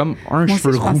 J'ai comme un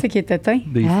cheveu roux. Je pensais qu'il était teint.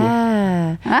 Des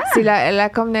fois. C'est la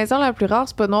combinaison la plus rare,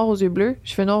 c'est pas noir aux yeux bleus.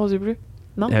 Cheveux noirs aux yeux bleus.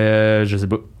 Non? Je sais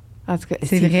pas. En tout cas,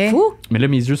 c'est vrai. Fou. Mais là,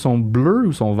 mes yeux sont bleus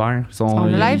ou sont verts? Son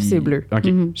live, c'est bleu. OK.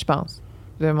 Je pense.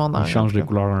 Le monde il change de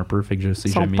couleur un peu, fait que je sais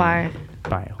son jamais. Son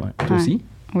père, ouais. Toi aussi?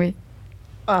 Oui.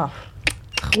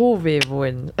 Trouvez-vous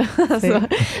une. Mais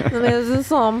c'est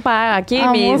son père. OK,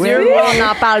 mes moi yeux, on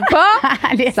n'en parle pas.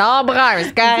 Allez. Ils sont bruns,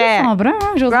 c'est correct. Ils sont bruns,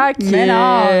 hein, Josée? Mais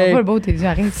non, pas le beau, tes yeux,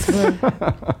 arrête ça.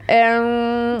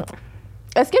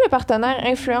 Est-ce que le partenaire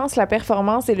influence la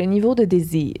performance et le niveau de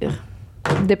désir,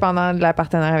 dépendant de la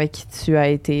partenaire avec qui tu as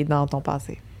été dans ton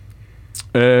passé?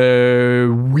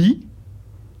 Oui.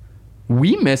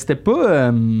 Oui, mais c'était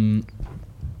pas... Ben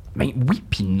oui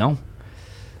puis non.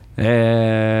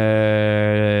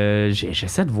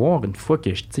 J'essaie de voir une fois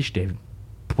que j'étais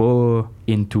pas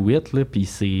into it, là, puis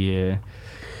c'est...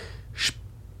 je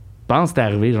pense que c'est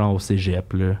arrivé genre au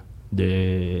cégep, là.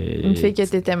 Une fille qui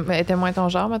était moins ton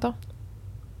genre, mettons?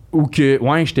 Ou que,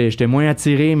 ouais, j'étais moins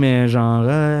attiré, mais genre,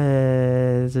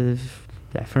 elle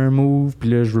fait un move, puis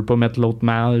là, je veux pas mettre l'autre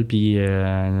mal, puis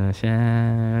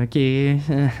OK. Puis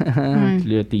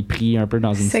là, t'es pris un peu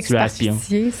dans une situation.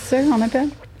 C'est ça qu'on appelle?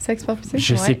 Sexe par pitié?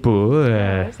 Je sais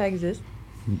pas. Ça existe.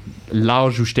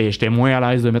 L'âge où j'étais moins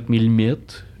à l'aise de mettre mes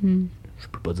limites, je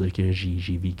peux pas dire que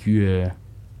j'ai vécu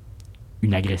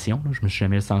une agression. Là. Je me suis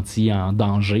jamais senti en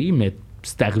danger, mais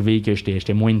c'est arrivé que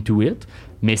j'étais moins into it.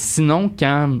 Mais sinon,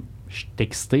 quand je suis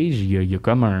excité, il y a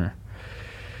comme un...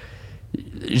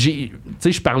 Tu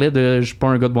sais, je parlais de... Je suis pas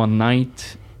un gars de one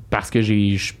night parce que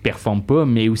je performe pas,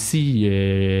 mais aussi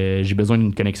j'ai besoin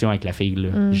d'une connexion avec la fille. Là.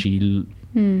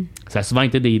 Ça a souvent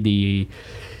été des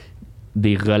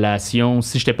relations...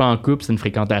 Si j'étais pas en couple, c'est une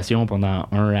fréquentation pendant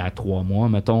 1 à 3 mois,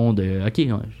 mettons, de... OK,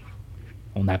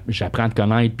 j'apprends à te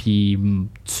connaître, puis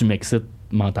tu m'excites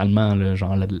mentalement, là,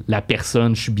 genre la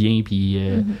personne, je suis bien, puis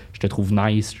je te trouve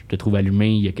nice, je te trouve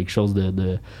allumé, il y a quelque chose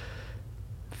de...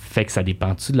 Fait que ça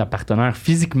dépend-tu de la partenaire?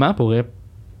 Physiquement, pourrait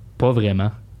pas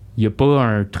vraiment. Il y a pas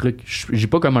un truc... J'ai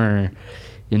pas comme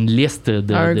une liste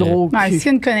de... Un gros cul. Ouais, si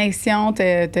une connexion,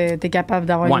 t'es capable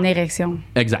d'avoir une érection.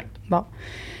 Exact. Bon.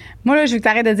 Moi, là, je veux que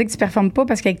t'arrêtes de dire que tu performes pas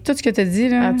parce qu'avec tout ce que t'as dit,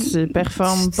 là... tu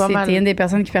performes pas mal. T'es une des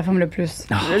personnes qui performe le plus.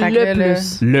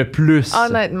 Le plus.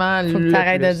 Honnêtement, faut que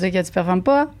t'arrêtes de dire que tu performes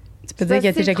pas. Tu peux dire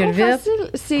que t'éjacules vite.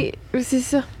 C'est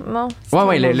ça. Non.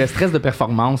 Ouais, le stress de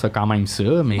performance a quand même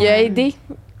ça, mais... Il a aidé.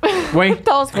 Oui.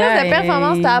 Ton stress de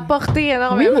performance t'a apporté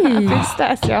énormément. Oui.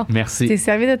 Félicitations. Merci. T'es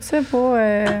servi de ça pour...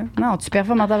 Non, tu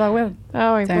performes en tabarouette.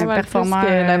 Ah oui, T'es pas un mal performeur, plus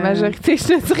que la majorité, je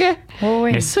te dirais.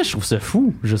 Oui. Mais ça, je trouve ça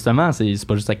fou, justement. C'est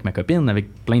pas juste avec ma copine, avec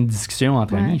plein de discussions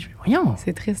entre amis. Je fais, voyons,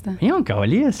 C'est triste, hein?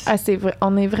 câlisse. Ah, c'est vrai.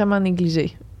 On est vraiment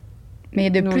négligés. Mais il y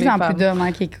a de Nous, plus les en plus femmes. d'hommes.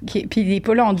 Hein, puis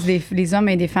pas là, on dit les hommes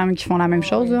et des femmes qui font la même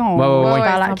chose. Là. On Ouais,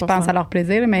 parle qui 100%. pensent à leur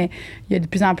plaisir, là, mais il y a de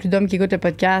plus en plus d'hommes qui écoutent le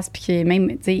podcast, puis qui même,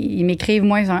 tu sais, ils m'écrivent,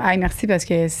 moi, ils sont hey, merci parce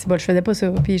que je faisais pas ça,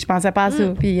 puis je pensais pas à ça.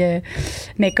 Puis,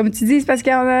 mais comme tu dis, c'est parce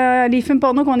que les films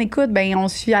porno qu'on écoute, ben on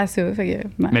se fie à ça. Fait que,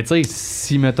 ben, Mais tu sais,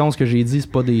 si, mettons, ce que j'ai dit, c'est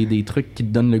pas des trucs qui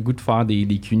te donnent le goût de faire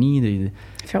des cunis,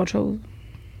 fais autre chose.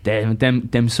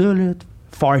 t'aimes ça, là?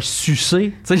 Faire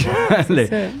sucer, tu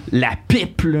sais, la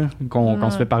pipe là,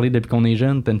 qu'on se fait parler depuis qu'on est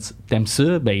jeune, t'aimes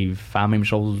ça, ben fais la même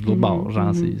chose de l'autre bord,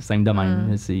 genre c'est simple de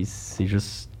même, c'est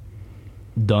juste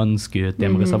donne ce que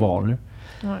t'aimes recevoir là.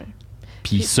 Ouais.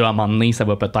 Puis ça, à un moment donné, ça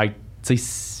va peut-être, tu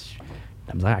sais,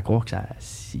 la misère à croire que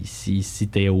si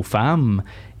t'es aux femmes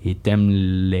et t'aimes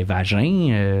les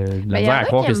vagins, la misère à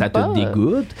croire que ça te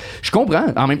dégoûte. Je comprends,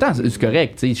 en même temps, c'est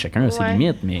correct, tu sais, chacun a ses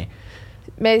limites, mais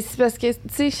c'est parce que,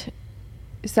 tu sais,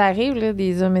 ça arrive, là,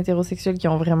 des hommes hétérosexuels qui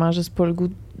ont vraiment juste pas le goût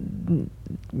de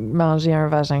manger un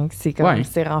vagin. C'est comme,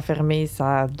 c'est renfermé,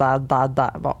 ça...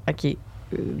 Bon, OK,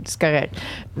 c'est correct.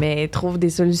 Mais trouve des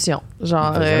solutions.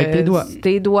 Genre... avec tes doigts.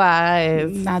 Tes doigts.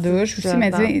 Dans la douche aussi, mais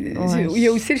il y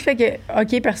a aussi le fait que,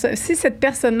 OK, si cette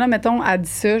personne-là, mettons, a dit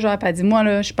ça, genre, elle dit, moi,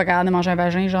 là, je suis pas capable de manger un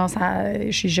vagin, genre,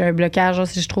 j'ai un blocage, genre,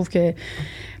 si je trouve que...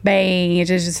 Ben,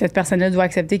 cette personne-là doit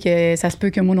accepter que ça se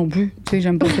peut que moi non plus. Tu sais,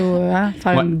 j'aime pas ça,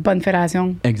 faire une bonne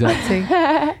fellation. Exact.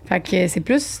 Fait que c'est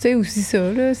plus, tu sais, aussi ça,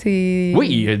 là.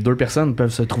 Oui, deux personnes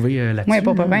peuvent se trouver là-dessus. Oui,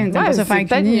 pas bien. T'aimes pas ça faire un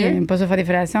cuni, t'aimes pas ça faire des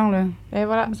fellations, là. Et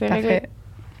voilà, c'est réglé.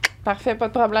 Parfait, pas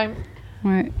de problème.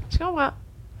 Ouais. Je comprends.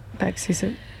 Fait que c'est ça.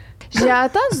 J'ai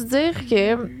entendu dire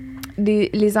que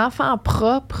les enfants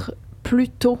propres, plus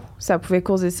tôt, ça pouvait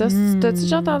causer ça. T'as-tu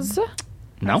déjà entendu ça?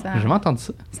 Non, j'ai jamais entendu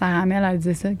ça. Sarah Amel, elle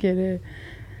disait ça, que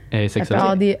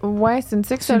sexologue. Ouais, c'est une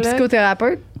sexologue. C'est une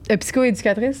psychothérapeute,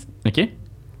 psychoéducatrice. OK.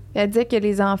 Elle disait que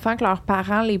les enfants, que leurs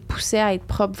parents les poussaient à être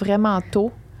propres vraiment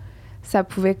tôt, ça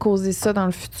pouvait causer ça dans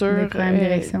le futur. Des problèmes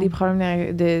d'érection. Des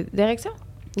problèmes d'érection?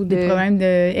 Ou des problèmes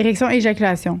d'érection et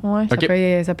éjaculation. Ouais.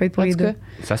 Okay. Ça peut être pour les deux.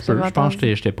 Ça se peut. Je pense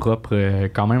que j'étais propre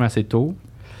quand même assez tôt.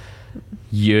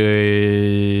 Il y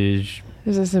a...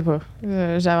 Je sais pas.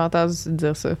 J'avais entendu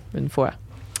dire ça une fois.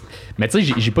 Mais tu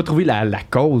sais, j'ai pas trouvé la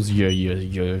cause. Il y a...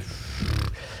 Tu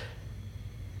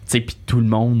sais, puis tout le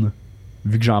monde,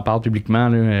 vu que j'en parle publiquement,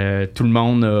 là, tout le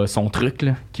monde a son truc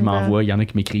là, qui m'envoie. Il y en a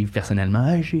qui m'écrivent personnellement.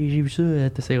 Hey, j'ai vu ça,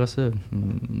 t'essaieras ça.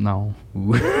 Non.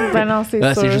 Ben non, c'est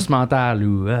sûr. C'est juste mental.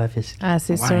 Ou,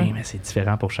 c'est sûr. Mais c'est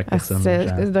différent pour chaque personne.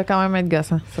 Ça doit quand même être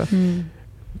gossant, ça.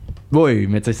 Oui,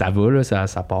 mais tu sais, ça va, là,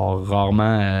 ça part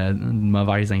rarement de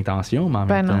mauvaises intentions, mais en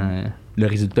même temps, le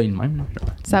résultat est le même. Là.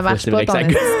 Ça marche pas, ton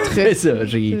truc. C'est ça.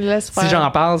 Si j'en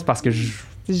parle, c'est parce que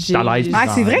t'as l'aise.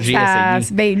 C'est vrai que ça...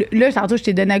 Ben, là, tantôt, je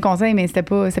t'ai donné un conseil, mais c'était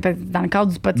pas dans le cadre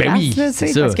du podcast. Ben oui, là, c'est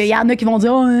ça. Parce qu'il y en a qui vont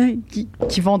dire,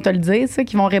 qui vont te le dire, ça,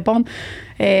 qui vont répondre,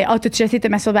 t'as-tu essayé de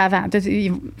te masturber avant?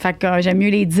 Fait que j'aime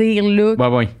mieux les dire, là,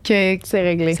 que c'est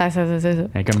réglé. C'est ça.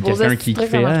 Comme quelqu'un qui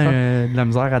fait de la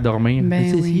misère à dormir. Ben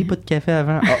tu essayé pas de café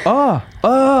avant.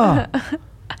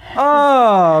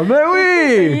 Ben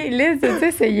oui! Là, tu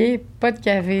essayé pas de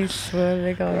café, tu vois,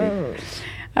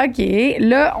 OK.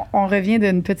 Là, on revient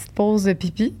d'une petite pause de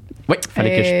pipi. Oui,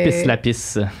 fallait que je pisse la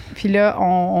pisse. Puis là,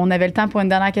 on avait le temps pour une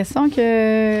dernière question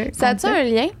que... Ça a-tu un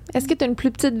lien? Est-ce que tu as une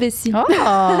plus petite vessie?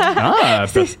 Peut-être.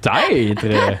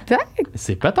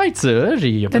 C'est peut-être ça.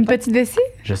 T'as une petite vessie?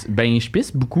 Je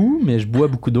pisse beaucoup, mais je bois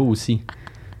beaucoup d'eau aussi.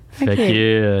 Fait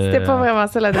que... C'était pas vraiment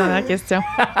ça la dernière question.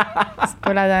 C'est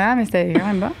pas la dernière, mais c'était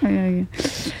quand même bon.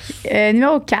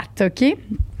 Numéro 4, OK?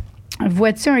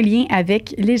 Vois-tu un lien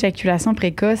avec l'éjaculation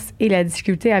précoce et la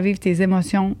difficulté à vivre tes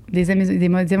émotions, des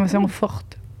émotions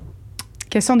fortes?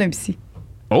 Question d'un psy.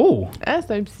 Oh! Ah,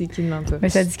 c'est un psy qui demande ça. Mais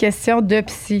ça dit question de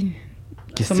psy.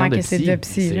 Sûrement que c'est de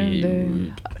psy.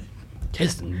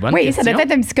 C'est une bonne question. Oui, ça doit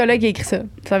être un psychologue qui a écrit ça.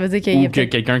 Ça veut dire qu'il y a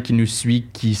quelqu'un qui nous suit,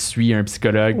 qui suit un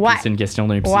psychologue, puis c'est une question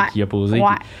d'un psy qui a posé. Ouais.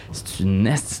 C'est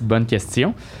une bonne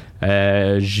question.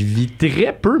 Je vis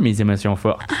très peu mes émotions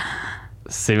fortes.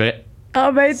 C'est vrai.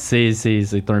 Ah ben... C'est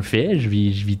un fait. Je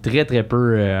vis très, très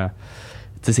peu...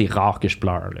 tu sais, c'est rare que je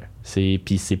pleure, là.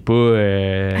 Puis c'est pas...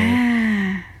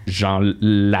 genre,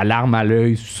 la larme à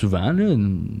l'œil, souvent, là,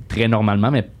 très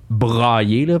normalement, mais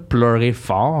brailler, là, pleurer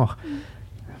fort...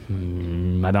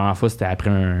 Ma dernière fois, c'était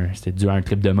c'était dû à un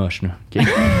trip de moche, là. Okay?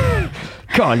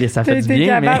 Calisse, ça fait du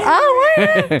bien, mais... Ah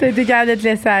ouais? T'as été capable de te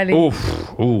laisser aller.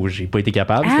 J'ai pas été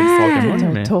capable. C'était plus fort que moi,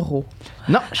 un mais... taureau.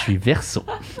 Non, je suis Verseau.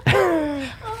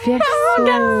 Verseau.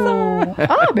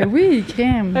 Ah, ben oui,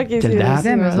 crème. OK, Quelle date?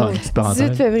 Non, une petite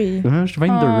parenthèse. 18 février. Je suis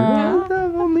 22.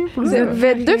 Vous êtes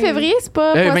 22 février, c'est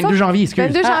pas... 22 janvier, excuse.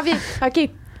 22 janvier. OK.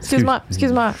 Excuse-moi.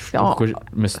 Pourquoi je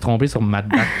me suis trompé sur ma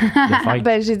date de fête?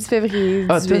 Ben, j'ai dit février. 18.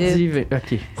 Ah, t'as dit...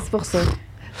 OK. C'est pour ça.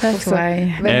 Ouais.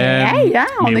 Ben,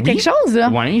 on a quelque chose, là.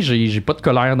 Oui, j'ai pas de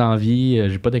colère dans la vie,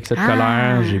 j'ai pas d'excès de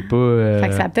colère, j'ai pas... Fait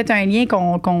que ça a peut-être un lien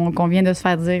qu'on vient de se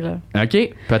faire dire, là. OK,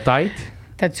 peut-être.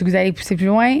 T'as-tu que vous allez pousser plus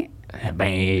loin?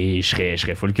 Ben, je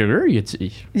serais full curieux. Il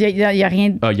y a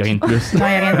rien... Ah, il y a rien de plus. Non,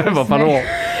 il y a rien de plus. Va falloir...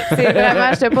 c'est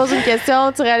vraiment, je te pose une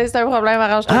question, tu réalises un problème,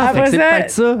 arrange-toi. Ah, fait que c'est peut-être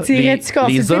ça. T'irais-tu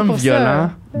consulter Les hommes pour violents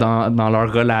dans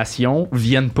leur relation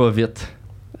viennent pas vite.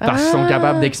 Parce qu'ils sont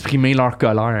capables d'exprimer leur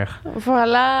colère.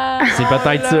 Voilà. C'est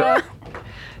peut-être ça.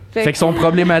 Fait qu'ils sont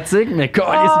problématiques, mais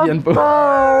ils viennent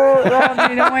pas.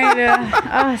 On est loin, là.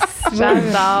 Ah,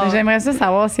 j'adore. J'aimerais ça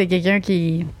savoir s'il y a quelqu'un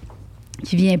qui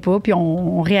vient pas, puis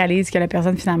on réalise que la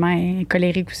personne, finalement, est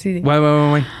colérique aussi.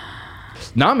 Ouais.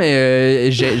 Non, mais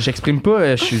j'exprime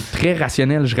pas. Je suis très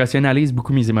rationnel. Je rationalise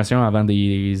beaucoup mes émotions avant de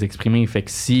les exprimer. Fait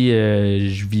que si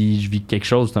je vis quelque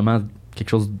chose, justement, quelque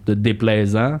chose de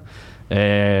déplaisant,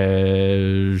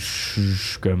 je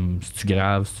suis comme, c'est-tu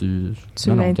grave? Tu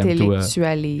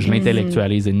l'intellectualises. Je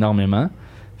l'intellectualise énormément.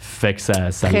 Fait que ça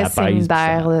très l'apaise. Signe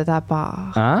d'air de ta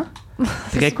part. Hein?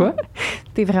 Très quoi?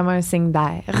 T'es vraiment un signe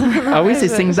d'air. Ah oui, c'est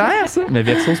signe d'air, ça? Mais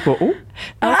Verseau, c'est pas haut?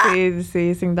 Ah,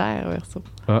 c'est signe d'air, Verseau.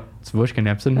 Ah, tu vois, je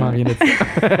connais absolument rien de ça.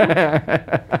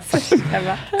 Ça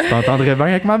va. Tu t'entendrais bien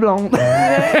avec ma blonde.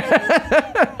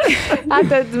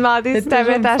 T'as demandé si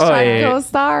t'avais ta chaîne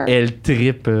Co-Star. Elle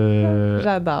trippe.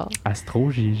 J'adore.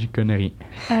 Astro, j'y connais rien.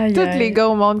 Tous les gars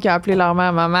au monde qui ont appelé leur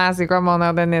mère, maman, c'est quoi mon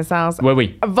heure de naissance?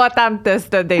 Oui. Va-t'en de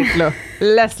cette date-là.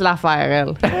 Laisse-la faire,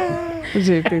 elle.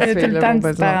 J'ai été tout le temps une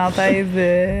petite parenthèse.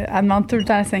 Elle demande tout le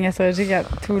temps le signe astrologique à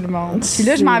tout le monde. Puis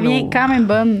là, je m'en viens quand même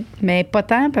bonne, mais pas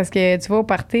tant, parce que tu vois, au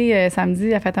party samedi,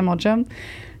 à la fête à mon chum,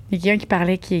 il y a quelqu'un qui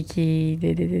parlait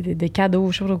de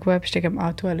cadeaux, je sais pas quoi, puis j'étais comme,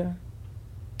 toi, là,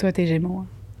 toi, t'es Gémeaux.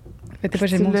 Hein. T'es pas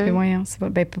Gémeaux, c'est moi, hein.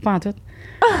 Ben, pas en tout.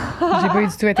 J'ai pas eu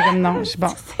du tout. Elle était comme non. Je suis bon,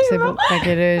 c'est beau. Fait que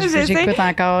là, j'écoute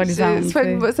encore les ans.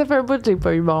 Ça fait un bout que j'ai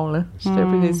pas eu bon, là. J'étais un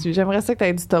peu déçue. J'aimerais ça que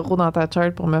t'aies du taureau dans ta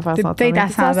chart pour me faire sentir.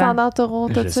 Peut-être ascendant taureau.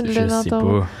 T'as-tu le dans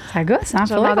taureau? Ça gosse, hein?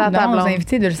 Faudrait qu'on nous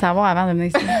inviter de le savoir avant de venir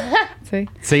ici. Tu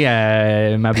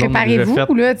sais, ma blonde a déjà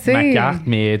fait ma carte,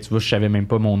 mais tu vois, je savais même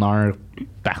pas mon heure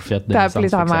parfaite de naissance. T'as appelé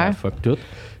ta mère? Fuck tout.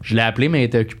 Je l'ai appelée, mais elle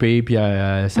était occupée, puis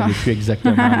elle savait plus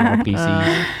exactement l'heure précise.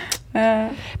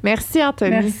 Merci,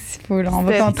 Anthony. Merci, Paul. On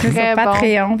va continuer sur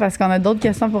Patreon parce qu'on a d'autres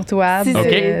questions pour toi. Si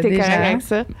t'es correct avec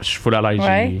ça. Je suis full à l'aise.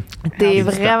 Ouais. T'es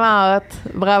vraiment hot.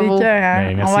 Bravo.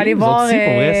 Ben, merci. On va aller voir. Aussi,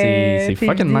 pour vrai, c'est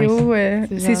fucking vidéos,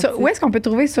 nice. Où est-ce qu'on peut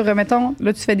trouver sur, mettons,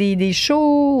 là, tu fais des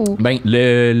shows? Ou... Ben,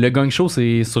 le Gang Show,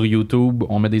 c'est sur YouTube.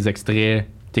 On met des extraits.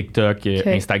 TikTok,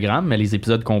 Instagram, mais les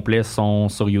épisodes complets sont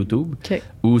sur YouTube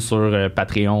ou sur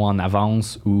Patreon en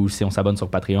avance, ou si on s'abonne sur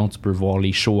Patreon, tu peux voir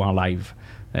les shows en live.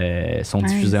 Sont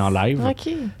diffusés en live.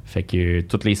 Okay. Fait que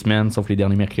toutes les semaines, sauf les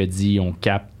derniers mercredis, on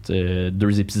capte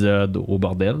 2 épisodes au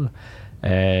bordel.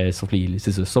 Sauf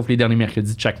les derniers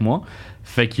mercredis de chaque mois.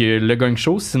 Fait que le Gang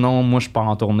Show, sinon, moi, je pars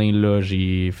en tournée. Là,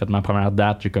 j'ai fait ma première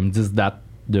date. J'ai comme 10 dates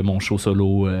de mon show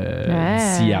solo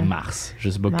d'ici à mars. Je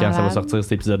sais pas quand ça va sortir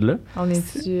cet épisode-là. On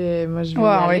est-tu... moi, je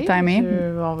vais y aller.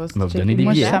 On va vous donner des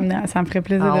billets. Ça me ferait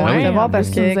plaisir de voir parce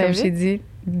que, comme je t'ai dit,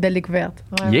 belle découverte.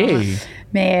 Yeah!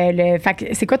 Mais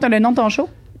c'est quoi le nom de ton show?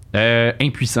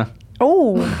 Impuissant.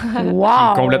 Oh! Wow!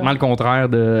 C'est complètement le contraire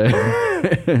de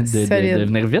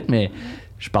venir vite, mais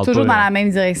je parle toujours pas, dans la même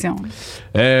direction.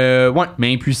 Ouais,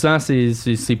 mais impuissant,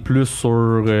 c'est plus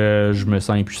sur je me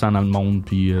sens impuissant dans le monde,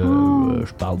 puis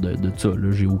je parle de ça.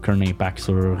 Là, j'ai aucun impact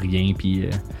sur rien, puis.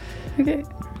 OK.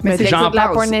 Mais c'est de la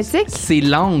pornétique? C'est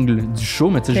l'angle du show,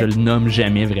 mais tu sais, je le nomme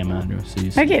jamais vraiment.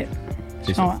 Là. OK.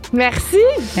 C'est ça. Merci.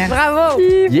 Bravo.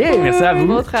 Yeah, merci à vous.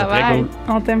 Beau travail. Cool.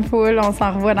 On t'aime full. On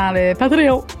s'en revoit dans le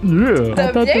Patreon. Yeah.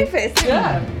 T'as bien fait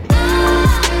ça.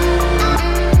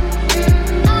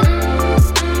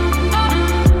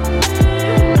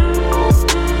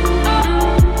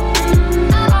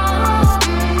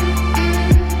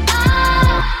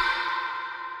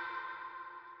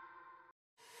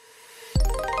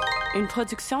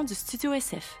 production du Studio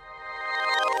SF.